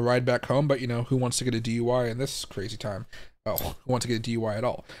 on a ride back home. But you know, who wants to get a DUI in this crazy time? Oh, who wants to get a DUI at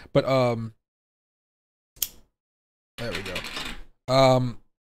all? But there we go. Well,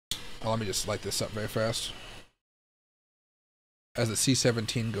 let me just light this up very fast as the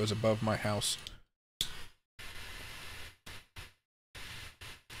C-17 goes above my house.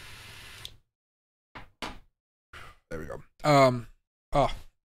 There we go. Oh, okay,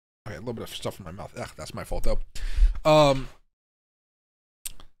 a little bit of stuff in my mouth. Ugh, that's my fault though.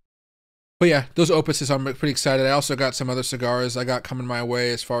 But yeah, those opuses, I'm pretty excited. I also got some other cigars I got coming my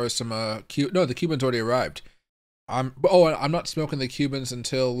way as far as some no, the Cubans already arrived. I'm not smoking the Cubans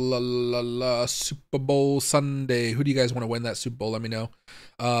until Super Bowl Sunday. Who do you guys want to win that Super Bowl? Let me know.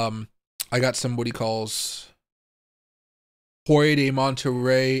 I got some what he calls Hoy de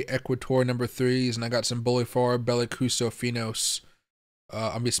Monterrey Ecuador #3s, and I got some Bolivar Belicuso Finos.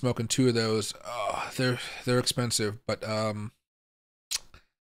 I'll be smoking 2 of those. They're expensive, but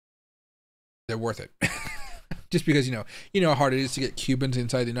they're worth it. Just because you know how hard it is to get Cubans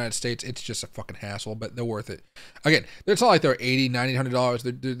inside the United States. It's just a fucking hassle, but they're worth it. Again, it's not like they're $80,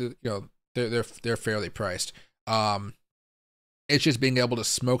 $90, $100. They're fairly priced. It's just being able to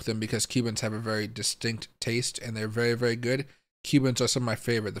smoke them because Cubans have a very distinct taste and they're very, very good. Cubans are some of my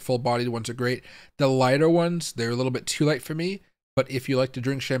favorite. The full-bodied ones are great. The lighter ones, they're a little bit too light for me. But if you like to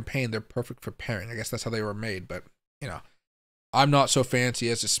drink champagne, they're perfect for pairing. I guess that's how they were made. But I'm not so fancy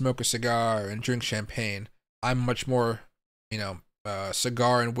as to smoke a cigar and drink champagne. I'm much more,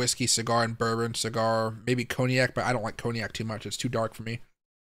 cigar and whiskey, cigar and bourbon, cigar, maybe cognac, but I don't like cognac too much. It's too dark for me.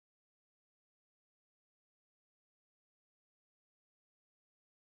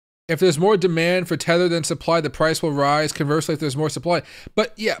 If there's more demand for Tether than supply, the price will rise. Conversely, if there's more supply.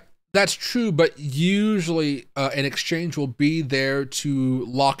 But yeah, that's true. But usually an exchange will be there to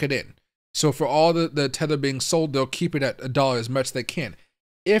lock it in. So for all the Tether being sold, they'll keep it at $1 as much as they can.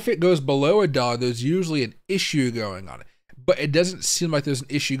 If it goes below $1, there's usually an issue going on. But it doesn't seem like there's an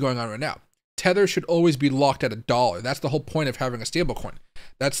issue going on right now. Tether should always be locked at $1. That's the whole point of having a stablecoin.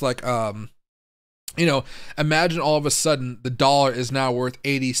 That's like, imagine all of a sudden the dollar is now worth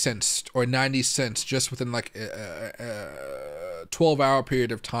 80 cents or 90 cents just within like a 12-hour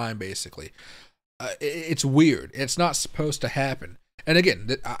period of time, basically. It's weird. It's not supposed to happen. And again,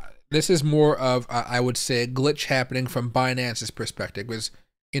 this is more of, I would say, a glitch happening from Binance's perspective. Because,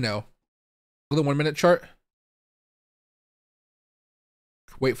 look at the 1 minute chart.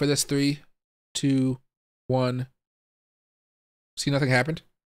 Wait for this. 3, 2, 1. See, nothing happened.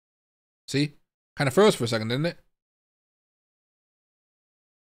 See? Kind of froze for a second, didn't it?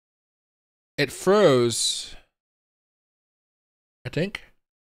 It froze, I think.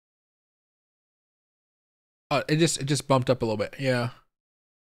 Oh, it just bumped up a little bit. Yeah.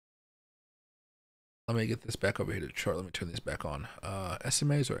 Let me get this back over here to the chart. Let me turn this back on.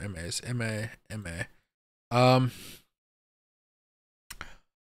 SMAs or MAs? MA.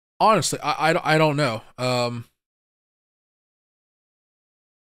 Honestly, I don't know.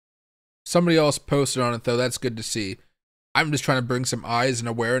 Somebody else posted on it though. That's good to see. I'm just trying to bring some eyes and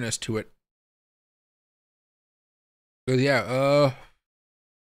awareness to it. But yeah,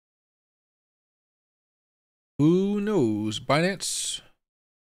 who knows? Binance.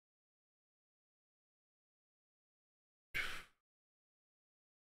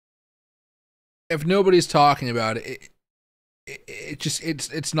 If nobody's talking about it,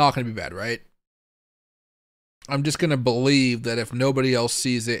 it's not going to be bad, right? I'm just going to believe that if nobody else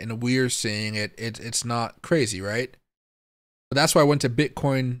sees it and we're seeing it, it's not crazy, right? But that's why I went to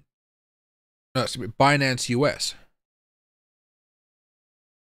Bitcoin, no, excuse me, Binance US.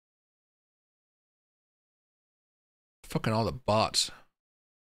 Fucking all the bots.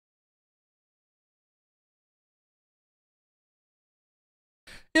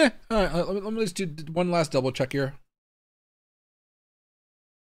 Yeah, all right, let me just do one last double check here.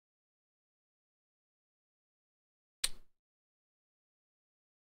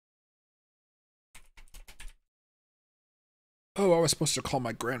 Oh, I was supposed to call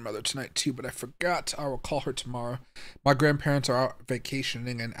my grandmother tonight too, but I forgot. I will call her tomorrow. My grandparents are out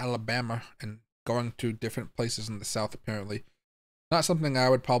vacationing in Alabama and going to different places in the South, apparently. Not something I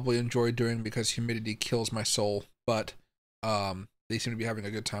would probably enjoy doing because humidity kills my soul, but they seem to be having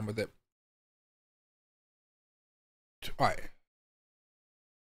a good time with it. All right.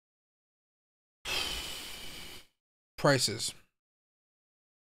 Prices.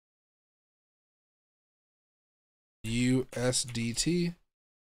 USDT.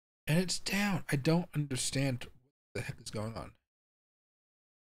 And it's down. I don't understand what the heck is going on.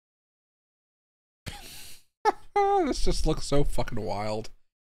 This just looks so fucking wild.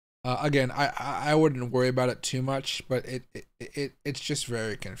 Again, I wouldn't worry about it too much, but it's just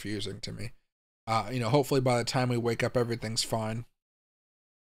very confusing to me. Hopefully by the time we wake up, everything's fine.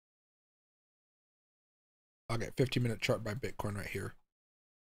 Okay, 15-minute chart by Bitcoin right here.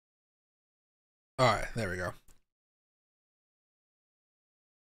 All right, there we go.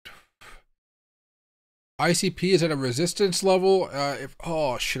 ICP is at a resistance level.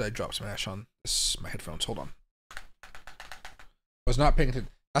 Oh shit, I dropped some ash on my headphones. Hold on. Was not paying attention.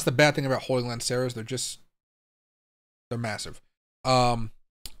 That's the bad thing about holding Lanceros. They're massive. I'll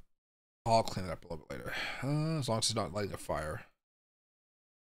clean it up a little bit later. As long as it's not lighting a fire.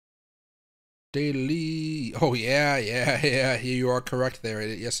 Daily. Oh yeah. You are correct there.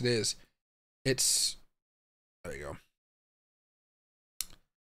 Yes, it is. There you go.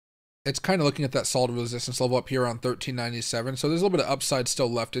 It's kind of looking at that solid resistance level up here on 1397. So there's a little bit of upside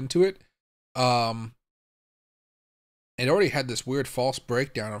still left into it. It already had this weird false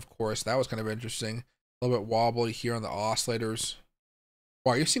breakdown, of course. That was kind of interesting. A little bit wobbly here on the oscillators.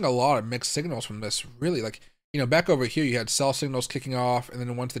 Wow, you're seeing a lot of mixed signals from this. Really, like, back over here, you had sell signals kicking off, and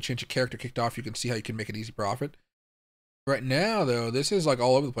then once the change of character kicked off, you can see how you can make an easy profit. Right now, though, this is like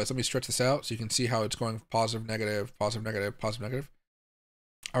all over the place. Let me stretch this out so you can see how it's going positive, negative, positive, negative, positive, negative.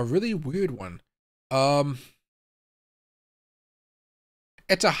 A really weird one.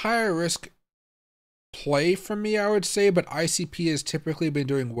 It's a higher risk play for me, I would say, but ICP has typically been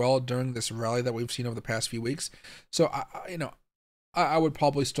doing well during this rally that we've seen over the past few weeks. So, I would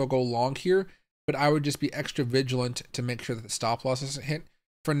probably still go long here, but I would just be extra vigilant to make sure that the stop loss isn't hit.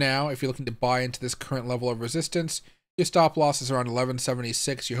 For now, if you're looking to buy into this current level of resistance, your stop loss is around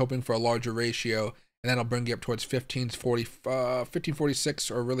 1176. You're hoping for a larger ratio, and that'll bring you up towards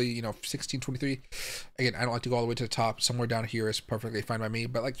 1546, or really, 1623. Again, I don't like to go all the way to the top. Somewhere down here is perfectly fine by me,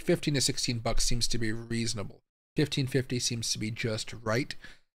 but like 15 to 16 bucks seems to be reasonable. 1550 seems to be just right.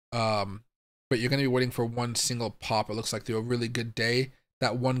 But you're going to be waiting for one single pop. It looks like through a really good day.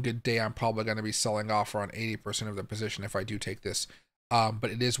 That one good day, I'm probably going to be selling off around 80% of the position if I do take this.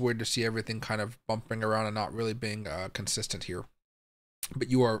 But it is weird to see everything kind of bumping around and not really being consistent here. But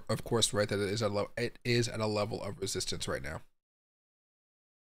you are, of course, right that it is at a level of resistance right now.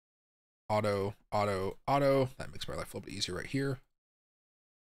 Auto. That makes my life a little bit easier right here.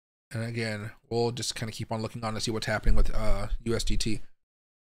 And again, we'll just kind of keep on looking on to see what's happening with USDT.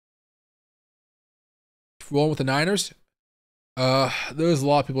 Rolling with the Niners. There's a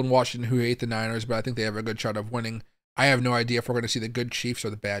lot of people in Washington who hate the Niners, but I think they have a good shot of winning. I have no idea if we're going to see the good Chiefs or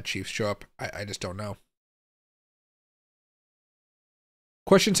the bad Chiefs show up. I just don't know.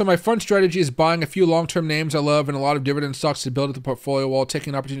 Question: so my fund strategy is buying a few long-term names I love and a lot of dividend stocks to build up the portfolio while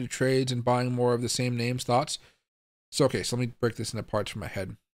taking opportunity trades and buying more of the same names. Thoughts? So okay, so let me break this into parts from my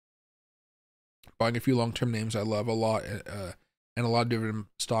head. Buying a few long-term names I love a lot, and a lot of dividend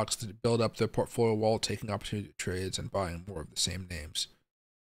stocks to build up the portfolio while taking opportunity trades and buying more of the same names.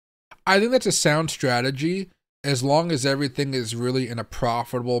 I think that's a sound strategy as long as everything is really in a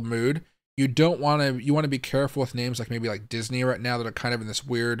profitable mood. You want to be careful with names like maybe like Disney right now that are kind of in this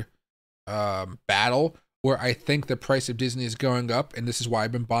weird battle where I think the price of Disney is going up, and this is why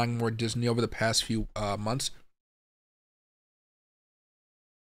I've been buying more Disney over the past few months.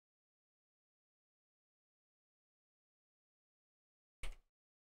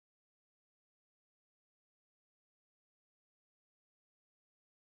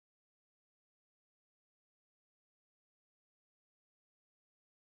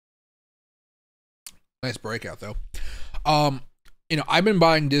 Nice breakout though. I've been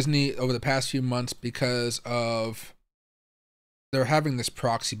buying Disney over the past few months because of they're having this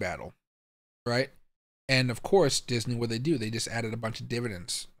proxy battle, right? And of course, Disney, what they do, they just added a bunch of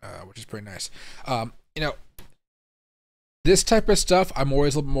dividends, which is pretty nice. This type of stuff I'm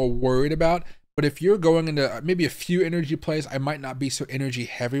always a little bit more worried about. But if you're going into maybe a few energy plays, I might not be so energy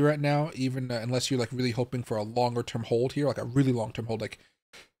heavy right now, even unless you're like really hoping for a longer term hold here, like a really long term hold, like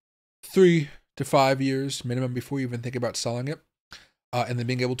 3 to 5 years minimum before you even think about selling it, and then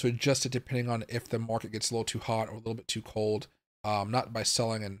being able to adjust it depending on if the market gets a little too hot or a little bit too cold, not by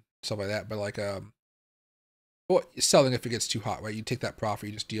selling and stuff like that, but like well, selling if it gets too hot, right? You take that profit,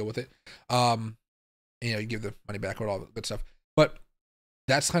 you just deal with it, you give the money back and all the good stuff. But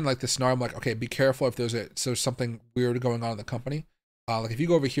that's kind of like the scenario. I'm like, okay, be careful if there's something weird going on in the company. Like if you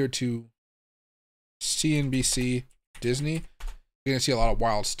go over here to CNBC Disney, you're gonna see a lot of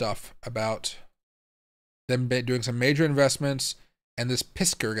wild stuff about them doing some major investments, and this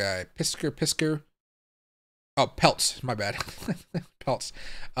Pisker guy, Pisker. Oh, Peltz, my bad, Peltz.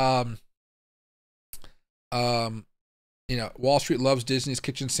 Wall Street loves Disney's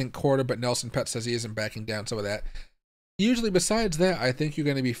kitchen sink quarter, but Nelson Pett says he isn't backing down. Some of that. Usually, besides that, I think you're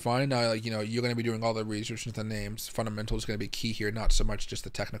going to be fine. You're going to be doing all the research into the names. Fundamental is going to be key here, not so much just the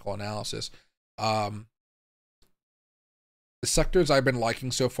technical analysis. The sectors I've been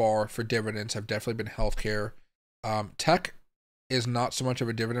liking so far for dividends have definitely been healthcare. Tech is not so much of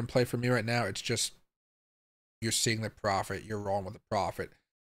a dividend play for me right now. It's just you're seeing the profit. You're wrong with the profit.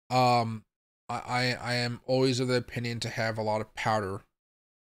 I am always of the opinion to have a lot of powder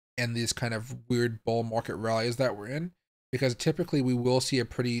in these kind of weird bull market rallies that we're in, because typically we will see a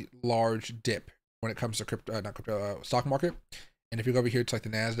pretty large dip when it comes to stock market. And if you go over here to like the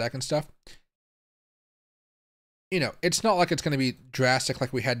NASDAQ and stuff, it's not like it's going to be drastic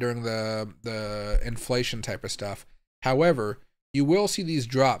like we had during the inflation type of stuff. However, you will see these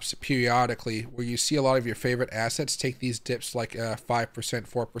drops periodically where you see a lot of your favorite assets take these dips, like 5%,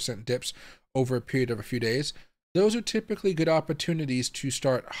 4% dips over a period of a few days. Those are typically good opportunities to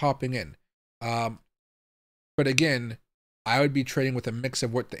start hopping in. But again, I would be trading with a mix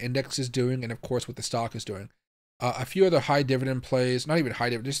of what the index is doing and of course what the stock is doing. A few other high dividend plays, not even high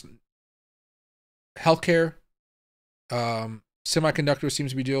dividend, just healthcare. Semiconductor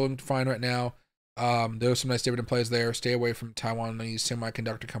seems to be doing fine right now. There's some nice dividend plays there. Stay away from Taiwanese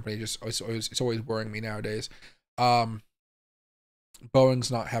semiconductor company. It's always worrying me nowadays. Boeing's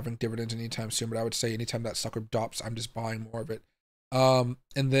not having dividends anytime soon, but I would say anytime that sucker drops, I'm just buying more of it. And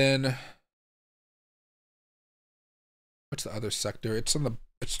then what's the other sector? It's in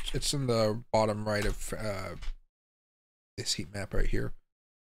the bottom right of this heat map right here.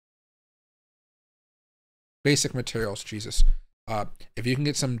 Basic materials, Jesus. If you can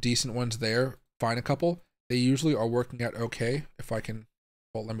get some decent ones there, find a couple. They usually are working out okay. If I can,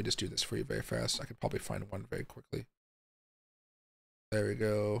 well, let me just do this for you very fast. I could probably find one very quickly. There we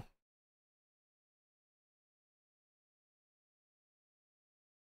go.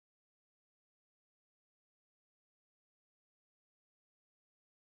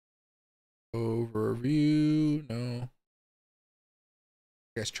 Overview, no.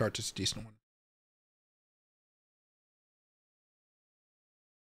 I guess Chart is a decent one.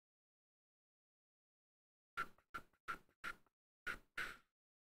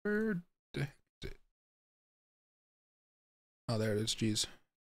 Where the heck is it? Oh, there it is. Jeez.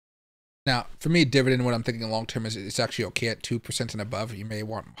 Now, for me, dividend, when I'm thinking long term, is it's actually okay at 2% and above. You may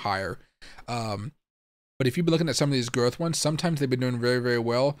want higher. But if you've been looking at some of these growth ones, sometimes they've been doing very, very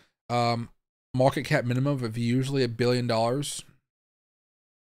well. Market cap minimum of usually $1 billion.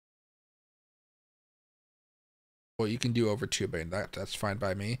 Well, you can do over 2 billion. That's fine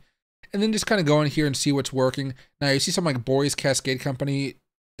by me. And then just kind of go in here and see what's working. Now, you see something like Boris Cascade Company.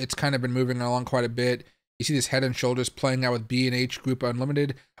 It's kind of been moving along quite a bit. You see this Head and Shoulders playing out with B&H Group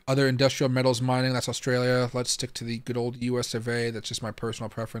Unlimited. Other industrial metals mining, that's Australia. Let's stick to the good old US of A. That's just my personal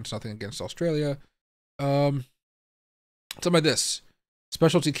preference. Nothing against Australia. Something like this.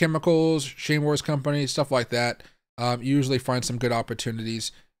 Specialty chemicals, Shane Wars Company, stuff like that. Usually find some good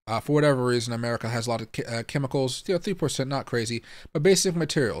opportunities. For whatever reason, America has a lot of chemicals. 3%, not crazy, but basic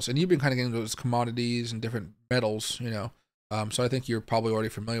materials. And you've been kind of getting those commodities and different metals, so I think you're probably already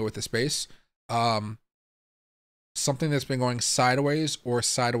familiar with the space. Something that's been going sideways or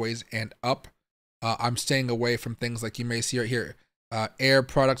sideways and up. I'm staying away from things like you may see right here. Air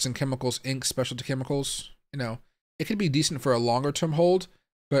Products and Chemicals Inc. Specialty Chemicals. It could be decent for a longer term hold,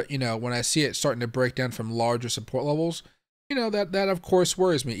 but when I see it starting to break down from larger support levels, that of course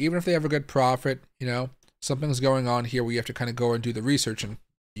worries me. Even if they have a good profit, something's going on here where you have to kind of go and do the research, and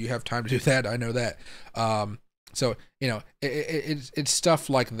you have time to do that. I know that. So it's stuff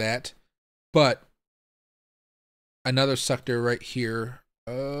like that. But another sector right here,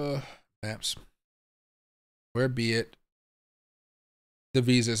 maps, where be it, the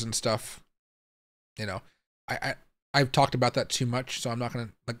visas and stuff. I've talked about that too much, so I'm not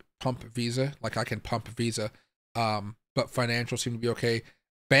gonna pump Visa. I can pump Visa, but financials seem to be okay.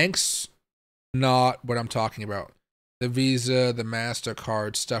 Banks, not what I'm talking about. The Visa, the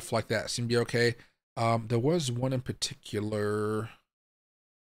MasterCard, stuff like that seem to be okay. There was one in particular.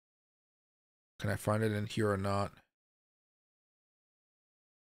 Can I find it in here or not?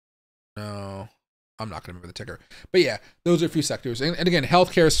 No, I'm not gonna remember the ticker. But yeah, those are a few sectors. And again,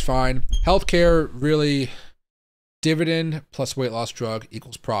 healthcare is fine. Healthcare really, dividend plus weight loss drug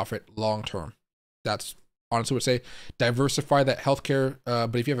equals profit long term. That's honestly what I say. Diversify that healthcare,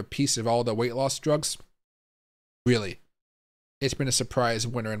 but if you have a piece of all the weight loss drugs, really, it's been a surprise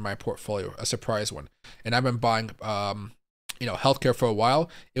winner in my portfolio, a surprise one. And I've been buying, healthcare for a while.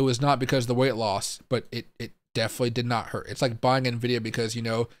 It was not because of the weight loss, but it definitely did not hurt. It's like buying Nvidia because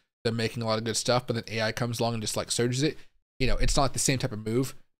they're making a lot of good stuff, but then AI comes along and just surges it. It's not the same type of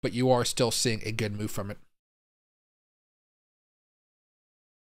move, but you are still seeing a good move from it.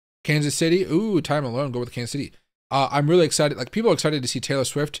 Kansas City, ooh, time alone, go with Kansas City. I'm really excited. People are excited to see Taylor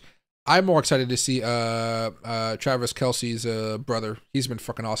Swift. I'm more excited to see Travis Kelce's brother. He's been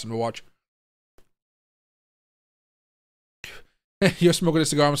fucking awesome to watch. You're smoking a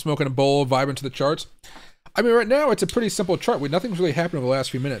cigar, I'm smoking a bowl, vibing to the charts. I mean, right now it's a pretty simple chart. Nothing's really happened over the last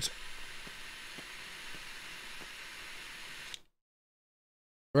few minutes.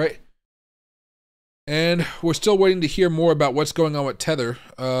 Right? And we're still waiting to hear more about what's going on with Tether.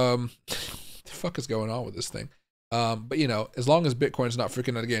 The fuck is going on with this thing? But as long as Bitcoin's not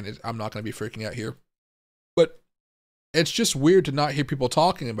freaking out again, I'm not going to be freaking out here. But it's just weird to not hear people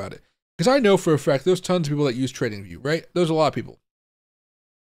talking about it. Because I know for a fact there's tons of people that use TradingView, right? There's a lot of people.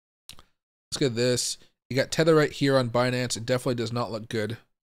 Let's get this. You got Tether right here on Binance. It definitely does not look good,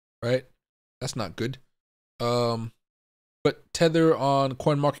 right? That's not good. But Tether on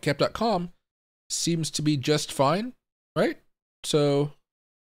CoinMarketCap.com seems to be just fine, right? So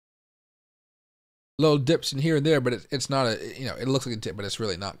little dips in here and there, but it's not a, you know, it looks like a dip, but it's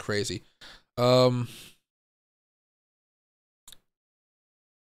really not crazy.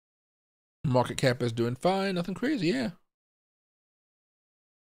 Market cap is doing fine, nothing crazy, yeah.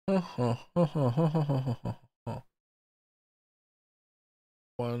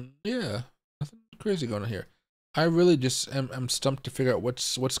 One, yeah, nothing crazy going on here. I really just am stumped to figure out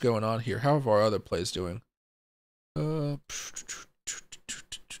what's going on here. How are our other plays doing?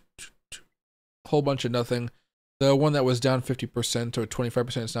 Whole bunch of nothing. The one that was down 50% or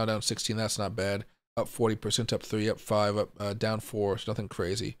 25% is now down 16. That's not bad. Up 40%, up 3, up 5, up down 4. It's nothing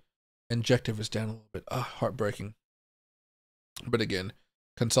crazy. Injective is down a little bit. Heartbreaking. But again,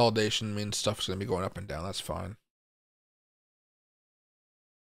 consolidation means stuff's gonna be going up and down. That's fine.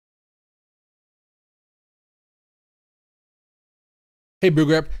 Hey,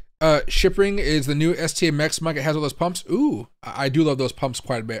 Boograp. Shipping is the new STMX mic. It has all those pumps. Ooh, I do love those pumps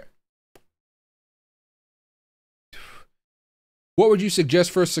quite a bit. What would you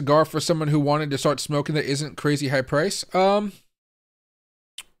suggest for a cigar for someone who wanted to start smoking that isn't crazy high price?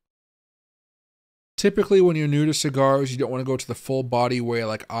 Typically, when you're new to cigars, you don't want to go to the full body way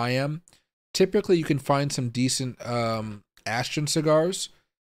like I am. Typically, you can find some decent Ashton cigars.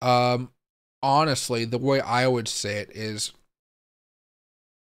 Honestly, the way I would say it is,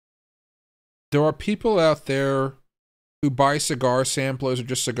 there are people out there who buy cigar samplers or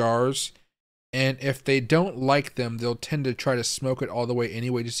just cigars, and if they don't like them, they'll tend to try to smoke it all the way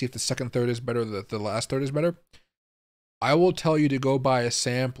anyway to see if the second third is better or the last third is better. I will tell you to go buy a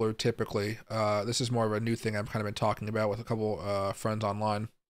sampler typically. This is more of a new thing I've kind of been talking about with a couple friends online.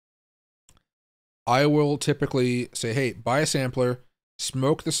 I will typically say, hey, buy a sampler,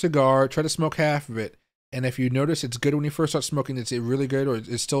 smoke the cigar, try to smoke half of it, and if you notice it's good when you first start smoking, it's really good, or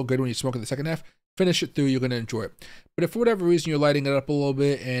it's still good when you smoke in the second half, finish it through, you're going to enjoy it. But if for whatever reason you're lighting it up a little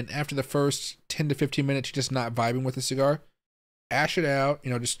bit, and after the first 10 to 15 minutes you're just not vibing with the cigar, ash it out, you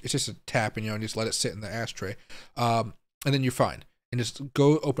know, it's just a tap, and, you know, and just let it sit in the ashtray. And then you're fine. And just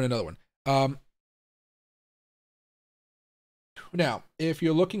go open another one. Now, if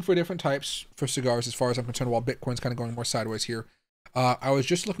you're looking for different types for cigars, as far as I'm concerned, while Bitcoin's kind of going more sideways here, I was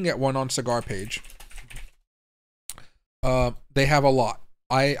just looking at one on Cigar Page. They have a lot.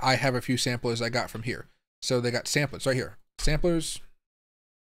 I have a few samplers I got from here. So they got samplers right here. Samplers.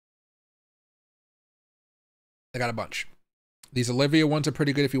 They got a bunch. These Olivia ones are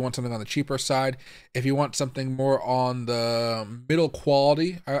pretty good if you want something on the cheaper side. If you want something more on the middle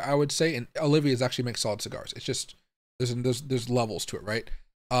quality, I would say, and Olivia's actually makes solid cigars. It's just there's levels to it, right?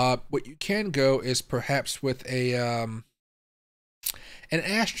 What you can go is perhaps with a an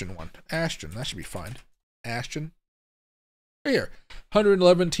Ashton one. Ashton, that should be fine. Ashton. Right here,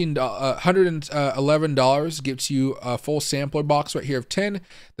 $111 gives you a full sampler box right here of 10.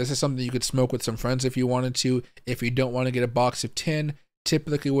 This is something you could smoke with some friends if you wanted to. If you don't want to get a box of 10,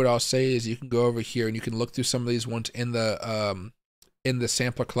 typically what I'll say is you can go over here and you can look through some of these ones in the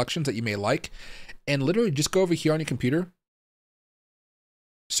sampler collections that you may like, and literally just go over here on your computer,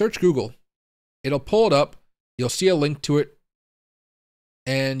 search Google, it'll pull it up, you'll see a link to it,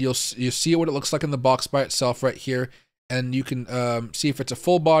 and you'll see what it looks like in the box by itself right here. And you can see if it's a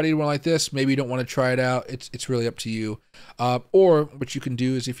full-bodied one like this. Maybe you don't want to try it out. It's really up to you. Or what you can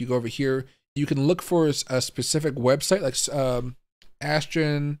do is if you go over here, you can look for a specific website like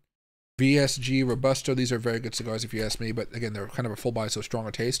Ashton, VSG, Robusto. These are very good cigars if you ask me. But again, they're kind of a full body, so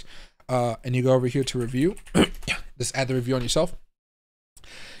stronger taste. And you go over here to review. Just add the review on yourself.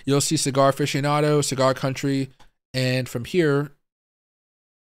 You'll see Cigar Aficionado, Cigar Country, and from here,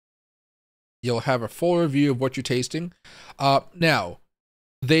 you'll have a full review of what you're tasting. Now,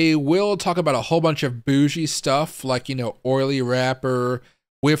 they will talk about a whole bunch of bougie stuff, like, you know, oily wrapper,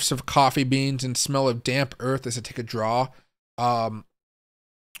 whiffs of coffee beans, and smell of damp earth as I take a draw. You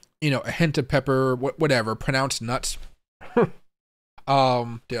know, a hint of pepper, whatever, pronounced nuts. Dude,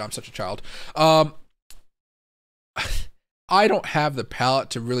 I'm such a child. I don't have the palate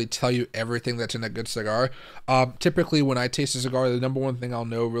to really tell you everything that's in a good cigar. Typically, when I taste a cigar, the number one thing I'll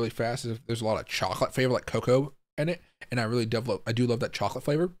know really fast is if there's a lot of chocolate flavor, like cocoa, in it, and I do love that chocolate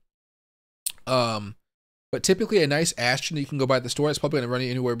flavor. But typically, a nice Ashton you can go buy at the store, it's probably going to run you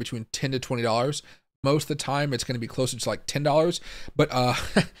anywhere between $10 to $20. Most of the time, it's going to be closer to like $10. But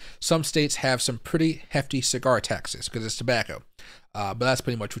some states have some pretty hefty cigar taxes because it's tobacco. But that's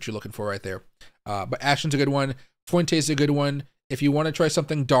pretty much what you're looking for right there. But Ashton's a good one. Fuente's a good one. If you want to try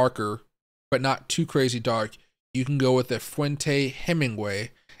something darker, but not too crazy dark, you can go with the Fuente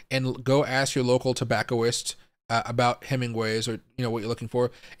Hemingway and go ask your local tobaccoist about Hemingways, or, you know, what you're looking for,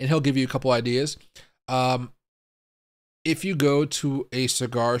 and he'll give you a couple ideas. if you go to a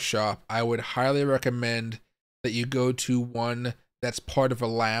cigar shop, I would highly recommend that you go to one that's part of a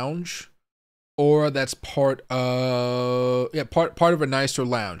lounge, or that's part of part of a nicer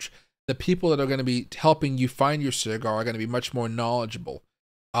lounge. The people that are going to be helping you find your cigar are going to be much more knowledgeable.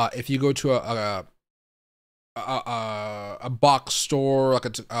 If you go to a box store, like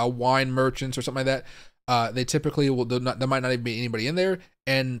a wine merchants or something like that, they typically will. There might not even be anybody in there,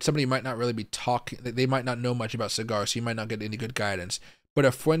 and somebody might not really be talking. They might not know much about cigars, so you might not get any good guidance. But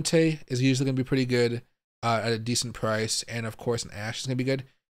a Fuente is usually going to be pretty good at a decent price, and of course, an Ash is going to be good.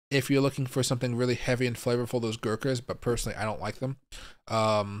 If you're looking for something really heavy and flavorful, those Gurkhas, but personally, I don't like them.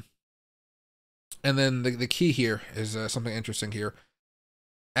 And then the key here is something interesting here.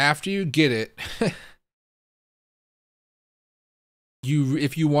 After you get it,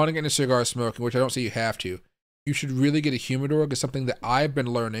 if you want to get into cigar smoking, which I don't say you have to, you should really get a humidor, because something that I've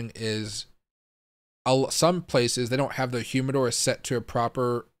been learning is some places they don't have their humidor set to a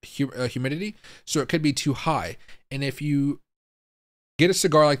proper humidity, so it could be too high. And if you get a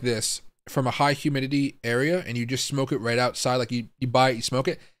cigar like this from a high humidity area and you just smoke it right outside, like you buy it, you smoke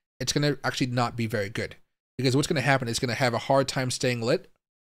it, it's going to actually not be very good, because what's going to happen is it's going to have a hard time staying lit.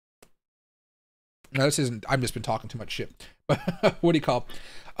 Now this isn't, I've just been talking too much shit, but what do you call,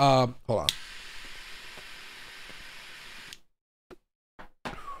 hold on.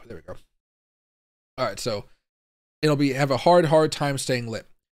 There we go. All right, so it'll have a hard time staying lit.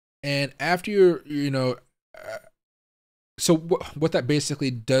 And after you're, so what that basically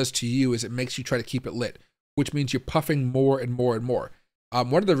does to you is it makes you try to keep it lit, which means you're puffing more and more and more.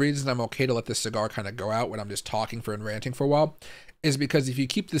 One of the reasons I'm okay to let this cigar kind of go out when I'm just talking and ranting for a while is because if you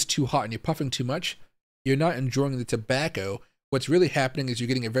keep this too hot and you're puffing too much, you're not enjoying the tobacco. What's really happening is you're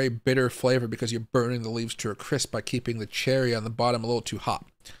getting a very bitter flavor because you're burning the leaves to a crisp by keeping the cherry on the bottom a little too hot.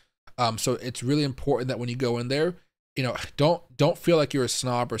 So it's really important that when you go in there, don't feel like you're a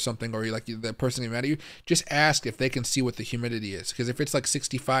snob or something, or you're like the person getting mad at you. Just ask if they can see what the humidity is, because if it's like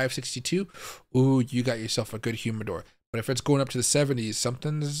 65, 62, ooh, you got yourself a good humidor. But if it's going up to the 70s,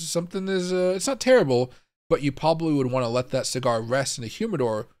 something is it's not terrible, but you probably would want to let that cigar rest in a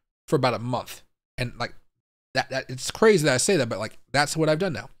humidor for about a month. And like that it's crazy that I say that, but like that's what I've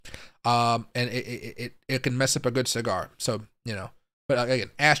done now. And it can mess up a good cigar. So, but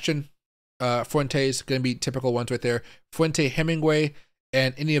again, Ashton, Fuente's going to be typical ones right there. Fuente, Hemingway,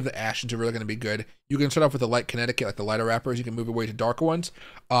 and any of the Ashtons are really going to be good. You can start off with the light Connecticut, like the lighter wrappers. You can move away to darker ones.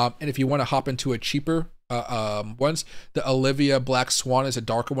 And if you want to hop into a cheaper ones, the Olivia Black Swan is a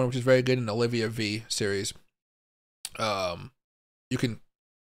darker one, which is very good, and Olivia V series. You can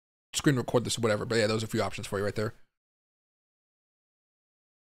screen record this or whatever, but yeah, those are a few options for you right there.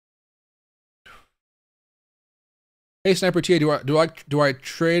 Hey Sniper TA, do I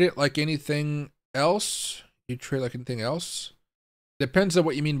trade it like anything else? You trade like anything else? Depends on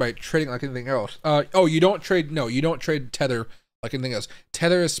what you mean by trading like anything else. Oh, you don't trade Tether like anything else.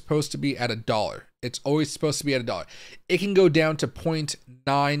 Tether is supposed to be at $1. It's always supposed to be at $1. It can go down to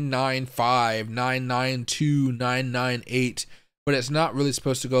 0.995, 992, 998, but it's not really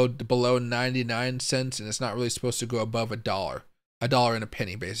supposed to go below 99 cents, and it's not really supposed to go above $1. $1 and a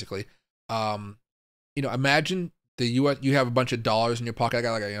penny, basically. Imagine you have a bunch of dollars in your pocket. I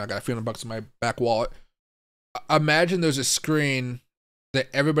got I got a few $100 in my back wallet. Imagine there's a screen that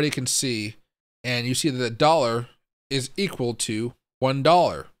everybody can see, and you see that the dollar is equal to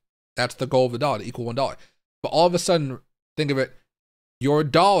 $1. That's the goal of the dollar, to equal $1. But all of a sudden, think of it, your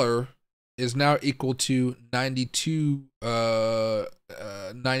dollar is now equal to 92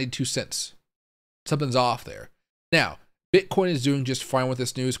 cents. Something's off there. Now, Bitcoin is doing just fine with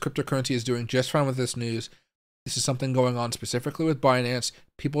this news. Cryptocurrency is doing just fine with this news. This is something going on specifically with Binance.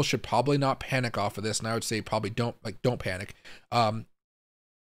 People should probably not panic off of this, and I would say probably don't panic.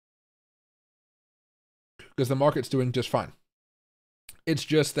 Because the market's doing just fine. It's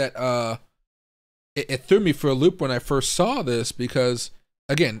just that it threw me for a loop when I first saw this, because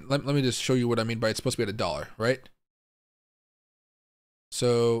again, let me just show you what I mean by it's supposed to be at $1, right?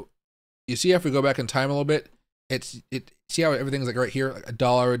 So you see, if we go back in time a little bit, see how everything's like right here, like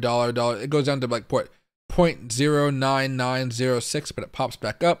 $1. It goes down to like what, 0.09906, but it pops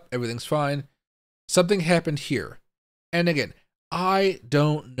back up. Everything's fine. Something happened here, and again, I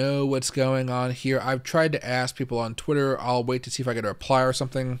don't know what's going on here. I've tried to ask people on Twitter. I'll wait to see if I get a reply or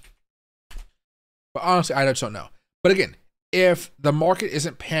something. But honestly, I just don't know. But again, if the market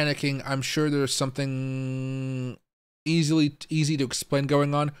isn't panicking, I'm sure there's something easy to explain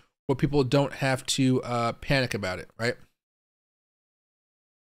going on where people don't have to panic about it, right?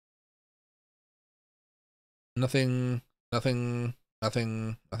 Nothing.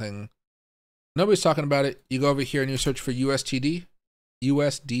 Nobody's talking about it. You go over here and you search for USDT,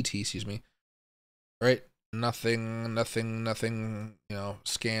 excuse me. Right? Nothing, you know,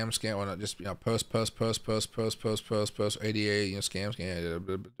 scam, well, not just, you know, post, ADA, you know,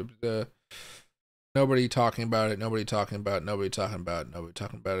 scam. Nobody talking about it, nobody talking about it.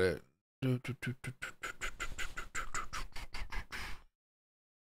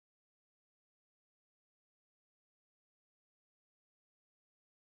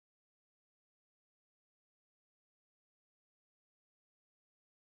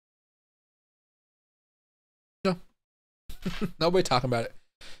 No. Nobody talking about it.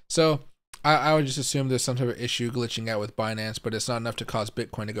 So I would just assume there's some type of issue glitching out with Binance, but it's not enough to cause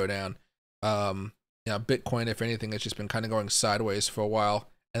Bitcoin to go down. You know, Bitcoin, if anything, has just been kind of going sideways for a while,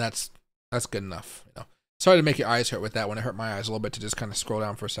 and that's good enough. You know, sorry to make your eyes hurt with that one. It hurt my eyes a little bit to just kind of scroll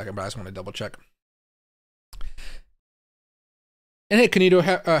down for a second, but I just want to double check. And hey, Canito,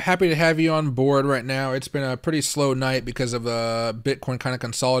 happy to have you on board right now. It's been a pretty slow night because of Bitcoin kind of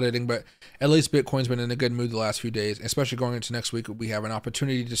consolidating, but at least Bitcoin's been in a good mood the last few days, especially going into next week. We have an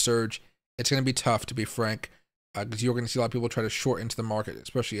opportunity to surge. It's going to be tough, to be frank, because you're going to see a lot of people try to short into the market,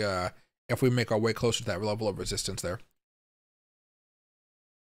 especially if we make our way closer to that level of resistance there.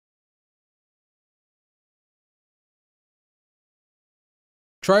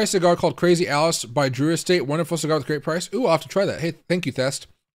 Try a cigar called Crazy Alice by Drew Estate. Wonderful cigar with great price. Ooh, I'll have to try that. Hey, thank you, Thest.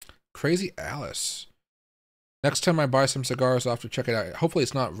 Crazy Alice. Next time I buy some cigars, I'll have to check it out. Hopefully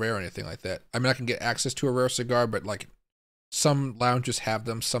it's not rare or anything like that. I mean, I can get access to a rare cigar, but like some lounges have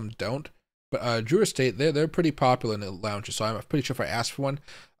them, some don't. But Drew Estate, they're pretty popular in the lounges, so I'm pretty sure if I ask for one,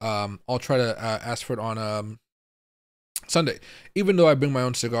 I'll try to ask for it on Sunday. Even though I bring my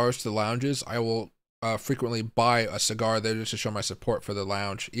own cigars to the lounges, I will frequently buy a cigar there just to show my support for the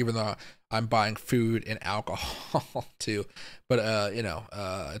lounge, even though I'm buying food and alcohol too. But you know,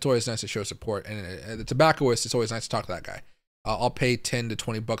 it's always nice to show support. And the tobaccoist, it's always nice to talk to that guy. I'll pay 10 to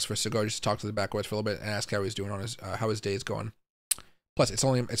 20 bucks for a cigar just to talk to the tobaccoist for a little bit and ask how he's doing on his how his day's going. Plus,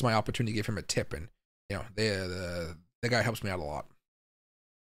 it's my opportunity to give him a tip, and you know, the guy helps me out a lot.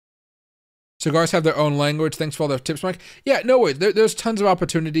 Cigars have their own language. Thanks for all the tips, Mike. Yeah, no worries. There's tons of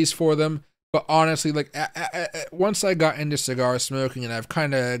opportunities for them. But honestly, like once I got into cigar smoking, and I've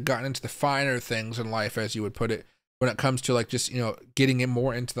kind of gotten into the finer things in life, as you would put it, when it comes to like just, you know, getting in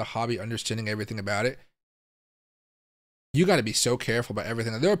more into the hobby, understanding everything about it, you got to be so careful about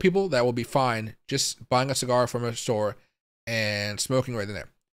everything. There are people that will be fine just buying a cigar from a store and smoking right in there.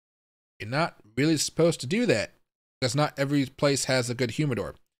 You're not really supposed to do that, because not every place has a good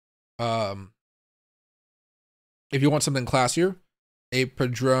humidor. If you want something classier, a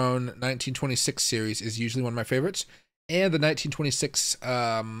Padron 1926 series is usually one of my favorites, and the 1926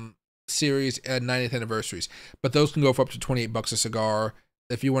 series at 90th anniversaries. But those can go for up to 28 bucks a cigar.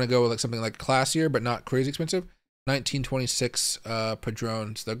 If you want to go with like something like classier but not crazy expensive, 1926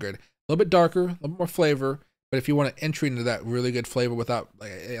 Padrones, they're good. A little bit darker, a little more flavor, but if you want to entry into that really good flavor without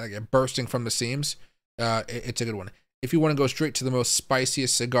like bursting from the seams, it's a good one. If you want to go straight to the most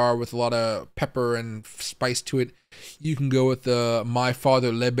spiciest cigar with a lot of pepper and spice to it, you can go with the My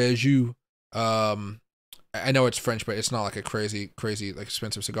Father Le Bijou. I know it's French, but it's not like a crazy like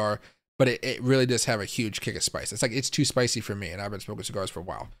expensive cigar. But it really does have a huge kick of spice. It's like it's too spicy for me, and I've been smoking cigars for a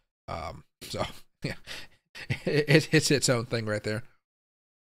while. So yeah, it's its own thing right there.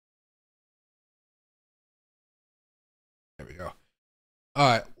 There we go. All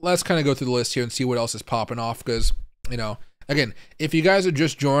right, let's kind of go through the list here and see what else is popping off, because, you know, again, if you guys are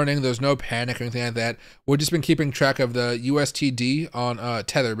just joining, there's no panic or anything like that. We've just been keeping track of the USTD on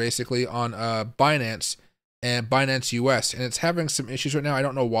Tether, basically, on Binance and Binance US, and it's having some issues right now. I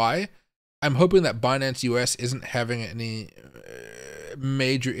don't know why. I'm hoping that Binance US isn't having any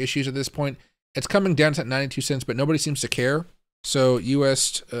major issues at this point. It's coming down to 92 cents, but nobody seems to care. So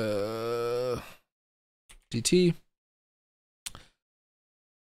USDT.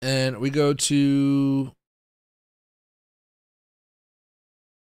 And we go to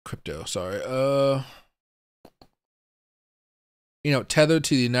crypto, sorry. You know, tethered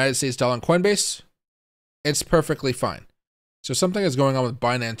to the United States dollar and Coinbase, it's perfectly fine. So something is going on with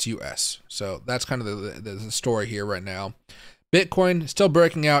Binance US. So that's kind of the story here right now. Bitcoin still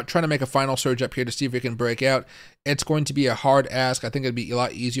breaking out, trying to make a final surge up here to see if it can break out. It's going to be a hard ask. I think it'd be a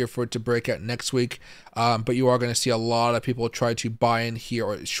lot easier for it to break out next week. But you are going to see a lot of people try to buy in here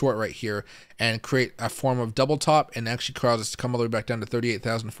or short right here and create a form of double top and actually cause us to come all the way back down to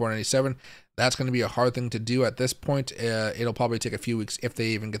 38,497. That's going to be a hard thing to do at this point. It'll probably take a few weeks if they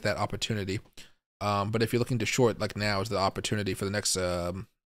even get that opportunity. But if you're looking to short, like now is the opportunity for the next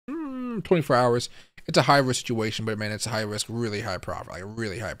 24 hours. It's a high risk situation, but man, it's a high risk, really high profit, like a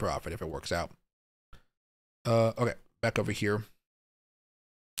really high profit if it works out. Okay, back over here.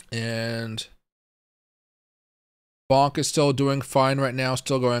 And bonk is still doing fine right now,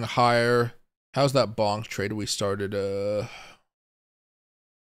 still going higher. How's that bonk trade we started?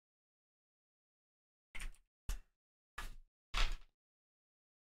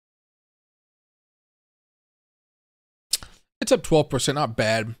 It's up 12%, not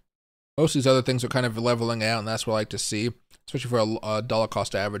bad. Most of these other things are kind of leveling out, and that's what I like to see, especially for a dollar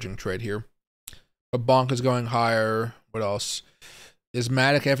cost averaging trade here. But bonk is going higher. What else? Is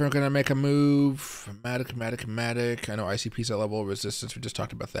Matic ever going to make a move? Matic. I know ICP's at level of resistance. We just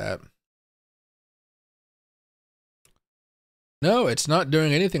talked about that. No, it's not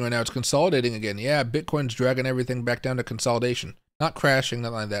doing anything right now. It's consolidating again. Yeah, Bitcoin's dragging everything back down to consolidation. Not crashing,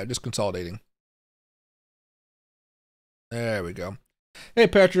 nothing like that. Just consolidating. There we go. Hey,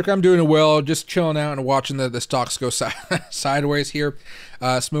 Patrick, I'm doing well. Just chilling out and watching the stocks go sideways here.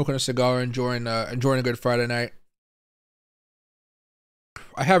 Smoking a cigar, enjoying a good Friday night.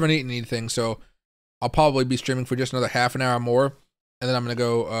 I haven't eaten anything, so I'll probably be streaming for just another half an hour more. And then I'm going to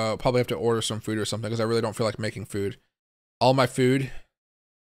go probably have to order some food or something because I really don't feel like making food. All my food,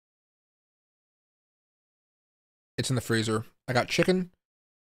 it's in the freezer. I got chicken.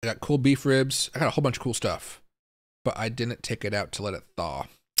 I got cool beef ribs. I got a whole bunch of cool stuff. But I didn't take it out to let it thaw.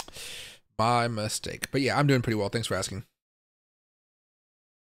 My mistake. But yeah, I'm doing pretty well. Thanks for asking.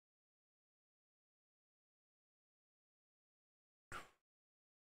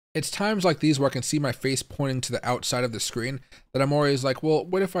 It's times like these where I can see my face pointing to the outside of the screen that I'm always like, well,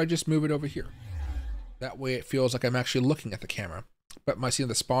 what if I just move it over here? That way it feels like I'm actually looking at the camera. But my seeing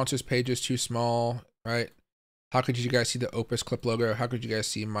the sponsors page is too small, right? How could you guys see the Opus Clip logo? How could you guys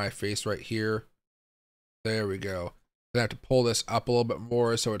see my face right here? There we go. Then I have to pull this up a little bit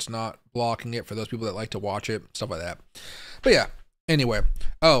more so it's not blocking it for those people that like to watch it, stuff like that. But yeah, anyway.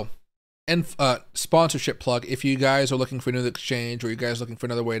 Oh, and sponsorship plug. If you guys are looking for another exchange or you guys are looking for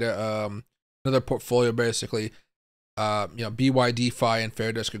another way to, another portfolio basically, you know, BYDeFi and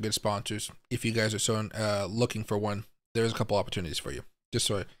Fairdesk are good sponsors. If you guys are so looking for one, there's a couple opportunities for you. Just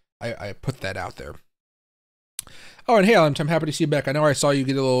so I put that out there. Oh, and hey, I'm happy to see you back. I know I saw you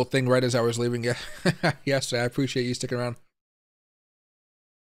get a little thing right as I was leaving. Yeah, yes, I appreciate you sticking around.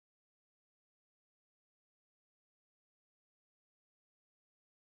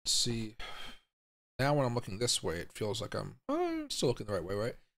 Let's see. Now when I'm looking this way, it feels like I'm still looking the right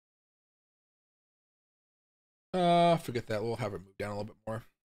way, right? Forget that. We'll have it move down a little bit more.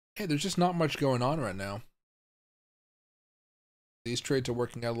 Hey, there's just not much going on right now. These trades are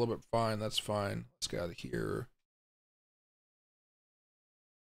working out a little bit fine. That's fine. Let's get out of here.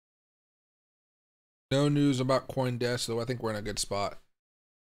 No news about CoinDesk, though. I think we're in a good spot.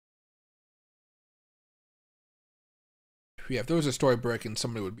 Yeah, if there was a story breaking,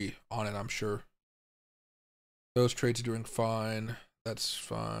 somebody would be on it, I'm sure. Those trades are doing fine. That's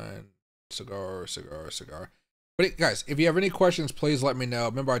fine. Cigar. But guys, if you have any questions, please let me know.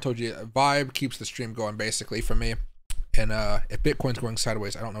 Remember, I told you, vibe keeps the stream going, basically, for me. And if Bitcoin's going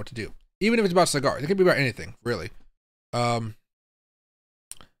sideways, I don't know what to do. Even if it's about cigars. It could be about anything, really.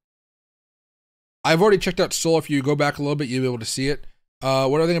 I've already checked out Sol. If you go back a little bit, you'll be able to see it. What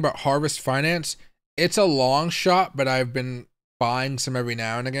do I think about Harvest Finance? It's a long shot, but I've been buying some every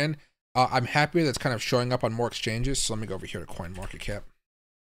now and again. I'm happy that's kind of showing up on more exchanges. So let me go over here to CoinMarketCap.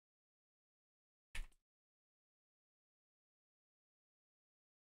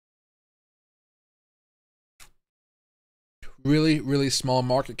 Really, really small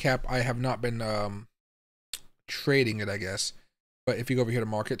market cap. I have not been trading it, I guess. But if you go over here to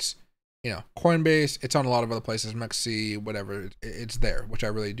markets, you know, Coinbase, it's on a lot of other places, Mexi, whatever. It's there, which I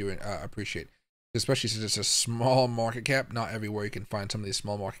really do appreciate. Especially since it's a small market cap. Not everywhere you can find some of these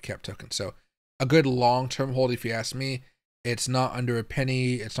small market cap tokens. So a good long-term hold, if you ask me. It's not under a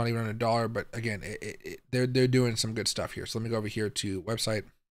penny. It's not even under $1. But again, they're doing some good stuff here. So let me go over here to website.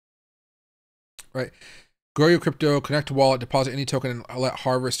 Right. Grow your crypto, connect to wallet, deposit any token, and let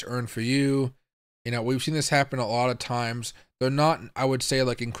Harvest earn for you. You know, we've seen this happen a lot of times. They're not, I would say,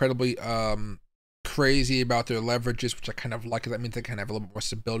 like incredibly crazy about their leverages, which I kind of like. That means they kind of have a little bit more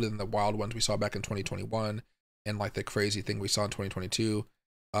stability than the wild ones we saw back in 2021 and like the crazy thing we saw in 2022.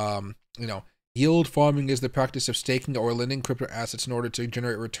 You know, yield farming is the practice of staking or lending crypto assets in order to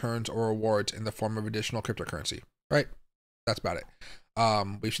generate returns or rewards in the form of additional cryptocurrency. Right? That's about it.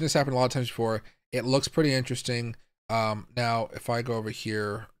 We've seen this happen a lot of times before. It looks pretty interesting. Now, if I go over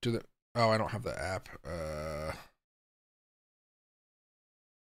here to the... Oh, I don't have the app.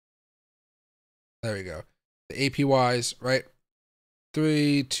 There we go. The APYs, right?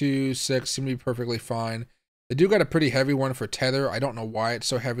 3, 2, 6 seem to be perfectly fine. They do got a pretty heavy one for Tether. I don't know why it's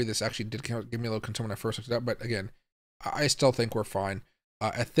so heavy. This actually did give me a little concern when I first looked it up, but again, I still think we're fine.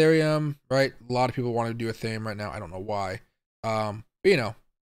 Ethereum, right? A lot of people want to do Ethereum right now. I don't know why. But you know,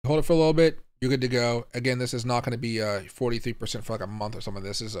 hold it for a little bit. You're good to go. Again, this is not going to be 43% for like a month or something.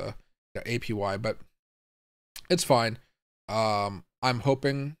 This is a APY, but it's fine. I'm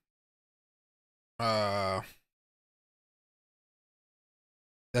hoping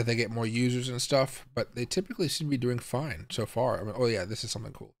that they get more users and stuff, but they typically seem to be doing fine so far. I mean, oh yeah, this is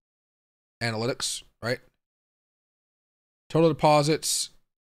something cool. Analytics, right? Total deposits,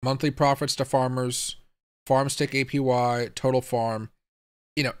 monthly profits to farmers, farm stake APY, total farm.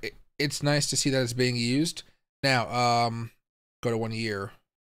 You know, it's nice to see that it's being used. Now, go to 1 year,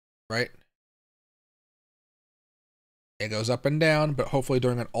 right? It goes up and down, but hopefully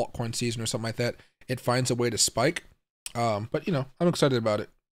during an altcoin season or something like that, it finds a way to spike. But you know, I'm excited about it.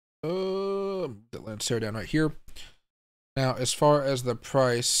 Let's tear down right here. Now, as far as the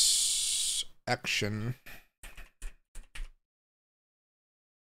price action,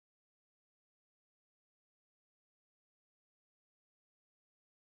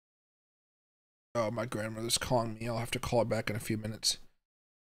 oh, my grandmother's calling me. I'll have to call her back in a few minutes.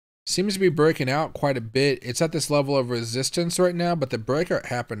 Seems to be breaking out quite a bit. It's at this level of resistance right now, but the breakout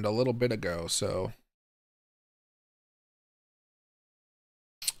happened a little bit ago, so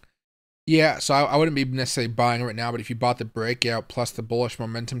yeah, so I wouldn't be necessarily buying right now, but if you bought the breakout plus the bullish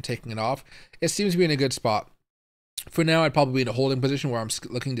momentum taking it off, it seems to be in a good spot. For now, I'd probably be in a holding position where I'm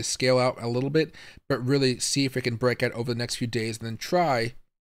looking to scale out a little bit, but really see if it can break out over the next few days and then try.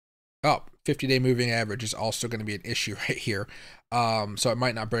 Oh, 50-day moving average is also going to be an issue right here. So it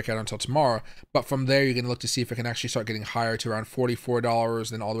might not break out until tomorrow. But from there, you're going to look to see if it can actually start getting higher to around $44,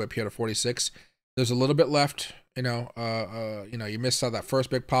 then all the way up here to 46. There's a little bit left. You know, you missed out that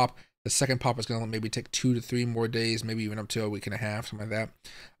first big pop. The second pop is going to maybe take 2 to 3 more days, maybe even up to a week and a half, something like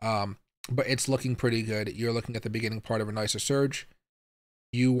that. But it's looking pretty good. You're looking at the beginning part of a nicer surge.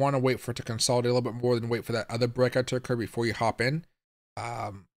 You want to wait for it to consolidate a little bit more than wait for that other breakout to occur before you hop in.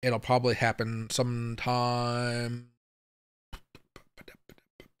 It'll probably happen sometime,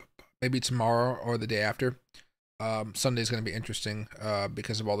 maybe tomorrow or the day after. Sunday's going to be interesting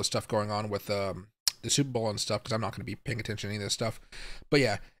because of all the stuff going on with the Super Bowl and stuff, because I'm not going to be paying attention to any of this stuff. But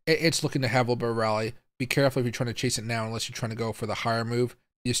yeah, it's looking to have a little bit of a rally. Be careful if you're trying to chase it now, unless you're trying to go for the higher move.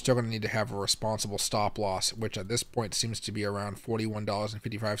 You're still going to need to have a responsible stop loss, which at this point seems to be around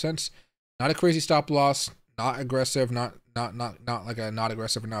 $41.55. Not a crazy stop loss, not aggressive, not like a not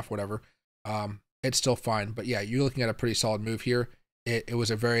aggressive enough, whatever. It's still fine, but yeah, you're looking at a pretty solid move here. It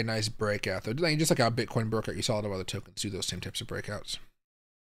was a very nice breakout, though. Just like how Bitcoin broke out, you saw a lot of other tokens do those same types of breakouts.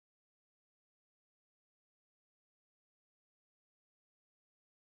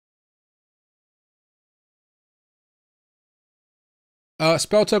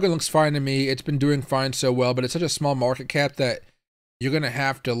 Spell token looks fine to me. It's been doing fine so well, but it's such a small market cap that you're going to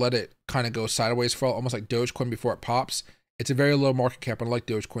have to let it kind of go sideways for almost like Dogecoin before it pops. It's a very low market cap, unlike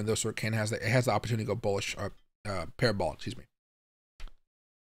Dogecoin, though, so it has the opportunity to go bullish, parabolic, excuse me.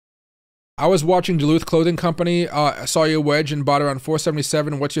 I was watching Duluth Clothing Company. I saw your wedge and bought around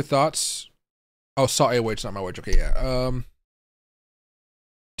 477. What's your thoughts? Oh, saw a wedge, not my wedge. Okay, yeah.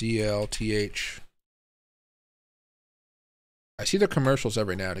 DLTH. I see the commercials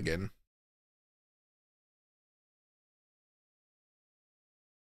every now and again.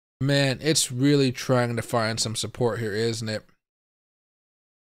 Man, it's really trying to find some support here, isn't it?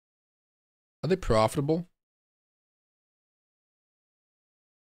 Are they profitable?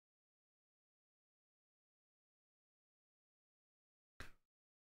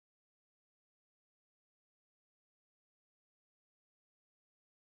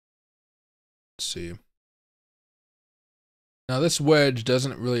 Let's see. Now, this wedge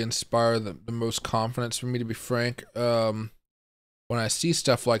doesn't really inspire the most confidence for me, to be frank. When I see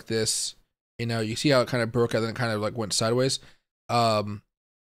stuff like this, you know, you see how it kind of broke out and it kind of like went sideways. I'm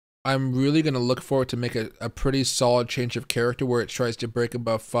really going to look forward to make a pretty solid change of character where it tries to break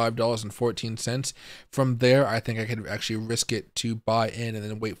above $5.14. From there, I think I could actually risk it to buy in and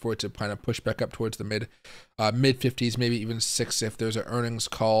then wait for it to kind of push back up towards the mid 50s, maybe even 6 if there's an earnings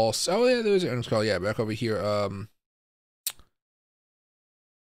call. Oh yeah, there's an earnings call. Yeah, back over here.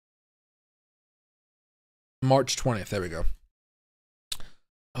 March 20th. There we go.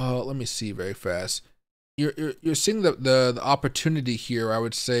 Let me see very fast. You're seeing the opportunity here, I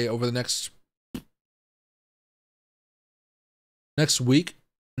would say, over the next week.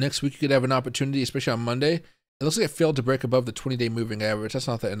 Next week you could have an opportunity, especially on Monday. It looks like it failed to break above the 20-day moving average. That's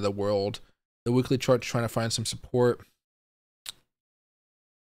not the end of the world. The weekly chart's trying to find some support.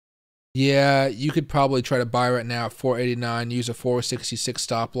 Yeah, you could probably try to buy right now at 489, use a 466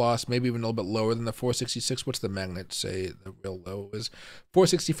 stop loss, maybe even a little bit lower than the 466. What's the magnet say the real low is?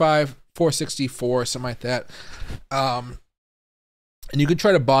 465, 464, something like that. And you could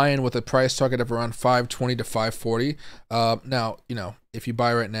try to buy in with a price target of around 520 to 540. Now, you know, if you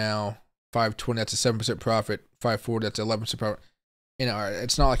buy right now, 520, that's a 7% profit. 540, that's 11% profit. You know,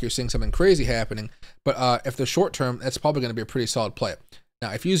 it's not like you're seeing something crazy happening. But if the short term, that's probably going to be a pretty solid play.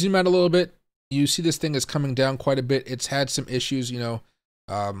 Now, if you zoom out a little bit, you see this thing is coming down quite a bit. It's had some issues, you know.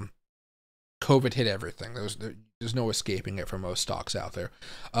 COVID hit everything. There's no escaping it for most stocks out there.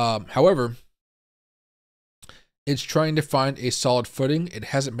 However, it's trying to find a solid footing. It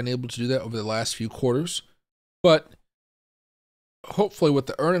hasn't been able to do that over the last few quarters. But hopefully with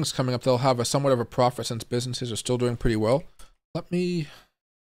the earnings coming up, they'll have a somewhat of a profit since businesses are still doing pretty well. Let me...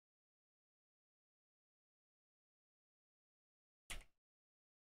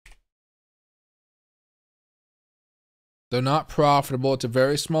 They're not profitable. It's a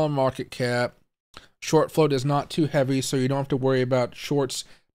very small market cap. Short float is not too heavy, so you don't have to worry about shorts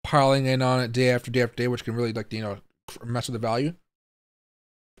piling in on it day after day after day, which can really, like, you know, mess with the value.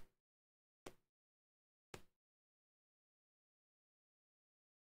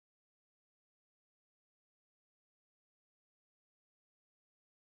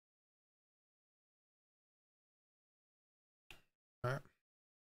 All right.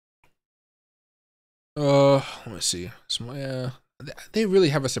 Let me see. They really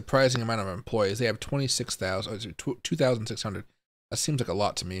have a surprising amount of employees. They have 26,000, 2,600. That seems like a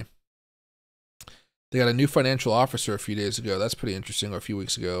lot to me. They got a new financial officer a few days ago. That's pretty interesting, or a few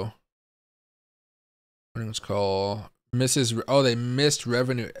weeks ago. Earnings call. Oh, they missed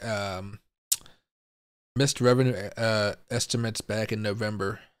revenue estimates back in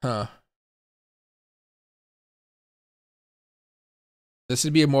November. Huh. This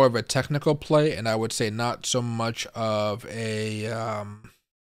would be more of a technical play, and I would say not so much of a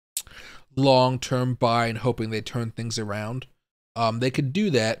long-term buy and hoping they turn things around. They could do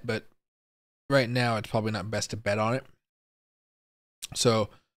that, but right now it's probably not best to bet on it. So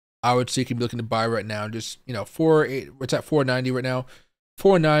I would say you could be looking to buy right now. Just, you know, it's at 490 right now.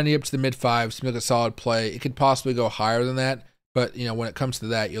 490 up to the mid fives seems like a solid play. It could possibly go higher than that, but you know, when it comes to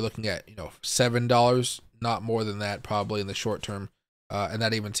that, you're looking at, you know, $7, not more than that probably in the short term. And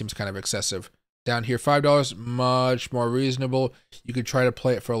that even seems kind of excessive. Down here, $5, much more reasonable. You could try to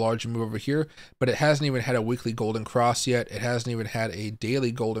play it for a larger move over here, but it hasn't even had a weekly golden cross yet. It hasn't even had a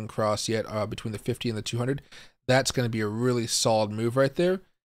daily golden cross yet between the 50 and the 200. That's going to be a really solid move right there.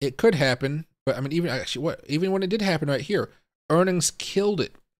 It could happen, but I mean, even when it did happen right here, earnings killed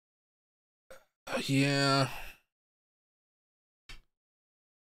it. Yeah.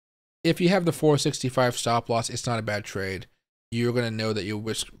 If you have the 465 stop loss, it's not a bad trade. You're going to know that you'll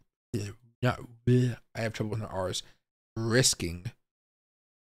risk, I have trouble with my R's, risking.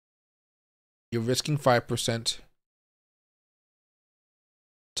 You're risking 5%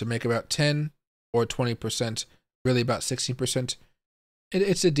 to make about 10 or 20%, really about 16%.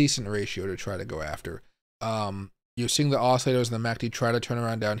 It's a decent ratio to try to go after. You're seeing the oscillators and the MACD try to turn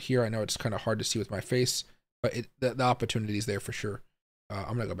around down here. I know it's kind of hard to see with my face, but the opportunity is there for sure.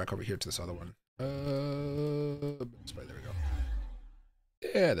 I'm going to go back over here to this other one. There we go.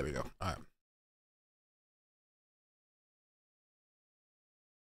 Yeah, there we go. All right.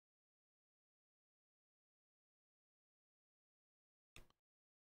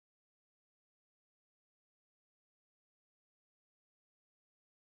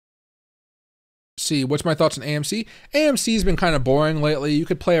 See, what's my thoughts on AMC? AMC's been kind of boring lately. You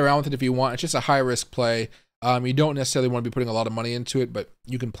could play around with it if you want. It's just a high risk play. You don't necessarily want to be putting a lot of money into it, but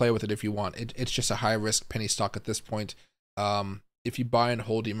you can play with it if you want. It's just a high risk penny stock at this point. If you buy and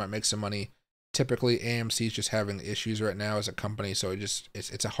hold, you might make some money. Typically, AMC is just having issues right now as a company, so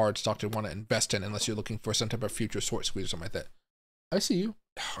it's a hard stock to want to invest in unless you're looking for some type of future short squeeze or something like that. I see you.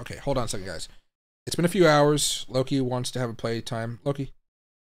 Okay, hold on a second, guys. It's been a few hours. Loki wants to have a play time. Loki.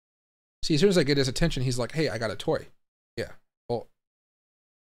 See, as soon as I get his attention, he's like, hey, I got a toy. Yeah. Well.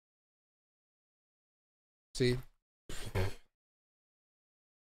 See?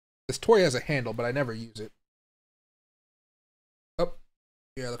 This toy has a handle, but I never use it. Oh.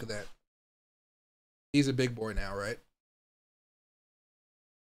 Yeah, look at that. He's a big boy now, right?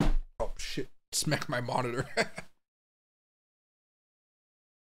 Oh, shit. Smack my monitor.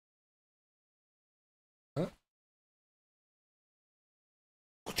 Huh?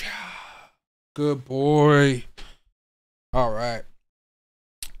 Good boy. All right.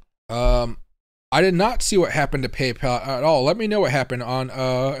 I did not see what happened to PayPal at all. Let me know what happened on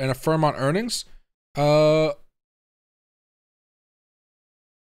in a firm on earnings.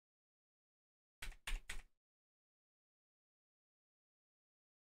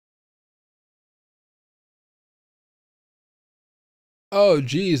 Oh,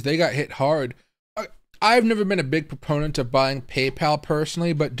 geez, they got hit hard. I've never been a big proponent of buying PayPal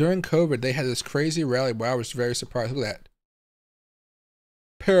personally, but during COVID, they had this crazy rally where I was very surprised. Look at that.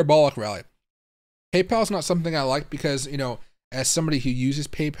 Parabolic rally. PayPal's not something I like because, you know, as somebody who uses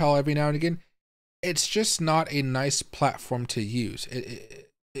PayPal every now and again, it's just not a nice platform to use.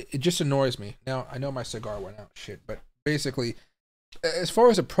 It just annoys me. Now, I know my cigar went out, shit, but basically, as far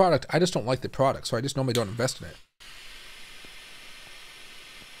as a product, I just don't like the product, so I just normally don't invest in it.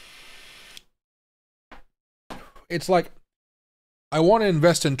 It's like, I want to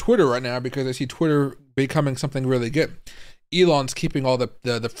invest in Twitter right now because I see Twitter becoming something really good. Elon's keeping all the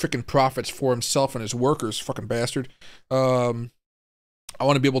freaking profits for himself and his workers, fucking bastard. I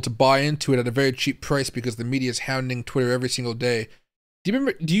want to be able to buy into it at a very cheap price because the media is hounding Twitter every single day.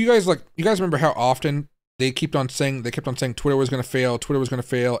 Do you guys remember how often they kept on saying Twitter was going to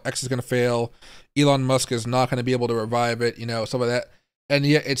fail, X is going to fail, Elon Musk is not going to be able to revive it, you know, stuff like that. And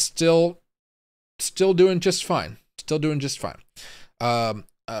yet it's still doing just fine. Still doing just fine.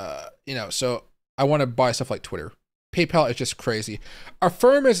 You know, so I want to buy stuff like Twitter. PayPal is just crazy.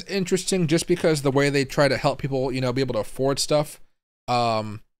 Affirm is interesting just because the way they try to help people, you know, be able to afford stuff.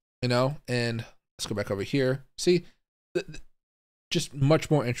 You know, and let's go back over here. See, just much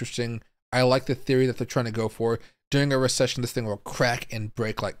more interesting. I like the theory that they're trying to go for. During a recession, this thing will crack and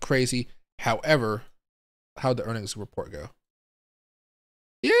break like crazy. However, how'd the earnings report go?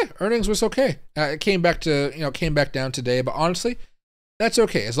 Yeah, earnings was okay. It came back down today, but honestly, that's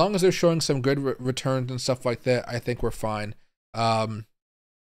okay. As long as they're showing some good returns and stuff like that, I think we're fine. But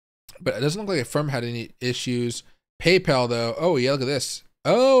it doesn't look like Affirm had any issues. PayPal, though, oh yeah, look at this.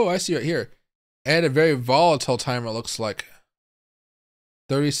 Oh, I see right here. At a very volatile time, it looks like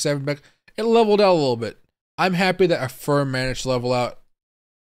 37 back. It leveled out a little bit. I'm happy that Affirm managed to level out.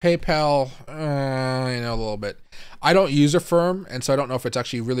 PayPal, you know, a little bit. I don't use Affirm, and so I don't know if it's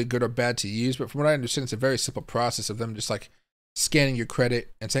actually really good or bad to use, but from what I understand, it's a very simple process of them just like scanning your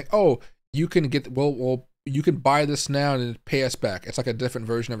credit and saying, oh, you can get, well, you can buy this now and pay us back. It's like a different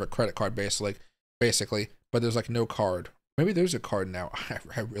version of a credit card, basically, but there's like no card. Maybe there's a card now.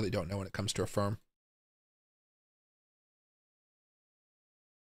 I really don't know when it comes to Affirm.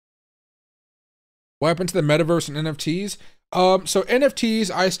 What happened to the metaverse and NFTs? So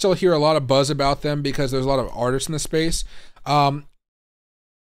NFTs, I still hear a lot of buzz about them because there's a lot of artists in the space. The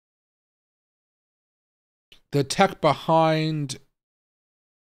tech behind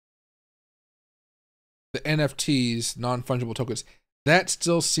the NFTs, non-fungible tokens, that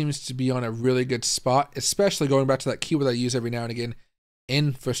still seems to be on a really good spot, especially going back to that keyword I use every now and again.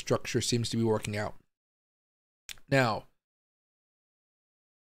 Infrastructure seems to be working out. Now,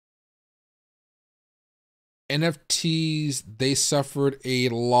 NFTs, they suffered a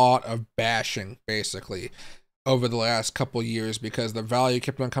lot of bashing, basically, over the last couple years because the value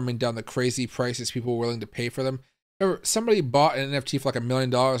kept on coming down, the crazy prices people were willing to pay for them. Remember, somebody bought an NFT for like $1 million,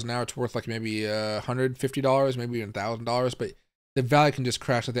 now it's worth like maybe $150, maybe even $1,000, but the value can just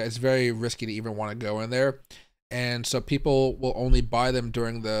crash like that. It's very risky to even want to go in there. And so people will only buy them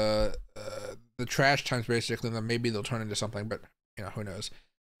during the trash times, basically, and then maybe they'll turn into something, but, you know, who knows.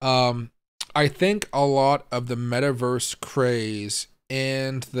 I think a lot of the metaverse craze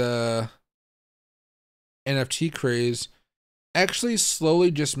and the NFT craze actually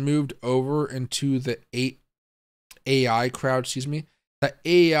slowly just moved over into the AI crowd, The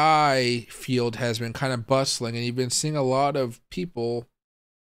AI field has been kind of bustling, and you've been seeing a lot of people,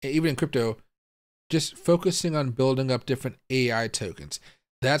 even in crypto, just focusing on building up different AI tokens.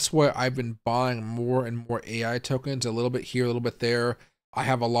 That's why I've been buying more and more AI tokens, a little bit here, a little bit there. I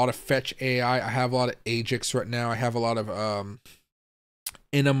have a lot of Fetch AI. I have a lot of Ajax right now. I have a lot of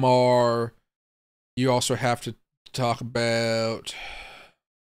Inamar. You also have to talk about.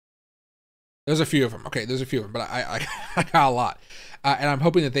 There's a few of them. Okay, there's a few of them, but I got a lot, and I'm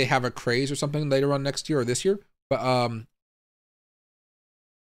hoping that they have a craze or something later on next year or this year. But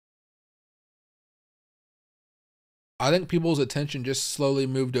I think people's attention just slowly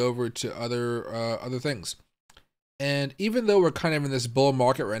moved over to other things. And even though we're kind of in this bull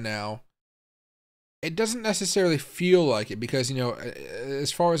market right now, it doesn't necessarily feel like it because, you know,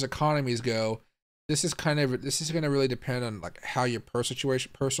 as far as economies go, this is going to really depend on like how your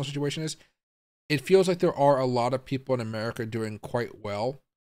personal situation is. It feels like there are a lot of people in America doing quite well,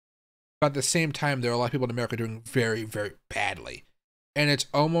 but at the same time, there are a lot of people in America doing very, very badly. And it's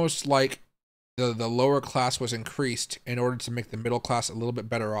almost like the lower class was increased in order to make the middle class a little bit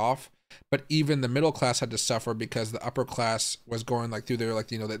better off. But even the middle class had to suffer because the upper class was going like through their, like,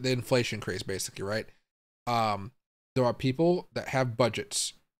 you know, the inflation craze, basically, right? There are people that have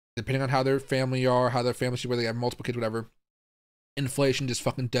budgets, depending on how their family are, how their family, whether they have multiple kids, whatever. inflation just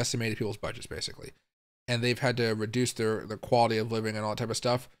fucking decimated people's budgets basically, and they've had to reduce their quality of living and all that type of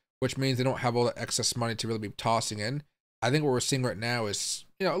stuff, which means they don't have all the excess money to really be tossing in. I think what we're seeing right now is,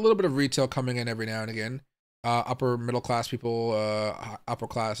 you know, a little bit of retail coming in every now and again. Upper middle class people, upper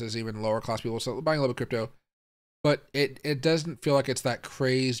classes, even lower class people, so buying a little bit of crypto. But it doesn't feel like it's that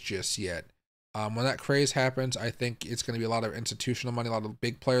craze just yet. When that craze happens, I think it's going to be a lot of institutional money, a lot of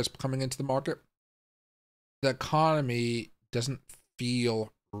big players coming into the market. The economy doesn't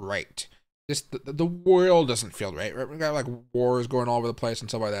feel right. Just the world doesn't feel right. We got like wars going all over the place and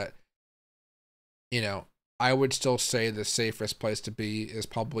stuff like that. You know, I would still say the safest place to be is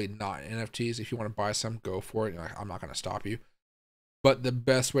probably not NFTs. If you want to buy some, go for it. I'm not going to stop you. But the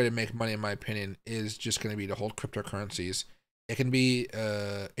best way to make money, in my opinion, is just going to be to hold cryptocurrencies. It can be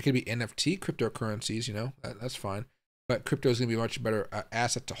NFT cryptocurrencies, you know, that's fine. But crypto is going to be a much better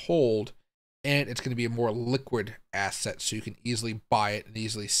asset to hold, and it's going to be a more liquid asset, so you can easily buy it and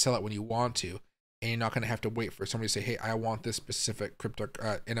easily sell it when you want to, and you're not going to have to wait for somebody to say, hey, I want this specific crypto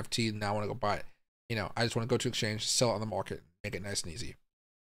NFT, and now I want to go buy it. You know, I just want to go to exchange, sell it on the market, make it nice and easy.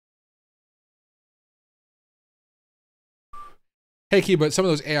 Hey, Key, but some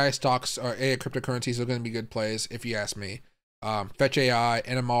of those AI stocks or AI cryptocurrencies are going to be good plays, if you ask me. Fetch AI,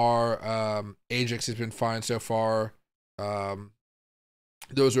 NMR, Ajax has been fine so far.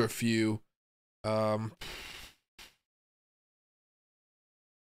 Those are a few. I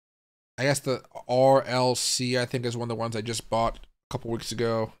guess the RLC, I think, is one of the ones I just bought a couple weeks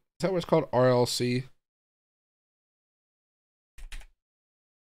ago. Is that what it's called? RLC?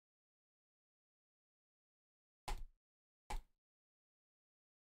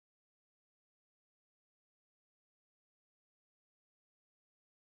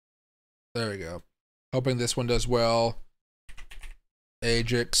 There we go. Hoping this one does well.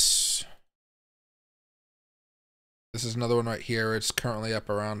 Ajax. This is another one right here. It's currently up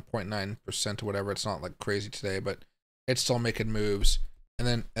around 0.9% or whatever. It's not like crazy today, but it's still making moves. And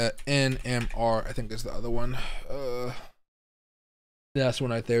then NMR, I think is the other one. That's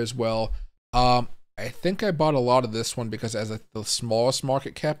one right there as well. I think I bought a lot of this one because as the smallest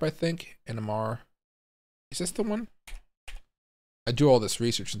market cap, I think. NMR. Is this the one? I do all this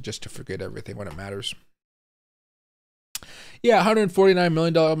research just to forget everything when it matters. Yeah, $149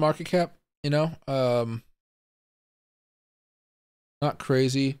 million market cap, you know. Not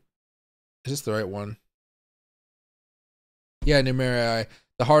crazy. Is this the right one? Yeah, Numerai,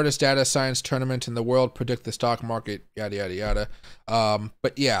 the hardest data science tournament in the world, predict the stock market, yada, yada, yada.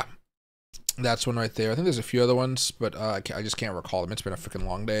 But yeah, that's one right there. I think there's a few other ones, but I just can't recall them. It's been a freaking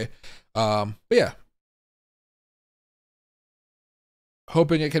long day. But yeah.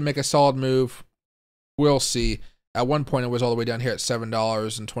 Hoping it can make a solid move. We'll see. At one point, it was all the way down here at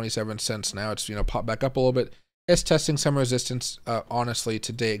 $7.27. Now it's, you know, popped back up a little bit. It's testing some resistance. Honestly,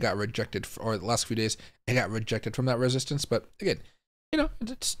 today it got rejected, or the last few days, it got rejected from that resistance. But again, you know,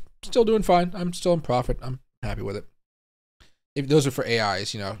 it's still doing fine. I'm still in profit. I'm happy with it. If those are for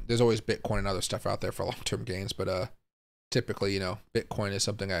AIs, you know, there's always Bitcoin and other stuff out there for long-term gains. But typically, you know, Bitcoin is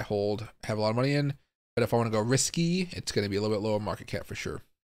something I hold, have a lot of money in. But if I want to go risky, it's going to be a little bit lower market cap for sure.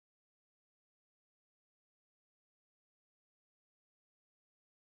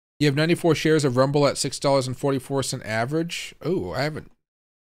 You have 94 shares of Rumble at $6.44 average. Oh, I haven't.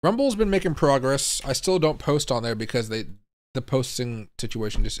 Rumble's been making progress. I still don't post on there because the posting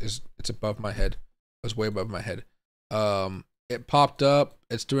situation just it's above my head. It was way above my head. It popped up.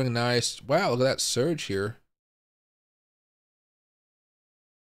 It's doing nice. Wow, look at that surge here.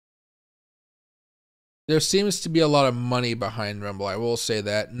 There seems to be a lot of money behind Rumble. I will say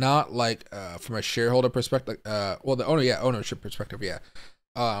that. Not like from a shareholder perspective. Well, the ownership perspective, yeah.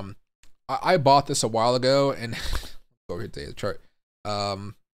 I bought this a while ago, and go over here to the chart.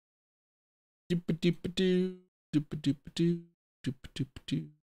 Over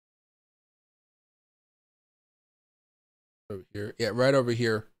here, yeah, right over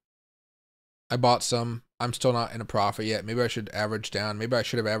here. I bought some. I'm still not in a profit yet. Maybe I should average down. Maybe I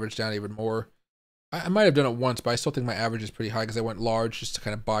should have averaged down even more. I might have done it once, but I still think my average is pretty high because I went large just to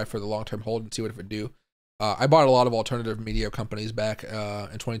kind of buy for the long-term hold and see what it would do. I bought a lot of alternative media companies back in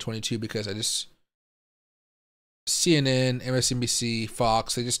 2022 because I just CNN, MSNBC,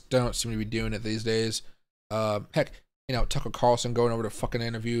 Fox, they just don't seem to be doing it these days. Heck, you know, Tucker Carlson going over to fucking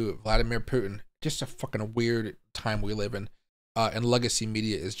interview Vladimir Putin. Just a fucking weird time we live in. And legacy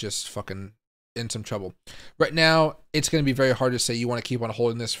media is just fucking in some trouble. Right now, it's going to be very hard to say you want to keep on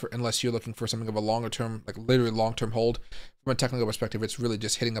holding this unless you're looking for something of a longer term, like literally long-term hold. From a technical perspective, it's really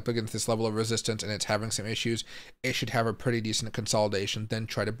just hitting up against this level of resistance and it's having some issues. It should have a pretty decent consolidation, then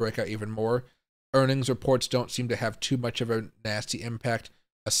try to break out even more. Earnings reports don't seem to have too much of a nasty impact.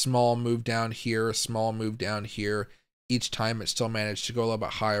 A small move down here, a small move down here. Each time it still managed to go a little bit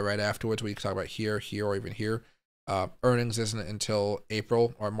higher right afterwards. We can talk about here, here, or even here. Earnings isn't until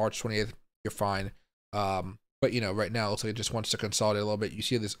April or March 28th. You're fine. But, you know, right now it looks like it just wants to consolidate a little bit. You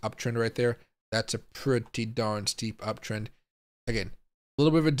see this uptrend right there? That's a pretty darn steep uptrend. Again, a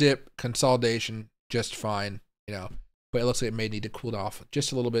little bit of a dip, consolidation, just fine, you know. But it looks like it may need to cool off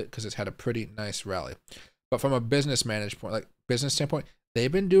just a little bit because it's had a pretty nice rally. But from a business management, like business standpoint,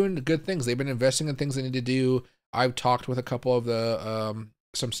 they've been doing good things. They've been investing in things they need to do. I've talked with a couple of the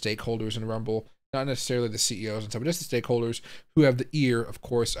some stakeholders in Rumble, not necessarily the CEOs and stuff, but just the stakeholders who have the ear, of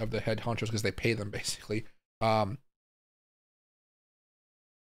course, of the head honchos because they pay them basically.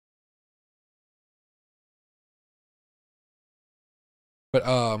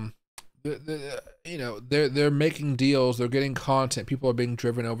 You know, they're making deals, they're getting content, people are being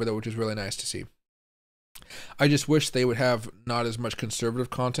driven over there, which is really nice to see. I just wish they would have not as much conservative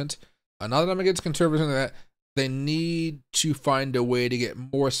content. Not that I'm against conservatives and that, they need to find a way to get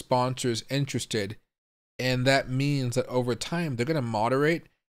more sponsors interested, and that means that over time they're going to moderate,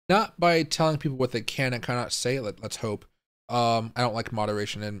 not by telling people what they can and cannot say. Let's hope. I don't like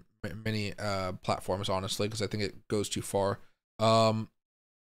moderation in many platforms, honestly, because I think it goes too far.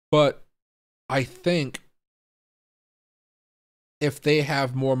 But I think if they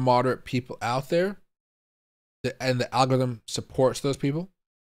have more moderate people out there, and the algorithm supports those people,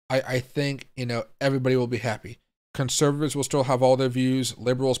 I think, you know, everybody will be happy. Conservatives will still have all their views.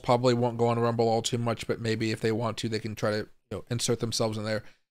 Liberals probably won't go on Rumble all too much, but maybe if they want to, they can try to, you know, insert themselves in there.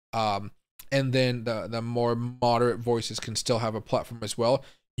 And then the more moderate voices can still have a platform as well.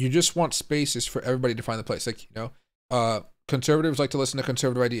 You just want spaces for everybody to find the place. Like, you know, conservatives like to listen to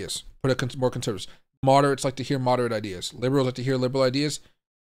conservative ideas. More conservatives. Moderates like to hear moderate ideas. Liberals like to hear liberal ideas.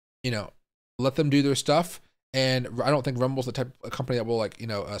 You know, let them do their stuff. And I don't think Rumble's the type of company that will, like, you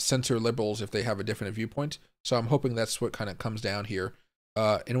know, censor liberals if they have a different viewpoint. So I'm hoping that's what kind of comes down here.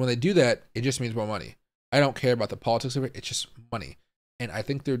 And when they do that, it just means more money. I don't care about the politics of it. It's just money. And I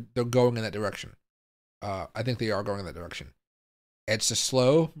think they're going in that direction. I think they are going in that direction. It's a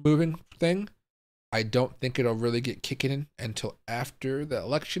slow moving thing. I don't think it'll really get kicking in until after the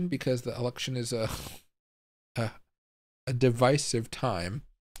election, because the election is a divisive time.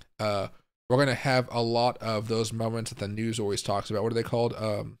 We're gonna have a lot of those moments that the news always talks about. What are they called?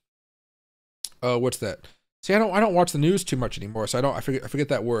 What's that? See, I don't watch the news too much anymore, so I forget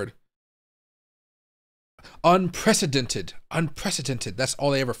that word. Unprecedented. Unprecedented. That's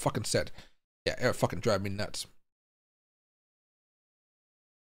all they ever fucking said. Yeah, it fucking drive me nuts.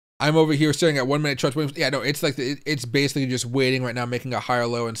 I'm over here staring at 1 minute charts. Yeah, no, it's like it's basically just waiting right now, making a higher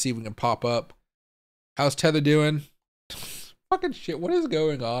low and see if we can pop up. How's Tether doing? Fucking shit. What is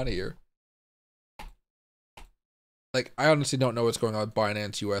going on here? Like, I honestly don't know what's going on with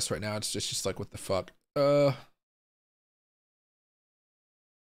Binance US right now. It's just like, what the fuck?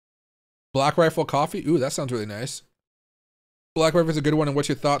 Black Rifle Coffee? Ooh, that sounds really nice. Black Rifle is a good one, and what's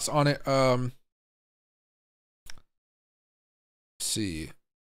your thoughts on it? Let's see.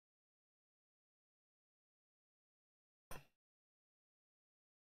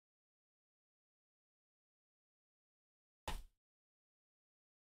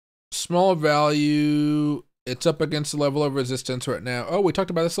 Small value. It's up against the level of resistance right now. Oh, we talked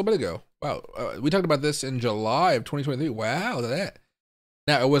about this a little bit ago. Wow. We talked about this in July of 2023. Wow, look at that.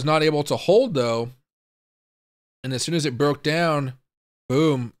 Now, it was not able to hold, though. And as soon as it broke down,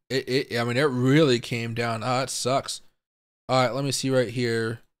 boom. I mean, it really came down. Ah, it sucks. All right, let me see right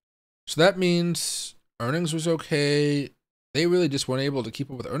here. So that means earnings was okay. They really just weren't able to keep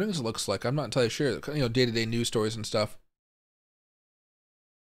up with earnings, it looks like. I'm not entirely sure. You know, day-to-day news stories and stuff.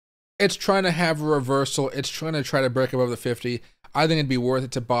 It's trying to have a reversal. It's trying to break above the 50. I think it'd be worth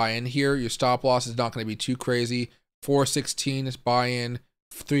it to buy in here. Your stop loss is not going to be too crazy. 416 is buy in.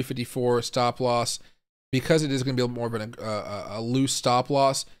 354 stop loss. Because it is going to be more of a loose stop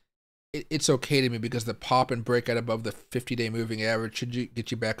loss, it's okay to me, because the pop and breakout above the 50-day moving average should get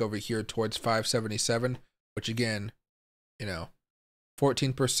you back over here towards 577, which again, you know,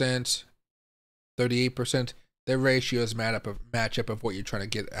 14%, 38%. Their ratios match up of what you're trying to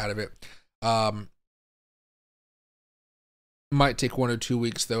get out of it. Might take 1 or 2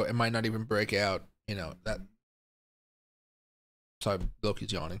 weeks, though. It might not even break out. You know that. Sorry,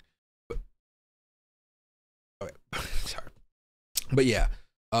 Loki's yawning. But, okay. Sorry, but yeah,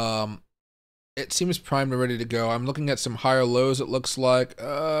 it seems primed and ready to go. I'm looking at some higher lows. It looks like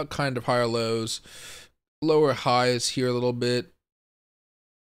kind of higher lows, lower highs here a little bit.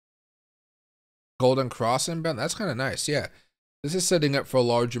 Golden cross inbound, that's kind of nice. Yeah, this is setting up for a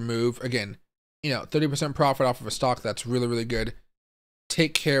larger move. Again, you know, 30% profit off of a stock, that's really, really good.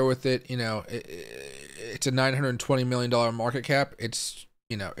 Take care with it. You know, it's a $920 million market cap. It's,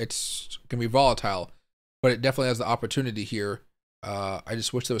 you know, it's going to be volatile, but it definitely has the opportunity here. I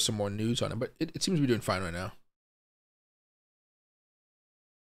just wish there was some more news on it, but it seems to be doing fine right now.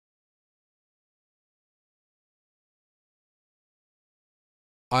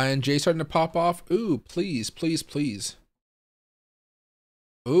 INJ starting to pop off. Ooh, please, please, please.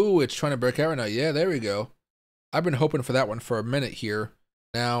 Ooh, it's trying to break out right now. Yeah, there we go. I've been hoping for that one for a minute here.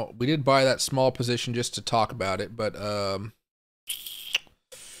 Now, we did buy that small position just to talk about it, but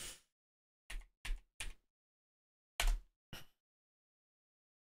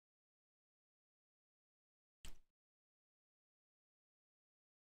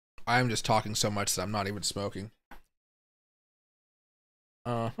I'm just talking so much that I'm not even smoking.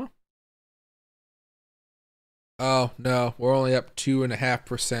 Uh-huh. Oh, no, we're only up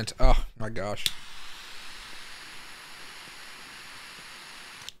 2.5%. Oh, my gosh.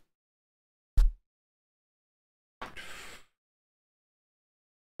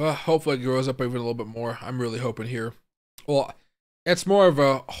 Hopefully it grows up even a little bit more. I'm really hoping here. Well, it's more of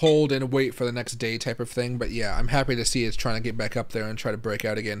a hold and wait for the next day type of thing. But yeah, I'm happy to see it's trying to get back up there and try to break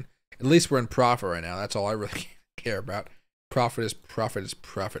out again. At least we're in profit right now. That's all I really care about. Profit is profit is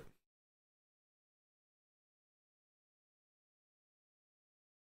profit.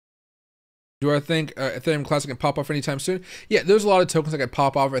 Do I think Ethereum Classic can pop off anytime soon? Yeah, there's a lot of tokens that can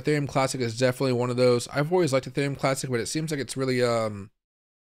pop off. Ethereum Classic is definitely one of those. I've always liked Ethereum Classic, but it seems like it's really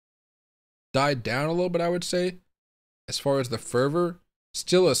died down a little bit, I would say. As far as the fervor,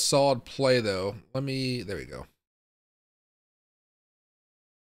 still a solid play though. There we go.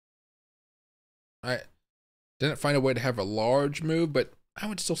 I didn't find a way to have a large move, but I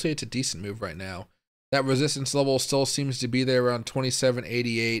would still say it's a decent move right now. That resistance level still seems to be there around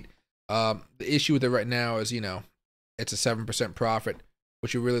 27.88. The issue with it right now is, you know, it's a 7% profit.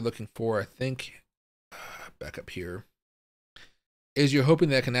 What you're really looking for, I think, back up here, is you're hoping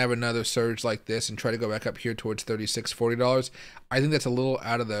that it can have another surge like this and try to go back up here towards $36, $40. I think that's a little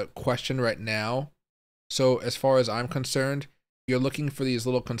out of the question right now. So as far as I'm concerned, you're looking for these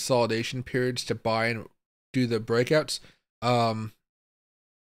little consolidation periods to buy and do the breakouts.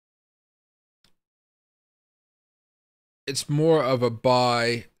 It's more of a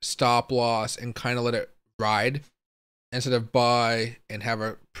buy, stop loss, and kind of let it ride instead of buy and have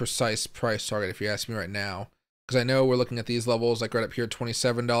a precise price target, if you ask me right now. Because I know we're looking at these levels, like right up here,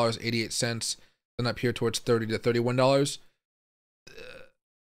 $27.88, then up here towards $30 to $31.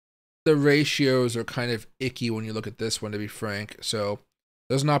 The ratios are kind of icky when you look at this one, to be frank. So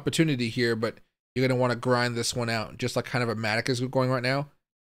there's an opportunity here, but you're going to want to grind this one out, just like kind of a Matic is going right now.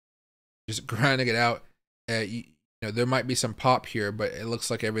 Just grinding it out. You know, there might be some pop here, but it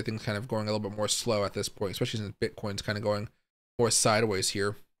looks like everything's kind of going a little bit more slow at this point, especially since Bitcoin's kind of going more sideways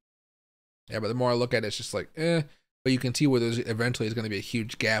here. Yeah, but the more I look at it, it's just like, But you can see where there's eventually is going to be a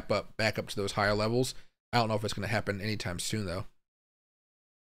huge gap up, back up to those higher levels. I don't know if it's going to happen anytime soon, though.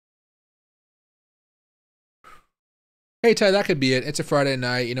 Hey, Ty, that could be it. It's a Friday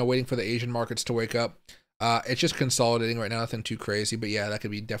night, you know, waiting for the Asian markets to wake up. It's just consolidating right now, nothing too crazy, but yeah, that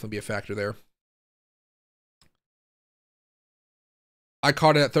could definitely be a factor there. I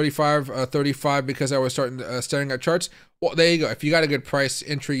caught it at 35 because I was staring at charts. Well, there you go. If you got a good price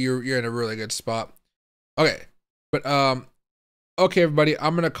entry, you're in a really good spot. Okay, but okay, everybody,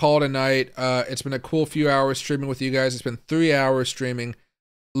 I'm gonna call it a night. It's been a cool few hours streaming with you guys. It's been 3 hours streaming.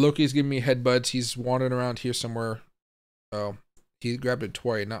 Loki's giving me headbutts. He's wandering around here somewhere. Oh, he grabbed a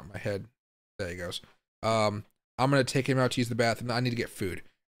toy, not my head. There he goes. I'm gonna take him out to use the bathroom. I need to get food.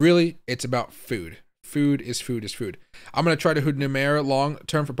 Really, it's about food. Food is food is food. I'm going to try to hood Numera long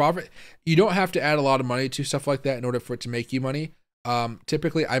term for profit. You don't have to add a lot of money to stuff like that in order for it to make you money.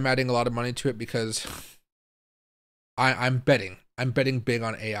 Typically, I'm adding a lot of money to it because I'm betting. I'm betting big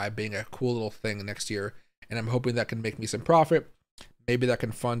on AI being a cool little thing next year, and I'm hoping that can make me some profit. Maybe that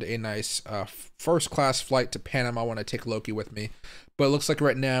can fund a nice first-class flight to Panama when I take Loki with me. But it looks like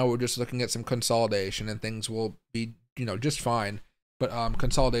right now we're just looking at some consolidation, and things will be, you know, just fine. But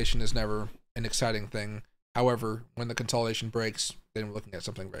consolidation is never an exciting thing. However, when the consolidation breaks, then we're looking at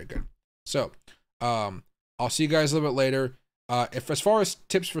something very good. So I'll see you guys a little bit later. If as far as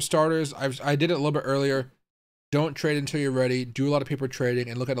tips for starters, I did it a little bit earlier. Don't trade until you're ready. Do a lot of paper trading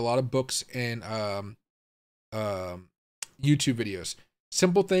and look at a lot of books and YouTube videos.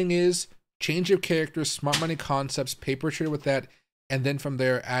 Simple thing is change your characters, smart money concepts, paper trade with that, and then from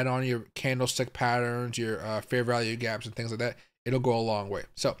there add on your candlestick patterns, your fair value gaps and things like that. It'll go a long way.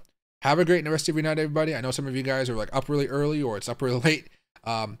 So have a great rest of your night, everybody. I know some of you guys are like up really early or it's up really late.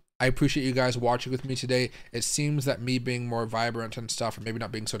 I appreciate you guys watching with me today. It seems that me being more vibrant and stuff, or maybe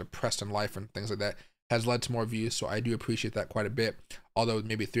not being so depressed in life and things like that, has led to more views. So I do appreciate that quite a bit. Although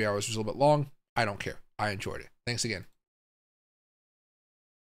maybe 3 hours was a little bit long, I don't care. I enjoyed it. Thanks again.